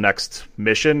up the next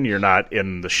mission, you're not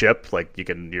in the ship. Like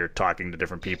you're talking to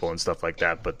different people and stuff like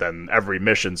that. But then every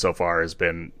mission so far has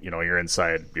been, you're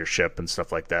inside your ship and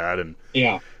stuff like that. And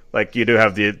like you do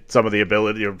have some of the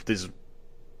ability, these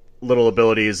little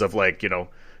abilities of like,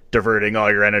 diverting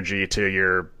all your energy to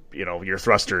your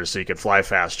thrusters so you can fly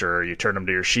faster, or you turn them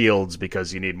to your shields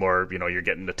because you need more, you're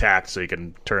getting attacked so you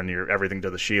can turn everything to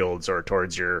the shields, or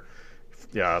towards your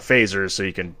phasers so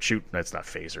you can shoot. That's not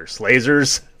phasers,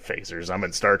 lasers. I'm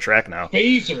in Star Trek now.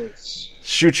 Phasers.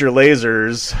 Shoot your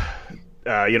lasers,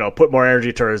 put more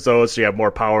energy towards those so you have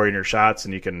more power in your shots,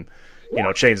 and you can,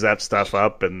 change that stuff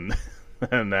up and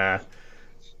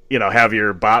have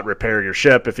your bot repair your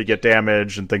ship if you get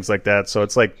damaged and things like that. So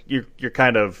it's like you're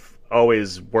kind of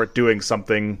always doing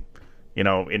something,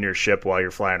 in your ship while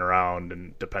you're flying around,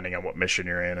 and depending on what mission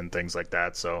you're in and things like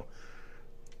that. So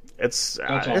it's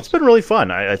been really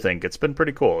fun. I think it's been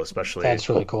pretty cool, especially that's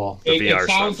really cool. The VR it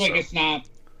sounds stuff, like it's not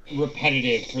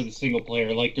repetitive for the single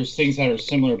player. Like there's things that are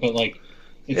similar, but like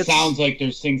it sounds like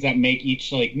there's things that make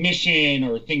each like mission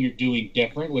or thing you're doing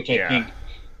different, which I think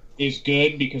is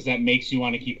good because that makes you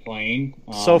want to keep playing.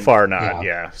 So far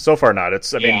not. So far not.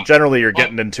 It's generally you're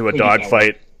getting into a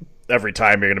dogfight every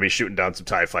time. You're going to be shooting down some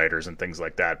TIE fighters and things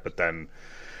like that, but then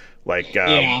like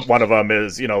one of them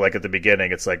is, like at the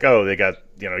beginning it's like, oh, they got,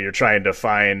 you're trying to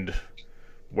find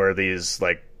where these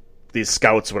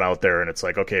scouts went out there, and it's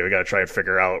like, okay, we got to try and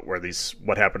figure out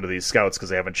what happened to these scouts because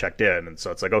they haven't checked in. And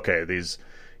so it's like, okay,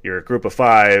 you're a group of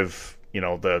 5,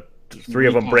 the 3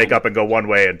 of them break up and go one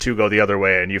way and 2 go the other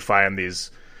way, and you find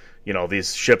these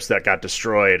ships that got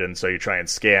destroyed, and so you try and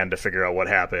scan to figure out what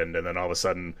happened, and then all of a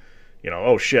sudden,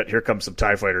 oh shit, here comes some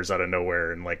TIE fighters out of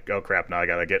nowhere, and like, oh crap, now I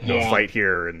gotta get into a fight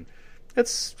here, and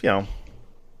it's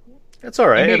it's all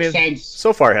right. It makes sense.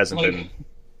 So far hasn't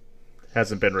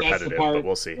been repetitive, but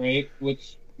we'll see. Right,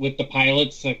 with the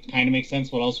pilots, that kind of makes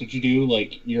sense. What else would you do?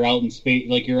 Like you're out in space,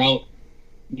 like you're out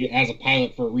as a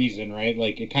pilot for a reason, right?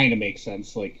 Like it kind of makes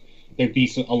sense. Like there'd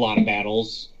be a lot of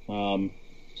battles. So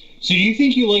do you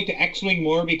think you like the X-Wing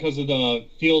more because of the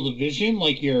field of vision,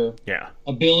 like your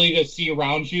ability to see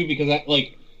around you? Because that,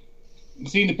 like,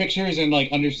 seeing the pictures and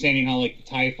like understanding how like the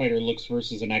TIE fighter looks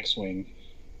versus an X-Wing,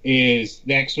 is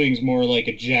the X-Wing's more like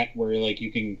a jet where like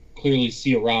you can clearly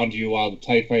see around you, while the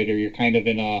TIE fighter you're kind of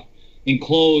in a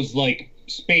enclosed like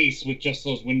space with just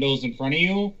those windows in front of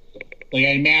you. Like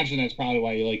I imagine that's probably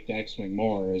why you like the X-Wing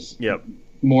more.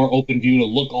 More open view to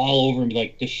look all over and be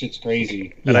like, this shit's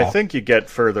crazy. And I think as you get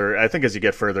further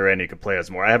in, you can play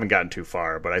as more. I haven't gotten too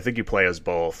far, but I think you play as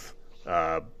both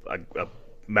a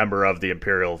member of the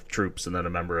Imperial troops and then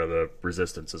a member of the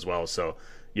Resistance as well. So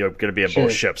you're going to be in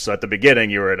both ships. So at the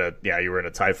beginning, you were in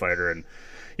a TIE fighter, and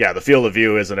the field of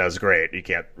view isn't as great. You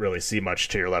can't really see much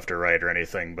to your left or right or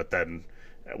anything. But then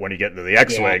when you get into the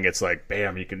X-Wing, it's like,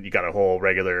 bam, you got a whole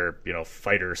regular,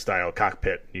 fighter style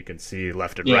cockpit. You can see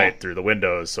left and right through the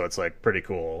windows, so it's like pretty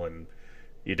cool, and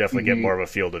you definitely get more of a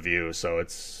field of view. So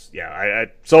it's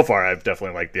I so far I've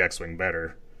definitely liked the X-Wing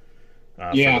better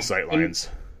for the sightlines.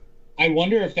 I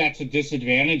wonder if that's a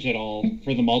disadvantage at all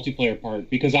for the multiplayer part,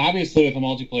 because obviously with a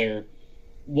multiplayer,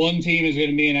 one team is going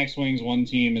to be in X-Wings, one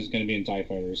team is going to be in TIE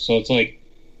fighters. So it's like,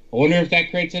 I wonder if that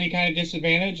creates any kind of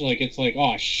disadvantage. Like it's like,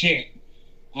 oh shit,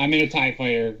 I'm in a TIE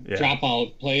fighter. Drop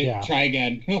out. Try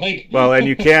again. Like, well, and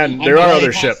you can. There are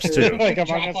other ships too.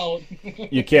 Drop out.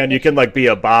 You can like be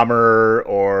a bomber,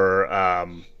 or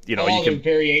you can.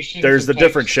 Variations. There's the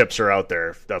different ships are out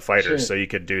there, the fighters, so you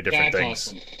could do different things.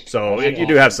 Awesome. So you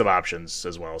do have some options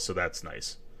as well. So that's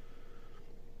nice.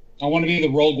 I want to be the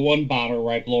Rogue One bomber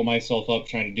where I blow myself up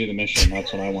trying to do the mission.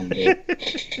 That's what I want to do.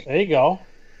 There you go.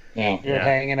 Yeah. You're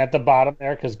hanging at the bottom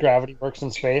there because gravity works in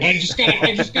space. I just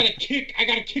gotta kick. I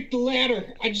gotta kick the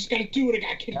ladder. I just gotta do it. I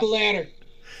gotta kick the ladder.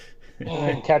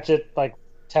 And catch it like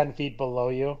 10 feet below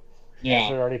you. Yeah.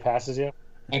 So it already passes you.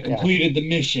 I completed the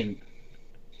mission.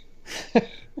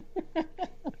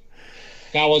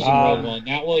 That wasn't Rogue One.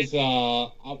 That was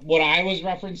what I was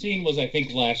referencing was I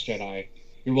think Last Jedi.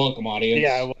 You're welcome, audience.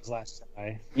 Yeah, it was Last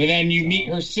Jedi. And then you meet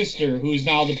her sister, who's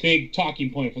now the big talking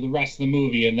point for the rest of the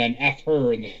movie, and then F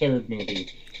her in the third movie.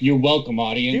 You're welcome,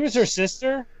 audience. She was her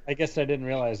sister? I guess I didn't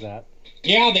realize that.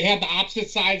 Yeah, they had the opposite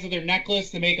sides of their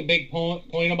necklace to make a big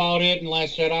point about it in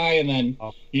Last Jedi, and then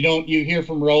you hear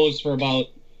from Rose for about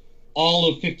all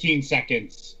of 15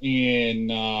 seconds in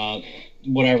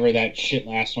whatever that shit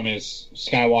last one is,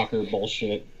 Skywalker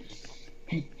bullshit.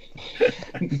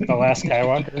 The Last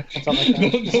Skywalker? Something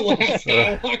like that. The Last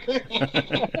Skywalker.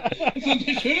 That's what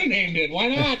they should have named it. Why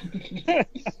not?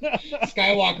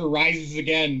 Skywalker Rises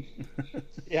Again.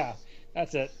 Yeah,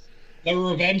 that's it. The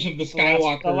Revenge of the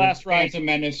Skywalker. The last rise. Phantom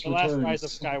Menace returns. The last rise of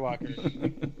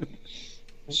Skywalker.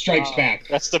 Strikes back.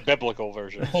 That's the biblical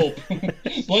version. Hope.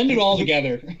 Blend it all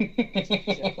together. The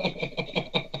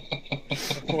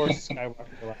Force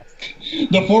Skywalker last.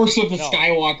 The Force of the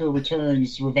Skywalker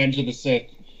returns. Revenge of the Sith.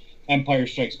 Empire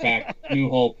Strikes Back. New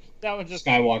Hope. That was just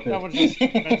Skywalker. That was just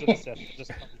Revenge of the Sith.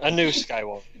 A new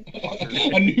Skywalker.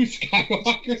 A new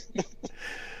Skywalker.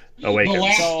 Awakens. The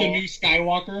last new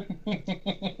Skywalker.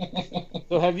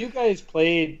 So have you guys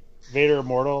played Vader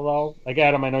Immortal though? Like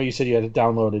Adam, I know you said you had it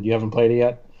downloaded. You haven't played it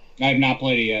yet? I have not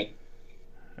played it yet.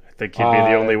 I think you'd be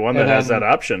the only one that has that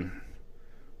option.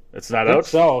 It's not out?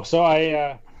 So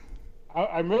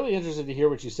I'm really interested to hear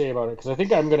what you say about it because I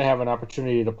think I'm going to have an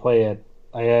opportunity to play it.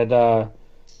 I ended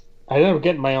up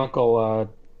getting my uncle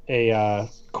a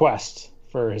Quest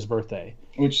for his birthday,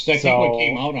 which I think what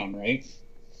came out on, right?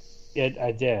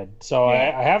 I did. So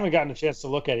yeah. I haven't gotten a chance to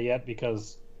look at it yet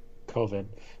because COVID.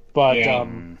 But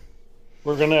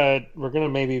we're gonna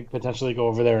maybe potentially go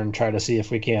over there and try to see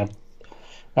if we can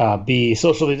be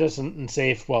socially distant and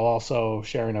safe while also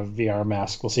sharing a VR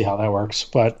mask. We'll see how that works.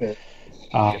 But get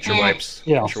your wipes.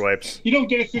 Get your wipes. You don't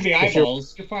get it through the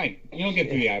eyeballs. You're fine. You don't get it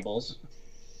through the eyeballs.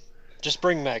 Just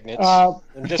bring magnets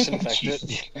and disinfect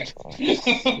it.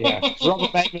 Yeah, rubber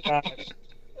magnet.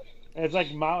 It's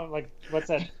like what's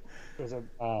that? There's a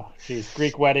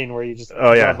Greek wedding where you just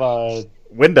have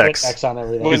Windex on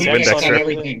everything. Windex on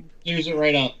everything. Clears it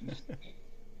right up.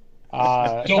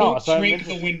 Don't drink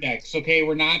the Windex, okay?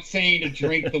 We're not saying to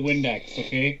drink the Windex,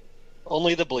 okay?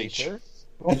 Only the bleach.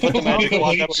 Put the magic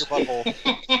wand up your butthole.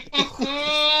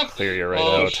 Clear you right out.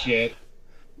 Oh shit.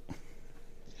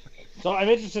 So I'm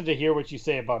interested to hear what you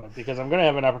say about it because I'm going to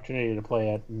have an opportunity to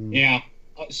play it. Yeah.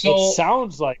 So it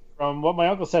sounds like, from what my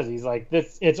uncle says, he's like,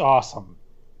 it's awesome.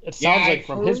 It sounds like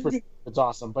from his perspective, it's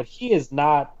awesome, but he is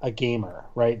not a gamer,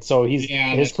 right? So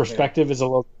his perspective is a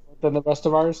little different than the rest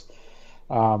of ours.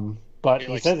 But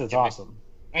he says it's awesome.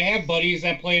 I have buddies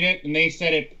that played it, and they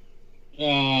said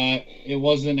it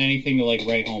wasn't anything to like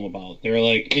write home about. They're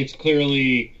like,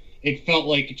 it felt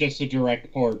like just a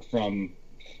direct port from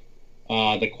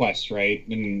the Quest, right?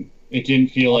 And it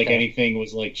didn't feel like anything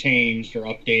was like changed or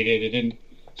updated. It didn't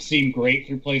seem great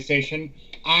through PlayStation.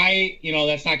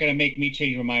 That's not going to make me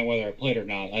change my mind whether I play it or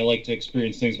not. I like to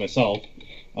experience things myself.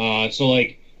 So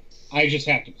like, I just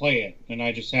have to play it, and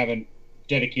I just haven't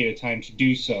dedicated time to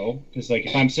do so. Because like,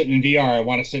 if I'm sitting in VR, I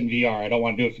want to sit in VR. I don't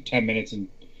want to do it for 10 minutes and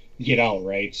get out,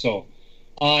 right? So,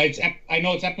 I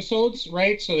know it's episodes,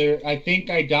 right? So I think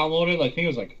I downloaded, I think it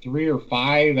was like 3 or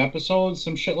 5 episodes,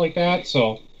 some shit like that.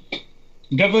 So,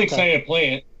 I'm definitely excited to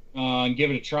play it. And give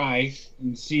it a try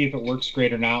and see if it works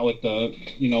great or not with the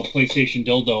PlayStation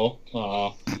dildo,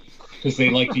 because they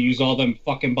like to use all them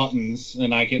fucking buttons,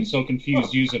 and I get so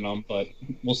confused using them. But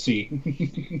we'll see.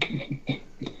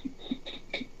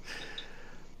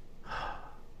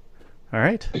 All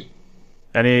right.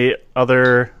 Any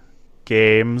other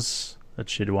games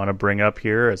that you'd want to bring up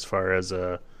here as far as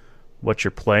what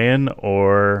you're playing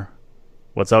or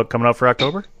what's coming out for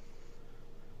October?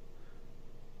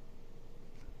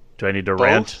 Do I need to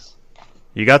rant?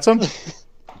 You got some?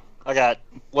 I got,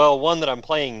 one that I'm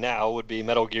playing now would be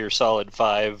Metal Gear Solid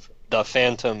 5, The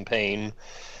Phantom Pain.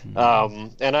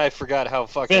 And I forgot how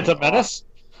fucking... Phantom Menace?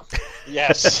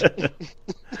 Yes. I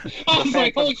was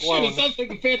like, holy shit, it sounds like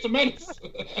the Phantom Menace.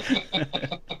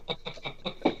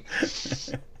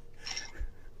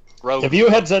 If you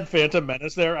had said Phantom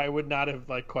Menace there, I would not have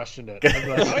questioned it. I'd be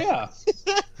like, oh yeah.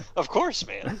 Of course,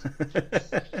 man.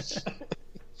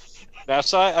 Now,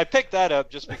 so I picked that up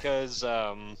just because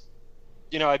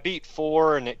I beat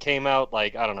 4 and it came out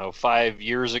like, I don't know, 5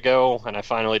 years ago, and I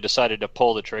finally decided to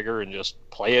pull the trigger and just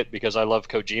play it because I love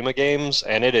Kojima games,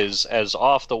 and it is as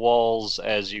off the walls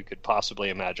as you could possibly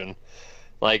imagine.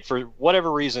 Like, for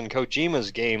whatever reason,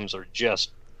 Kojima's games are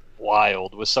just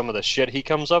wild with some of the shit he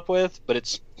comes up with,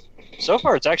 but so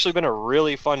far it's actually been a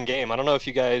really fun game. I don't know if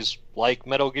you guys like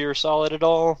Metal Gear Solid at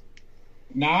all.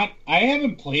 I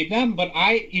haven't played them, but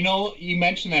you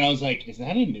mentioned that, I was like, is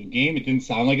that a new game? It didn't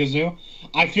sound like it was new.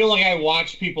 I feel like I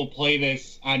watched people play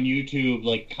this on YouTube,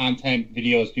 like content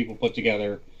videos people put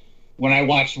together, when I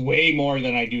watched way more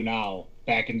than I do now,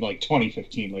 back in like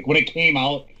 2015. Like when it came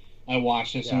out, I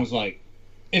watched this and was like,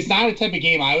 it's not a type of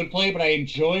game I would play, but I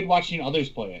enjoyed watching others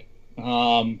play it.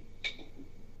 So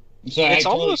it's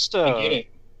I get it.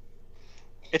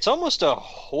 It's almost a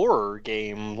horror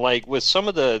game. Like, with some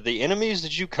of the enemies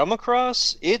that you come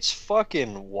across, it's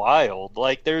fucking wild.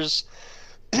 Like, there's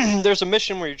a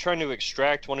mission where you're trying to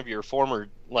extract one of your former,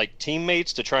 like,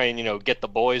 teammates to try and, get the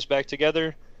boys back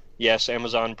together. Yes,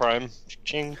 Amazon Prime.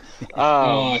 Ching.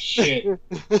 Oh, shit. Hit him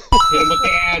with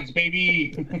the ads,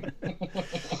 baby.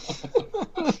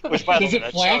 Which, by the way,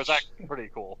 that was actually pretty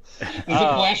cool. Does it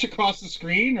flash across the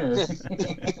screen, or...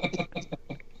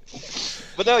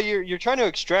 But no, you're trying to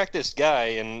extract this guy,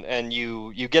 and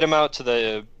you get him out to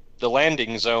the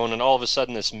landing zone, and all of a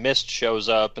sudden this mist shows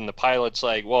up, and the pilot's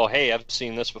like, well, hey, I've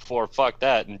seen this before, fuck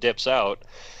that, and dips out.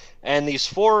 And these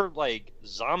 4, like,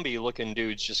 zombie-looking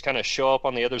dudes just kind of show up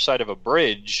on the other side of a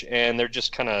bridge, and they're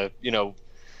just kind of,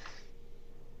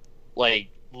 like,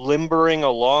 limbering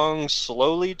along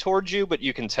slowly towards you, but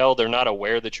you can tell they're not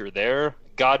aware that you're there.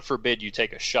 God forbid you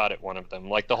take a shot at one of them.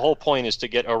 Like, the whole point is to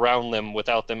get around them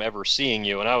without them ever seeing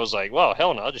you. And I was like, well,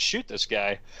 hell no, I'll just shoot this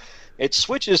guy. It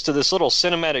switches to this little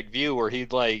cinematic view where he,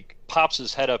 like, pops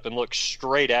his head up and looks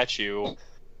straight at you,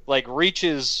 like,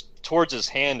 reaches towards his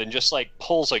hand and just, like,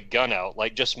 pulls a gun out,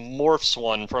 like, just morphs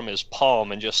one from his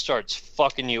palm and just starts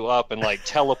fucking you up and, like,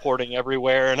 teleporting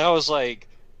everywhere. And I was like,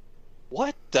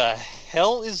 what the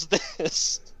hell is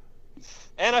this?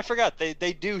 And I forgot,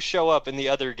 they do show up in the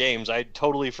other games. I'd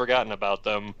totally forgotten about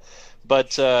them.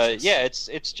 But, yeah,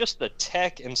 it's just the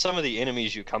tech and some of the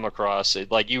enemies you come across.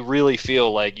 Like, you really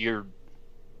feel like you're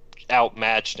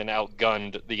outmatched and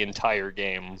outgunned the entire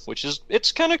game, which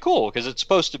it's kind of cool, because it's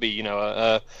supposed to be,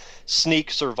 a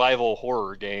sneak survival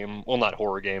horror game. Well, not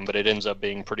horror game, but it ends up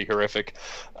being pretty horrific.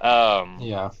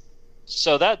 Yeah.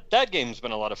 So that game's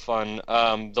been a lot of fun.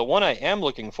 The one I am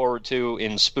looking forward to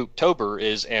in Spooktober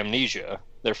is Amnesia.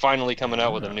 They're finally coming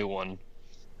out with a new one.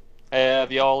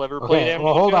 Have y'all ever played Amnesia?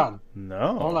 Well, hold on.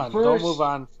 No. Hold on. First, don't move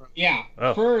on. Yeah.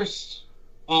 Oh. First,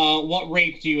 what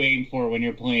rank do you aim for when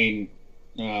you're playing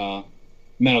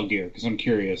Metal Gear? Because I'm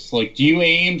curious. Like, do you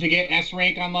aim to get S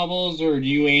rank on levels, or do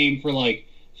you aim for, like,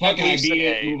 fuck it, I beat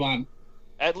it, move on?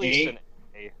 At least an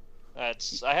A. I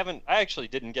actually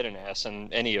didn't get an S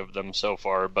in any of them so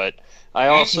far, but I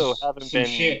also haven't been.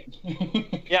 Shit.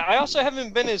 Yeah, I also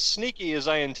haven't been as sneaky as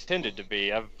I intended to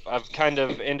be. I've kind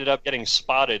of ended up getting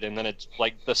spotted, and then it's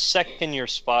like the second you're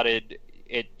spotted,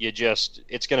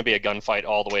 it's going to be a gunfight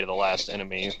all the way to the last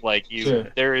enemy. Like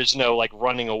there is no like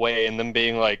running away and then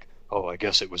being like, oh, I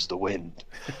guess it was the wind.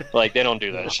 Like, they don't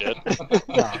do that shit.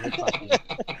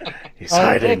 He's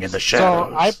hiding in the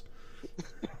shadows. So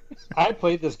I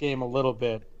played this game a little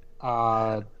bit. It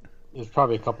was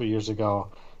probably a couple years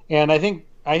ago, and I think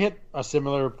I hit a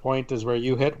similar point as where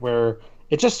you hit, where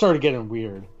it just started getting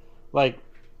weird. Like,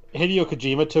 Hideo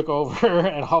Kojima took over,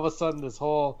 and all of a sudden, the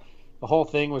whole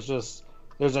thing was just,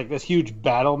 there's like this huge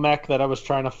battle mech that I was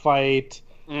trying to fight,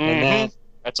 and then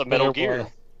that's a Metal Gear.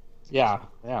 Yeah,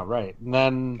 right. And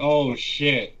then oh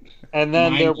shit. And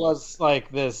then there was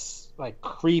like this like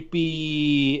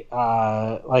creepy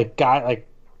like guy, like,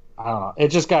 I don't know. It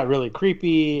just got really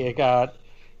creepy. It had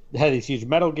these huge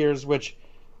Metal Gears, which,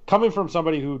 coming from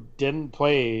somebody who didn't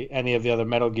play any of the other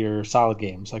Metal Gear Solid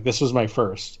games, like, this was my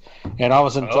first, and all of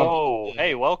a sudden,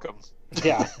 hey, welcome.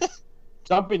 Yeah,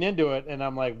 jumping into it, and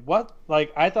I'm like, what?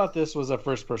 Like, I thought this was a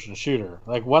first-person shooter.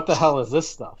 Like, what the hell is this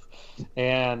stuff?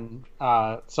 And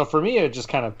so for me, it just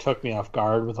kind of took me off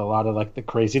guard with a lot of like the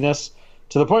craziness,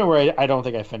 to the point where I don't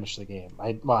think I finished the game.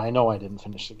 I know I didn't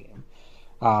finish the game.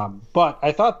 But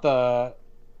I thought the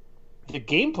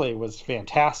gameplay was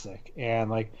fantastic, and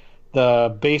like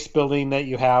the base building that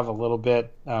you have a little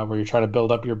bit, where you're trying to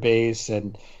build up your base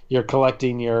and you're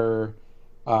collecting your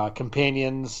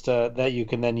companions that you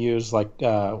can then use, like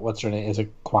what's her name? Is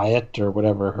it Quiet or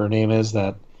whatever her name is?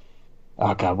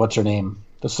 What's her name?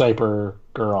 The sniper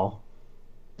girl.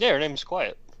 Yeah, her name's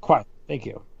Quiet. Quiet. Thank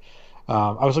you.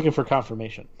 I was looking for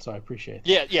confirmation, so I appreciate it.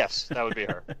 Yeah, yes, that would be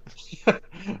her.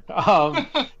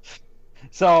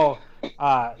 So,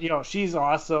 she's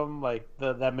awesome. Like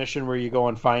that mission where you go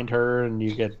and find her and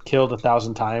you get killed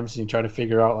 1,000 times and you try to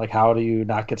figure out like how do you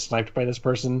not get sniped by this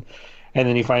person, and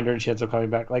then you find her and she ends up coming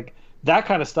back. Like that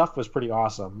kind of stuff was pretty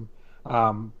awesome.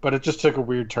 But it just took a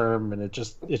weird turn and it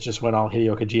just went all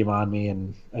Hideo Kojima on me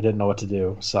and I didn't know what to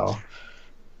do. So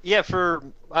yeah, for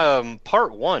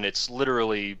part 1, it's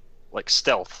literally like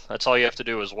stealth. That's all you have to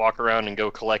do is walk around and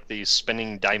go collect these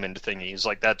spinning diamond thingies.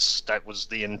 Like that was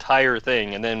the entire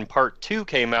thing. And then part 2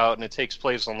 came out and it takes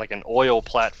place on like an oil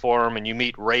platform and you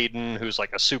meet Raiden, who's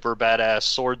like a super badass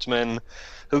swordsman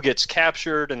who gets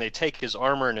captured, and they take his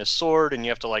armor and his sword and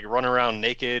you have to like run around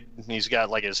naked. And he's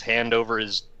got like his hand over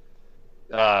his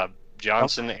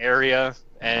Johnson area,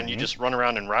 and you just run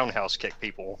around and roundhouse kick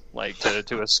people like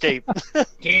to escape.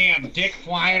 Damn, dick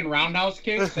flying roundhouse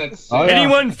kicks. That's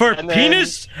anyone for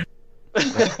penis.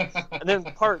 And then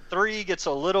part 3 gets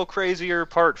a little crazier.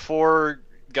 Part 4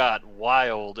 got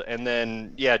wild, and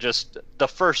then just the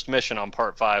first mission on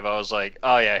part 5. I was like,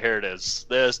 oh yeah, here it is.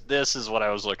 This is what I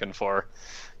was looking for,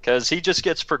 because he just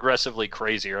gets progressively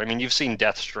crazier. I mean, you've seen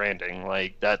Death Stranding.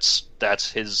 Like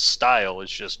that's his style. It's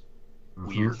just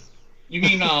weird. You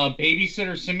mean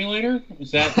Babysitter Simulator?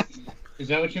 Is that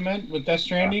what you meant with Death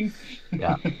Stranding?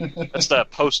 Yeah. That's the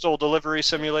postal delivery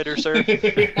simulator, sir.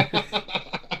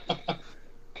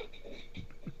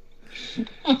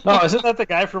 No, isn't that the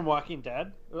guy from Walking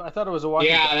Dead? I thought it was a Walking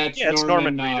Dead. That's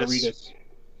Norman Reedus.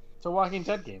 It's a Walking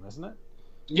Dead game, isn't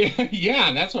it?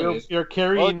 Yeah, that's what it is. You're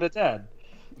carrying the dead.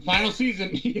 Final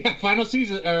season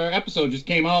episode just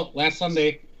came out last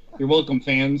Sunday. You're welcome,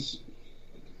 fans.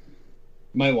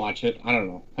 Might watch it. I don't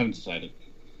know. Haven't decided.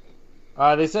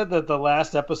 They said that the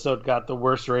last episode got the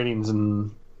worst ratings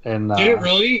and did it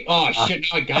really? Oh shit!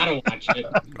 Now I gotta watch it.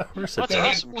 Of course, that's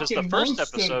awesome. Because the first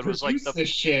episode was like the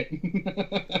shit.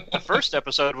 The first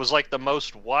episode was like the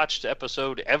most watched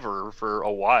episode ever for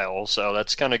a while. So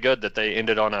that's kind of good that they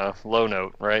ended on a low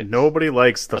note, right? Nobody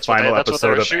likes the final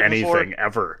episode of anything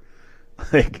ever.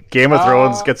 Like Game of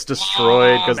Thrones gets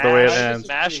destroyed because the way it ends.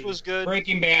 MASH was good.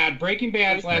 Breaking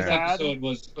Bad's last episode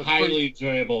was highly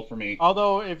enjoyable for me.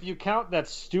 Although, if you count that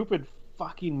stupid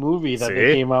fucking movie that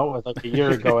they came out with like a year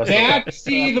ago,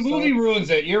 the movie ruins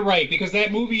it. You're right, because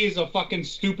that movie is a fucking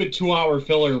stupid 2-hour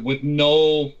filler with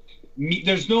no meat.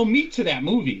 There's no meat to that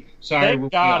movie. Sorry.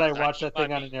 Thank God I watched that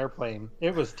thing on an airplane.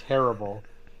 It was terrible.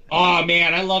 Oh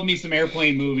man, I love me some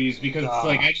airplane movies because it's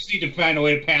like I just need to find a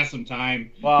way to pass some time.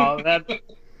 Well,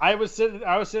 I was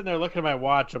sitting there looking at my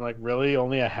watch. I'm like, really?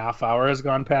 Only a half hour has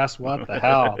gone past? What the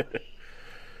hell?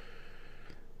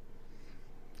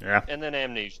 Yeah. And then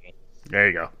Amnesia. There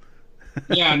you go.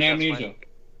 Yeah, and Amnesia.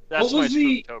 That's my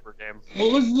Spooktober game.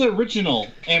 What was the original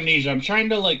Amnesia? I'm trying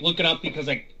to look it up because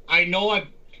I know I've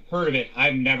heard of it.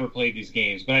 I've never played these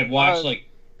games, but I've watched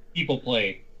people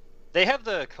play. They have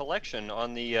the collection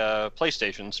on the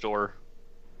PlayStation Store.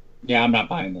 Yeah, I'm not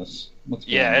buying this.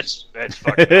 It's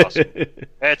fucking awesome.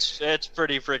 It's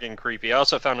pretty freaking creepy. I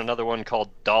also found another one called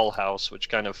Dollhouse, which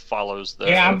kind of follows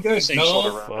the I'm good. same sort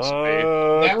of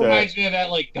recipe. That reminds me of that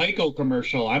Geico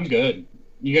commercial. I'm good.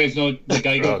 You guys know the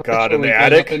Geico Oh God, in the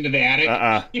attic? Up into the attic?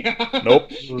 Yeah.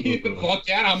 Nope. Fuck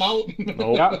that, I'm out.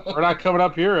 Nope. Yeah, we're not coming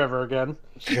up here ever again.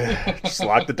 Just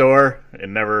lock the door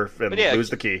and lose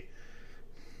the key.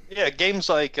 Yeah, games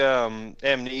like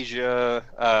Amnesia,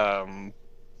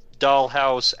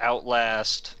 Dollhouse,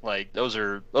 Outlast, like those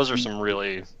are some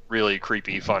really, really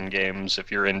creepy fun games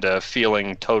if you're into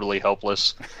feeling totally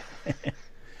helpless.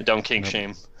 Don't kink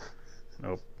shame.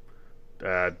 Nope.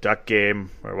 Duck Game,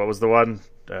 or what was the one?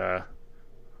 What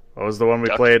was the one we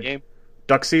Duck played? Game?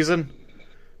 Duck Season?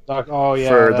 Oh yeah.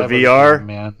 For the VR? Fun,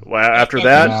 man. Well, after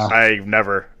that, I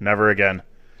never again.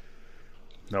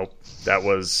 Nope. That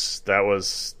was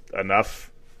enough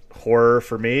horror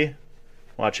for me.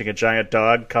 Watching a giant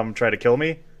dog come try to kill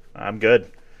me, I'm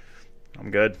good.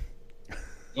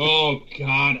 Oh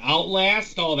God,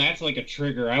 Outlast! Oh, that's like a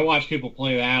trigger. I watch people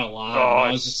play that a lot. Oh,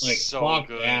 I was just like, so fuck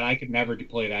good. that. I could never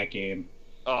play that game.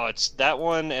 Oh, it's that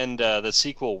one and the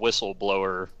sequel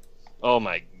Whistleblower. Oh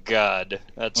my God,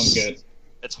 I'm good.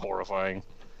 It's horrifying.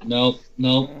 Nope.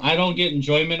 I don't get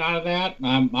enjoyment out of that.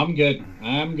 I'm good.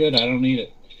 I don't need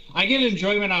it. I get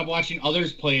enjoyment out of watching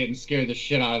others play it and scare the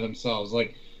shit out of themselves.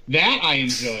 Like that, I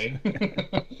enjoy.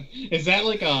 Is that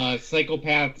like a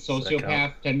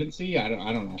sociopath tendency? I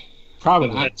don't know.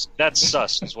 Probably. That's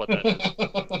sus, is what that is.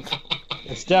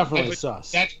 It's definitely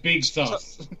sus. That's big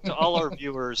sus. To all our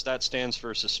viewers, that stands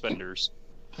for suspenders.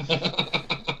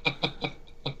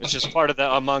 Which is part of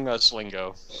the Among Us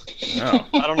lingo. Oh.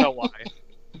 I don't know why.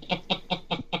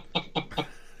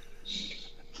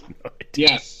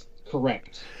 Yes,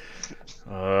 correct.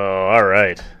 Oh, all right.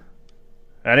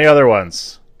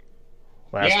 Defense.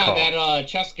 Last call. That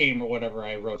chess game or whatever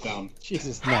I wrote down.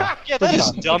 Jesus, no. Yeah, that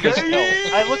is dumb as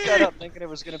hell. I looked that up thinking it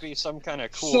was going to be some kind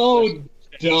of cool. So question.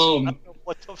 dumb. I don't know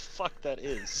what the fuck that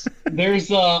is. There's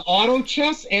auto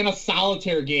chess and a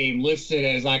solitaire game listed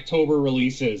as October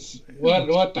releases.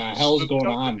 What the hell's going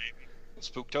on?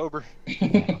 Spooktober.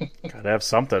 Gotta have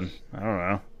something. I don't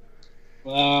know.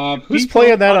 Who's people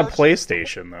playing that on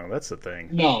PlayStation, though? That's the thing.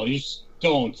 No, you just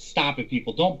don't. Stop it,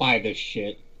 people. Don't buy this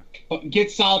shit.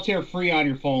 Get solitaire free on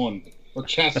your phone. Or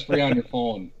chess free on your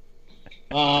phone.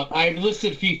 I've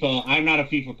listed FIFA. I'm not a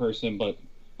FIFA person, but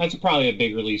that's probably a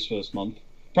big release for this month.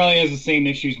 Probably has the same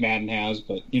issues Madden has,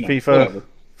 but, whatever.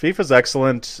 FIFA's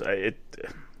excellent. It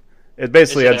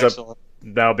basically ends up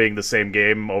now being the same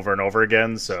game over and over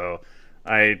again, so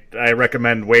I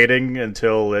recommend waiting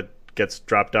until it gets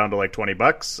dropped down to like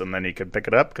 $20, and then you can pick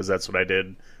it up, because that's what I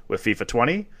did with FIFA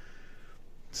 20.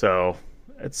 So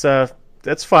it's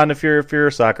fun if you're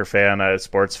a soccer fan, a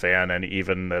sports fan, and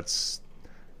even it's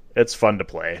fun to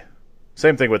play.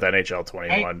 Same thing with NHL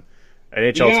 21.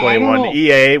 NHL 21,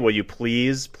 EA, will you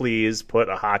please put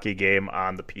a hockey game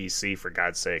on the PC, for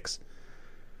God's sakes?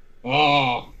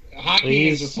 Oh, hockey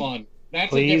games are fun.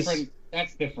 That's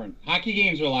different. Hockey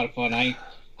games are a lot of fun. I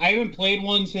haven't played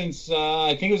one since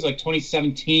I think it was like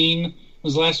 2017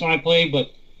 was the last one I played,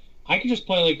 but I could just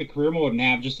play like the career mode and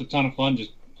have just a ton of fun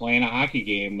just playing a hockey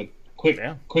game with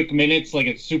quick minutes, like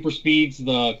it super speeds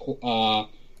the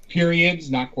periods,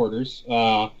 not quarters.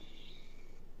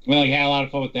 I had a lot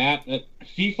of fun with that.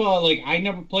 FIFA, I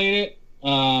never played it.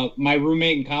 My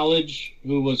roommate in college,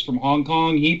 who was from Hong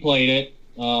Kong, he played it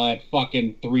at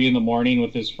fucking 3 a.m.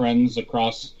 with his friends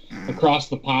across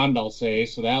the pond, I'll say.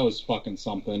 So that was fucking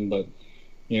something. But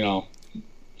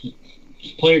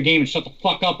just play your game and shut the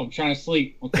fuck up. I'm trying to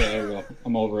sleep. Okay, there we go.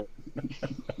 I'm over it.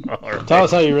 Right. Tell us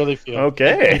how you really feel.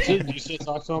 Okay. Do you still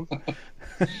talk to him?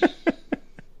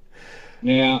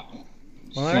 Yeah.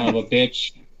 Son of a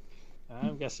bitch.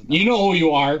 I'm guessing. You know who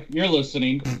you are. You're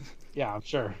listening. Yeah, I'm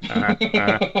sure.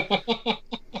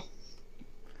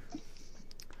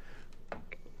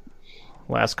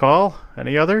 Last call.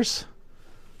 Any others?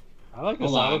 I like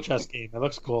this auto chess game. It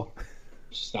looks cool.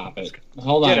 Stop it.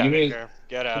 Hold on. Give me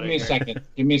a second.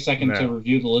 Give me a second to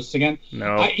review the list again.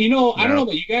 No. I don't know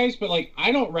about you guys, but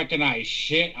I don't recognize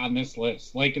shit on this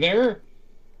list.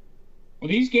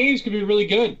 These games could be really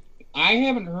good. I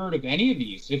haven't heard of any of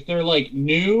these. If they're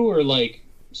new or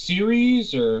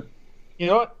series or. You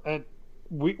know what?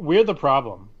 We're the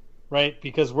problem, right?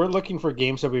 Because we're looking for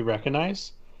games that we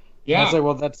recognize. Yeah. I was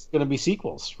well, that's going to be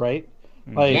sequels, right?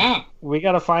 We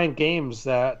got to find games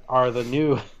that are the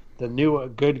new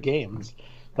good games.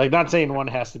 Not saying one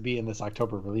has to be in this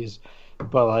October release,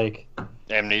 but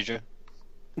Amnesia.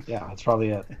 Yeah, that's probably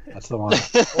it. That's the one.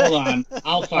 Hold on,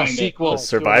 I'll find it. Sequel.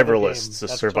 Survivalist. The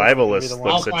Survivalist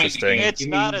looks interesting. It's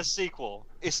not a sequel.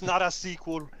 It's not a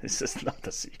sequel. This is not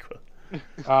a sequel.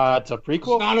 It's a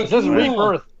prequel. It says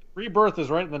Rebirth. Rebirth is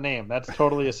right in the name. That's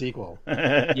totally a sequel.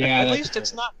 Yeah. At least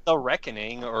it's not The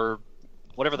Reckoning or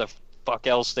whatever the fuck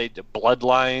else they do.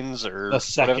 Bloodlines or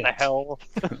whatever the hell.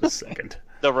 The second.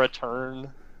 The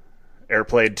Return.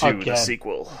 Airplane 2, the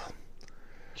sequel.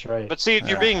 That's right. But see, if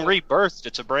you're being rebirthed,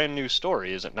 it's a brand new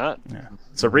story, is it not? Yeah.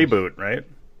 It's a reboot, right?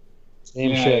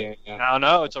 Same shit. Yeah.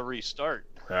 No, it's a restart.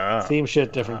 Same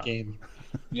shit, different game.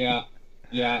 Yeah.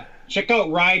 Yeah. Check out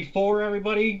Ride 4,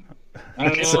 everybody. I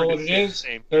don't know what it is.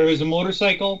 There is a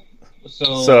motorcycle.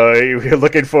 So you're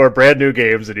looking for brand new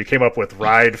games, and you came up with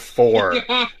Ride 4.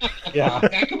 Yeah.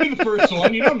 That could be the first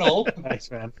one. You don't know. Thanks,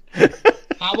 man.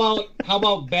 How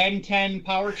about Ben 10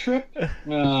 Power Trip?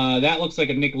 That looks like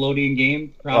a Nickelodeon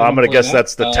game. I'm going to guess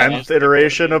that's the 10th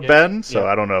iteration of Ben, so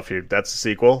I don't know if that's a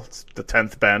sequel. It's the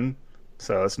 10th Ben,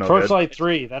 so it's no good. Torchlight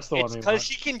 3, that's the one. It's because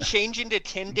she can change into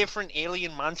 10 different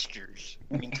alien monsters.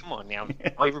 I mean, come on now.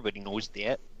 Everybody knows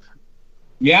that.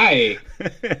 Yeah.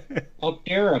 Up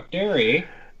there, eh?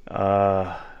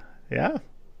 Yeah.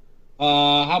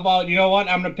 How about, you know what?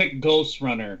 I'm going to pick Ghost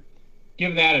Runner.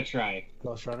 Give that a try.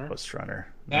 Ghost Runner.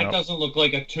 That doesn't look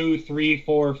like a 2, 3,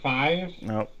 4, 5.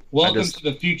 Nope. Welcome to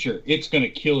the future. It's going to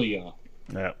kill you.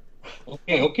 Yeah.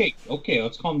 Okay.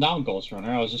 Let's calm down, Ghost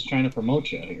Runner. I was just trying to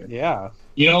promote you here. Yeah.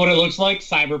 You know what it looks like?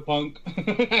 Cyberpunk.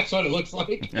 That's what it looks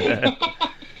like.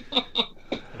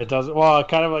 It does. Well,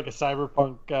 kind of like a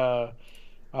Cyberpunk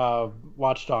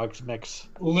Watch Dogs mix.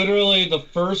 Literally, the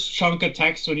first chunk of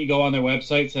text when you go on their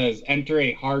website says, "Enter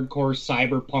a hardcore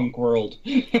cyberpunk world."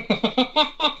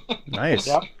 Nice.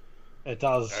 Yep. It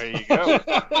does. There you go.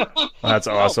 That's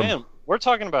awesome. Oh, man. We're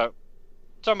talking about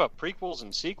prequels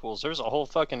and sequels. There's a whole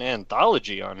fucking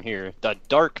anthology on here. The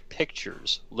Dark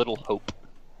Pictures, Little Hope.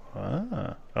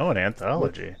 Oh, an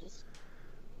anthology.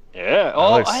 Yeah.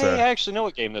 Oh, I actually know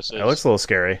what game this is. It looks a little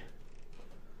scary.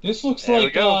 This looks There we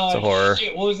like go. It's a horror.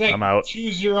 Shit, what was that? I'm out.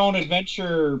 Choose Your Own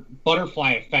Adventure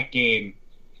Butterfly Effect game.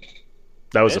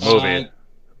 That was a It's, movie.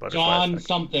 Butterfly John Effect.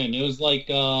 something. It was like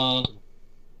John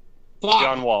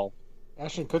Wall.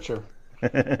 Ashton Kutcher.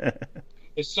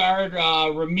 It starred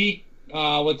Rami.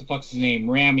 What the fuck's his name?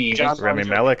 Rami. Rami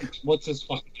Malek. What's his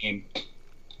fucking name?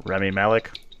 Rami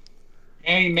Malek.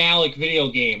 Rami Malek video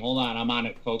game. Hold on, I'm on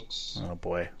it, folks. Oh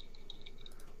boy.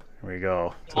 Here we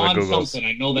go. To the Dawn Googles. something.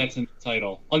 I know that's in the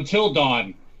title. Until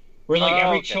Dawn. Where like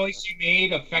every okay. choice you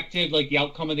made affected like the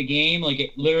outcome of the game. Like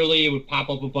it would pop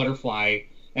up a butterfly,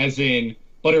 as in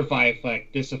butterfly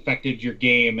effect. This affected your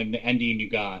game and the ending you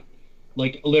got.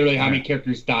 Like literally how many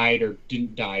characters died or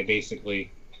didn't die,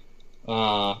 basically.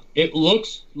 It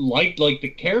looks like the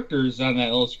characters on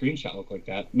that little screenshot look like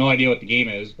that. No idea what the game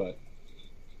is, but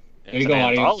there It's you go, an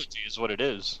audience. anthology is what it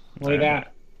is. Look at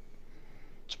that.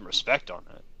 Some respect on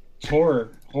that.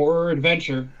 Horror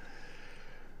adventure.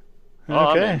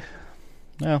 Okay.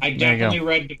 Well, I there you go. definitely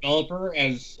read developer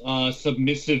as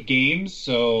Submissive Games,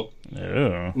 so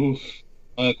Ooh. oof,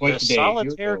 quite The the day.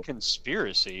 Solitaire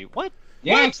Conspiracy. What?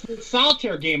 Yeah, What? it's the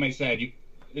solitaire game. I said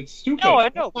it's stupid. No, I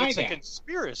Don't know, but buy it's a that.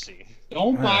 conspiracy.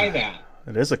 Don't buy that.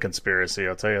 It is a conspiracy,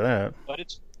 I'll tell you that. But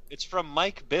it's from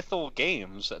Mike Bithell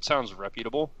Games. That sounds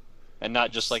reputable, and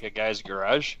not just like a guy's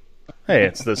garage. Hey,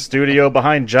 it's the studio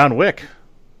behind John Wick.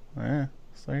 Yeah,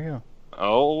 so there you go.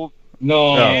 Oh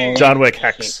No, No, John Wick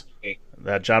bullshit. Hex.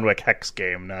 That John Wick Hex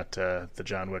game, not the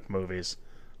John Wick movies.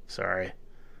 Sorry.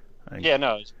 yeah,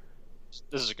 no.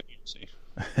 This is a conspiracy.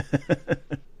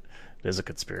 It is a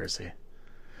conspiracy.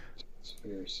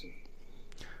 Conspiracy.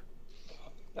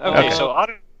 Okay, Okay. so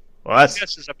Well, that's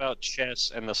guess is about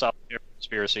chess, and the Solitaire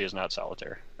Conspiracy is not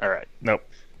solitaire. All right. nope.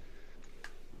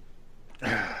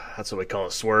 That's what we call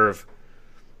a swerve.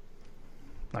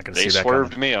 Not gonna They see that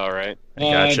swerved coming. me, all right. I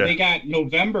gotcha. They got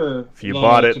November. If you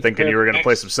bought it thinking prepare you were going to for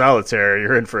play next- some solitaire,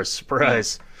 you're in for a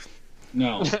surprise.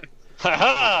 No.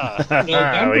 Ha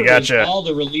November we is gotcha. all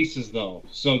the releases, though.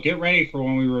 So get ready for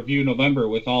when we review November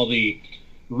with all the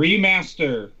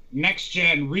remaster,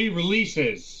 next-gen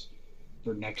re-releases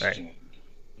for next-gen.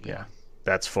 Yeah,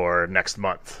 that's for next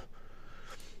month.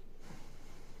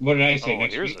 What did I say? Oh,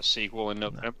 next here's week? a sequel in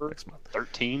November. Next month.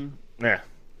 13. Yeah.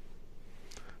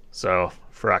 So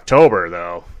for October,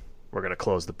 though, we're going to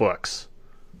close the books,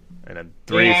 and in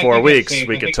 3-4 Yeah, I think weeks that's safe.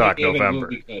 we I can think talk they gave it a November.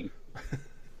 movie good.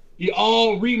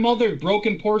 Remothered,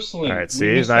 Broken Porcelain. All right, We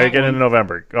see, missed now you're that getting into one.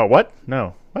 November. Oh, what?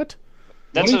 No, what?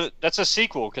 That's a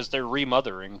sequel because they're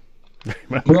remothering.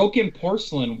 Broken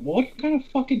Porcelain. What kind of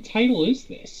fucking title is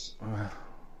this?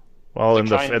 Well, They're in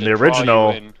trying the to draw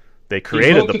original, you in. they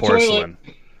created broke the the toilet. porcelain.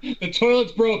 The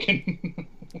toilet's broken.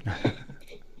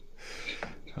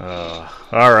 All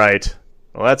right.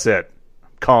 Well, that's it. I'm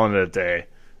calling it a day.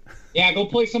 Yeah, go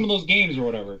play some of those games or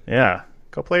whatever. Yeah,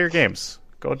 go play your games.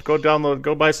 Go download.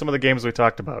 Go buy some of the games we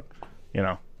talked about. You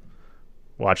know,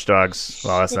 Watch Dogs.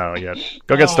 Well, that's not out yet.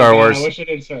 Go get Star God, Wars. I wish I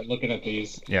didn't start looking at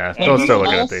these. Yeah, Like, don't these start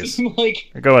looking all at these. seem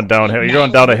like You're going downhill. You're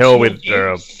going down a hill we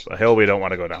don't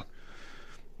want to go down.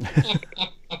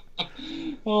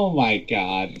 Oh my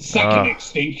god. Second Uh.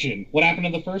 extinction. What happened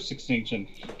to the first extinction?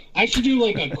 I should do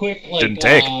like a quick like Didn't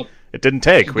take. It didn't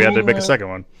take. We had to make a Boomer. second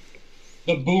one.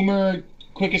 the boomer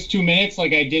quickest 2 minutes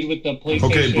like I did with the PlayStation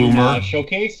Okay, Boomer.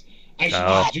 showcase. I should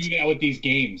Oh. just do that with these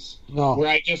games. No. Where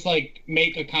I just like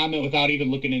make a comment without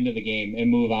even looking into the game and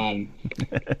move on.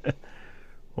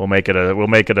 We'll make it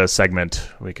a segment.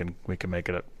 We can make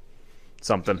it a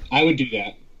something. I would do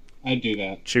that. I'd do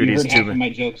that. Chudy's you heard half 2 of my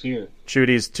jokes here.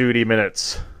 Chudy's 2D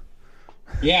minutes.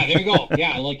 Yeah, there you go.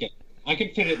 Yeah, I like it. I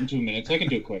could fit it in 2 minutes. I can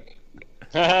do it quick.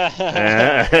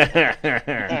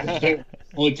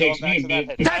 Only takes me a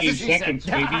minute, 15 seconds,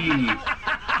 baby.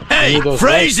 Hey, those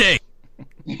phrasing!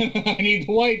 I need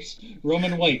wipes.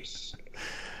 Roman wipes.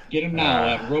 Get them now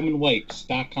at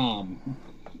romanwipes.com.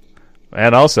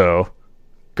 And also,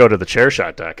 go to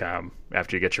thechairshot.com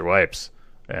after you get your wipes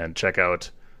and check out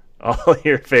all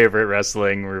your favorite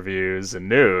wrestling reviews and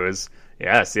news.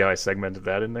 Yeah, see how I segmented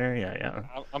that in there? Yeah.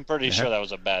 I'm pretty sure that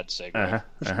was a bad segue.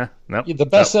 Nope. The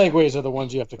best segues are the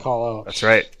ones you have to call out. That's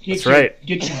right. Get That's your, right.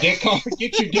 Get your dick card.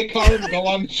 Get your dick card and go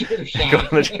on the chair shot. Go on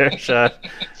the chair shot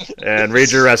and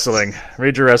read your wrestling.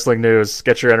 Read your wrestling news.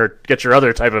 Get your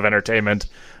other type of entertainment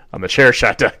on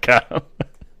thechairshot.com.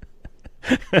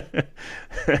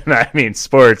 And I mean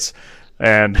sports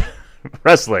and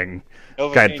wrestling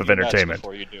kind of entertainment.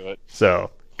 Before you do it.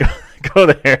 So go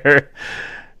there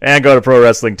and go to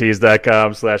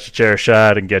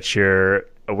prowrestlingtees.com/chairshot and get your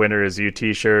A Winner Is You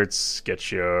t-shirts,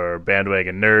 get your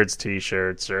Bandwagon Nerds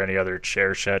t-shirts, or any other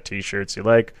Chair Shot t-shirts you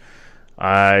like.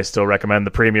 I still recommend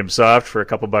the Premium Soft for a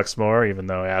couple bucks more, even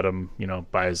though Adam,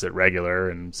 buys it regular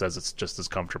and says it's just as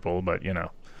comfortable. But,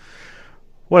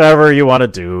 whatever you want to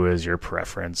do is your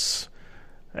preference.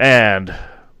 And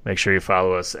make sure you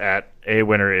follow us at A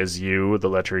Winner Is You, the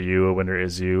letter U, A Winner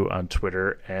Is You, on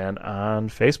Twitter and on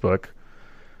Facebook.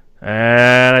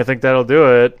 And I think that'll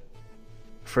do it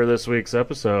for this week's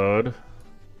episode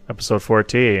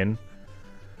 14.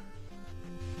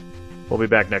 We'll be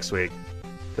back next week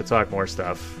to talk more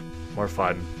stuff, more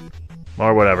fun,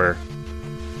 more whatever.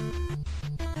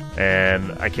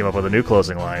 And I came up with a new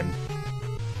closing line,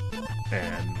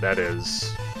 and that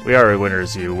is, we are A Winner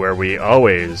Is You, where we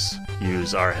always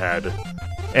use our head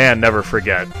and never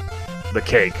forget the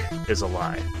cake is a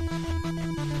lie.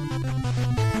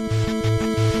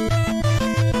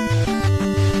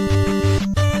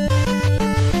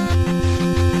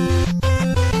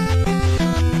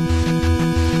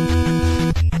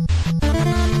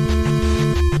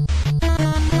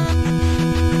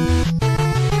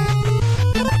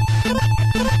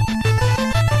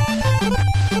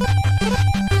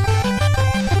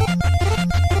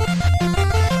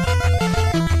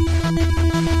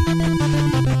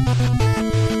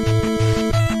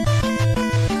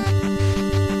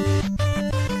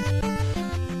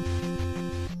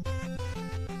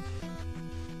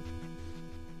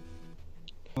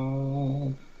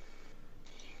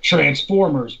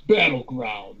 Transformers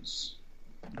Battlegrounds.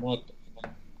 What the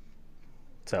fuck?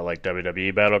 Is that like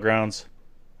WWE Battlegrounds?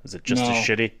 Is it just as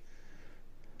shitty?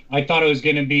 I thought it was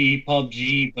going to be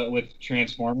PUBG, but with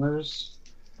Transformers.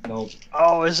 Nope.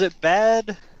 Oh, is it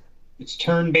bad? It's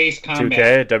turn-based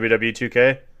combat. 2K? WWE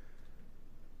 2K?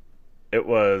 It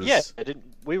was... Yeah,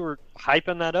 we were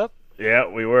hyping that up. Yeah,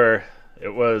 we were.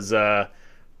 It was...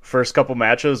 First couple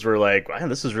matches were like, wow,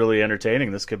 this is really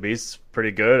entertaining. This could be pretty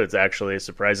good. It's actually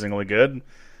surprisingly good.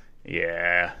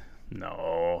 Yeah,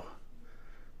 no.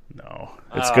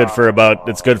 It's good for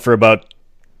about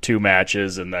 2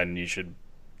 matches, and then you should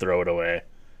throw it away.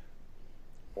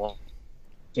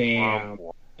 Damn.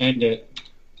 End it.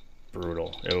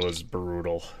 Brutal. It was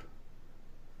brutal.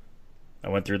 I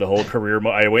went through the whole career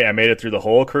mode. I made it through the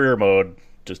whole career mode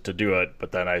just to do it,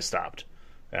 but then I stopped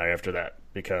after that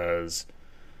because...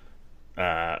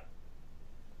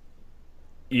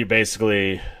 you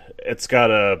basically, it's got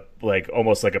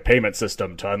almost like a payment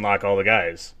system to unlock all the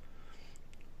guys.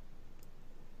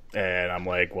 And I'm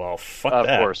like, well, fuck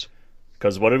that. Of course.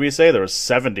 Because what did we say? There was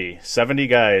 70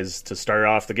 guys to start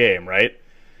off the game, right?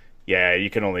 Yeah,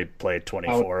 you can only play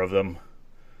 24 of them.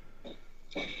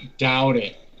 Doubt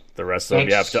it. The rest of them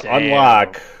you have to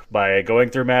unlock by going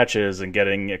through matches and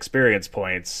getting experience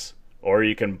points. Or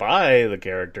you can buy the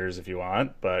characters if you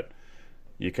want, but...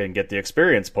 you can get the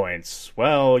experience points.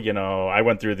 Well, I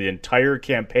went through the entire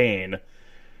campaign,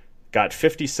 got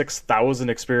 56,000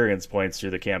 experience points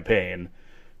through the campaign.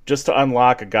 Just to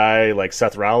unlock a guy like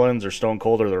Seth Rollins or Stone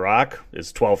Cold or The Rock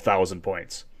is 12,000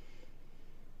 points.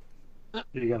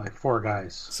 You got like 4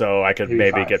 guys. So I could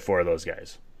maybe get 4 of those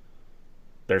guys.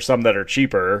 There's some that are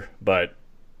cheaper, but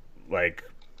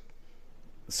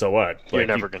so what? You're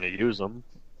never going to use them.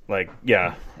 I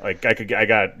got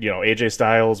AJ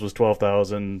Styles was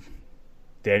 12,000,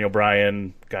 Daniel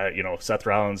Bryan got Seth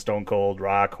Rollins, Stone Cold,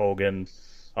 Rock, Hogan,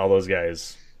 all those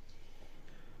guys.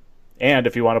 And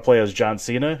if you want to play as John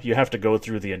Cena, you have to go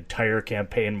through the entire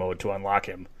campaign mode to unlock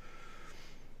him.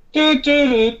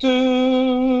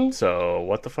 So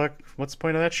what the fuck? What's the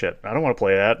point of that shit? I don't want to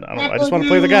play that. I just want to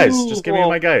play the guys. Just give me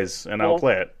my guys, and I'll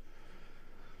play it.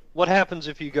 What happens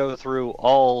if you go through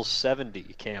all 70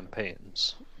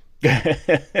 campaigns?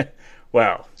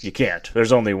 Well, you can't.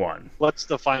 There's only one. What's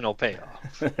the final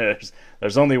payoff?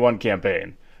 there's only one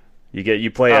campaign.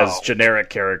 You play as generic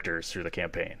characters through the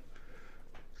campaign.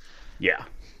 Yeah.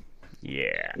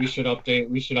 We should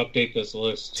update this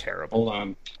list. Terrible. Hold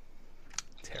on.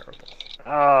 Terrible.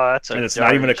 Oh, that's and it's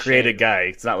not even a created guy.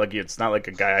 It's not like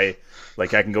a guy.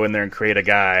 Like I can go in there and create a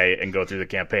guy and go through the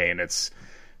campaign.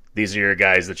 These are your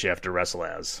guys that you have to wrestle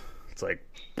as. It's like.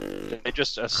 They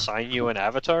just assign you an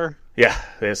avatar? Yeah,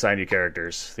 they assign you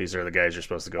characters. These are the guys you're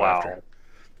supposed to go after.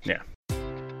 Yeah.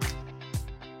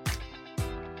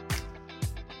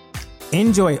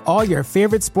 Enjoy all your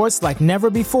favorite sports like never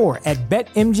before at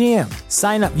BetMGM.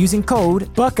 Sign up using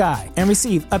code Buckeye and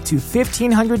receive up to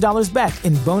 $1,500 back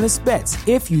in bonus bets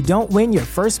if you don't win your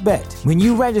first bet. When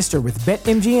you register with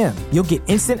BetMGM, you'll get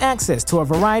instant access to a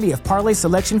variety of parlay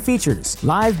selection features,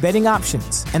 live betting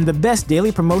options, and the best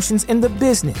daily promotions in the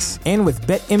business. And with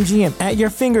BetMGM at your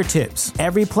fingertips,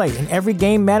 every play and every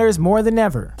game matters more than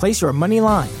ever. Place your money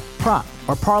line, prop,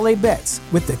 or parlay bets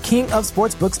with the king of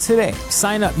sportsbooks today.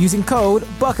 Sign up using code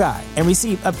Buckeye and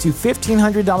receive up to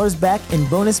 $1,500 back in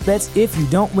bonus bets if you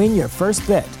don't win your first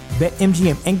bet.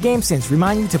 BetMGM and GameSense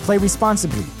remind you to play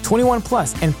responsibly. 21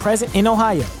 plus and present in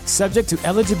Ohio, subject to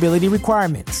eligibility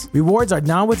requirements. Rewards are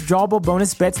non-withdrawable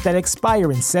bonus bets that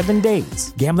expire in 7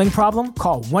 days. Gambling problem?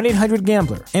 Call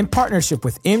 1-800-GAMBLER. In partnership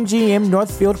with MGM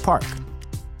Northfield Park.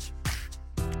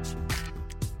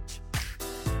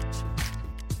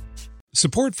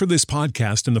 Support for this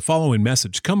podcast and the following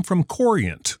message come from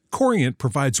Corient. Corient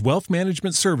provides wealth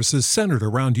management services centered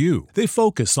around you. They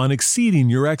focus on exceeding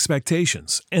your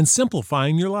expectations and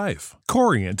simplifying your life.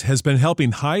 Corient has been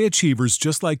helping high achievers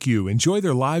just like you enjoy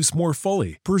their lives more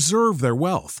fully, preserve their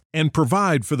wealth, and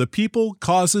provide for the people,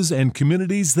 causes, and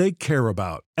communities they care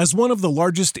about. As one of the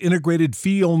largest integrated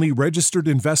fee-only registered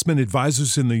investment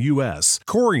advisors in the U.S.,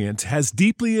 Corient has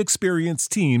deeply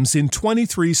experienced teams in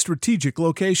 23 strategic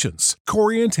locations.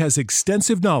 Corient has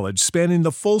extensive knowledge spanning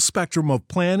the full spectrum of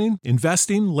planning,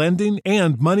 investing, lending,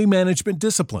 and money management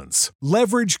disciplines.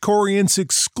 Leverage Corient's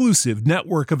exclusive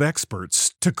network of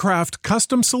experts to craft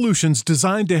custom solutions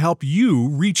designed to help you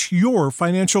reach your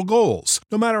financial goals,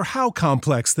 no matter how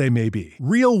complex they may be.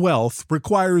 Real wealth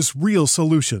requires real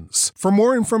solutions. For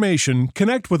more information,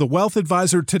 connect with a wealth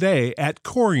advisor today at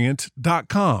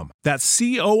Corient.com. That's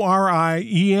Corient.com.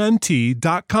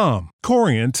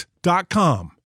 Corient.com.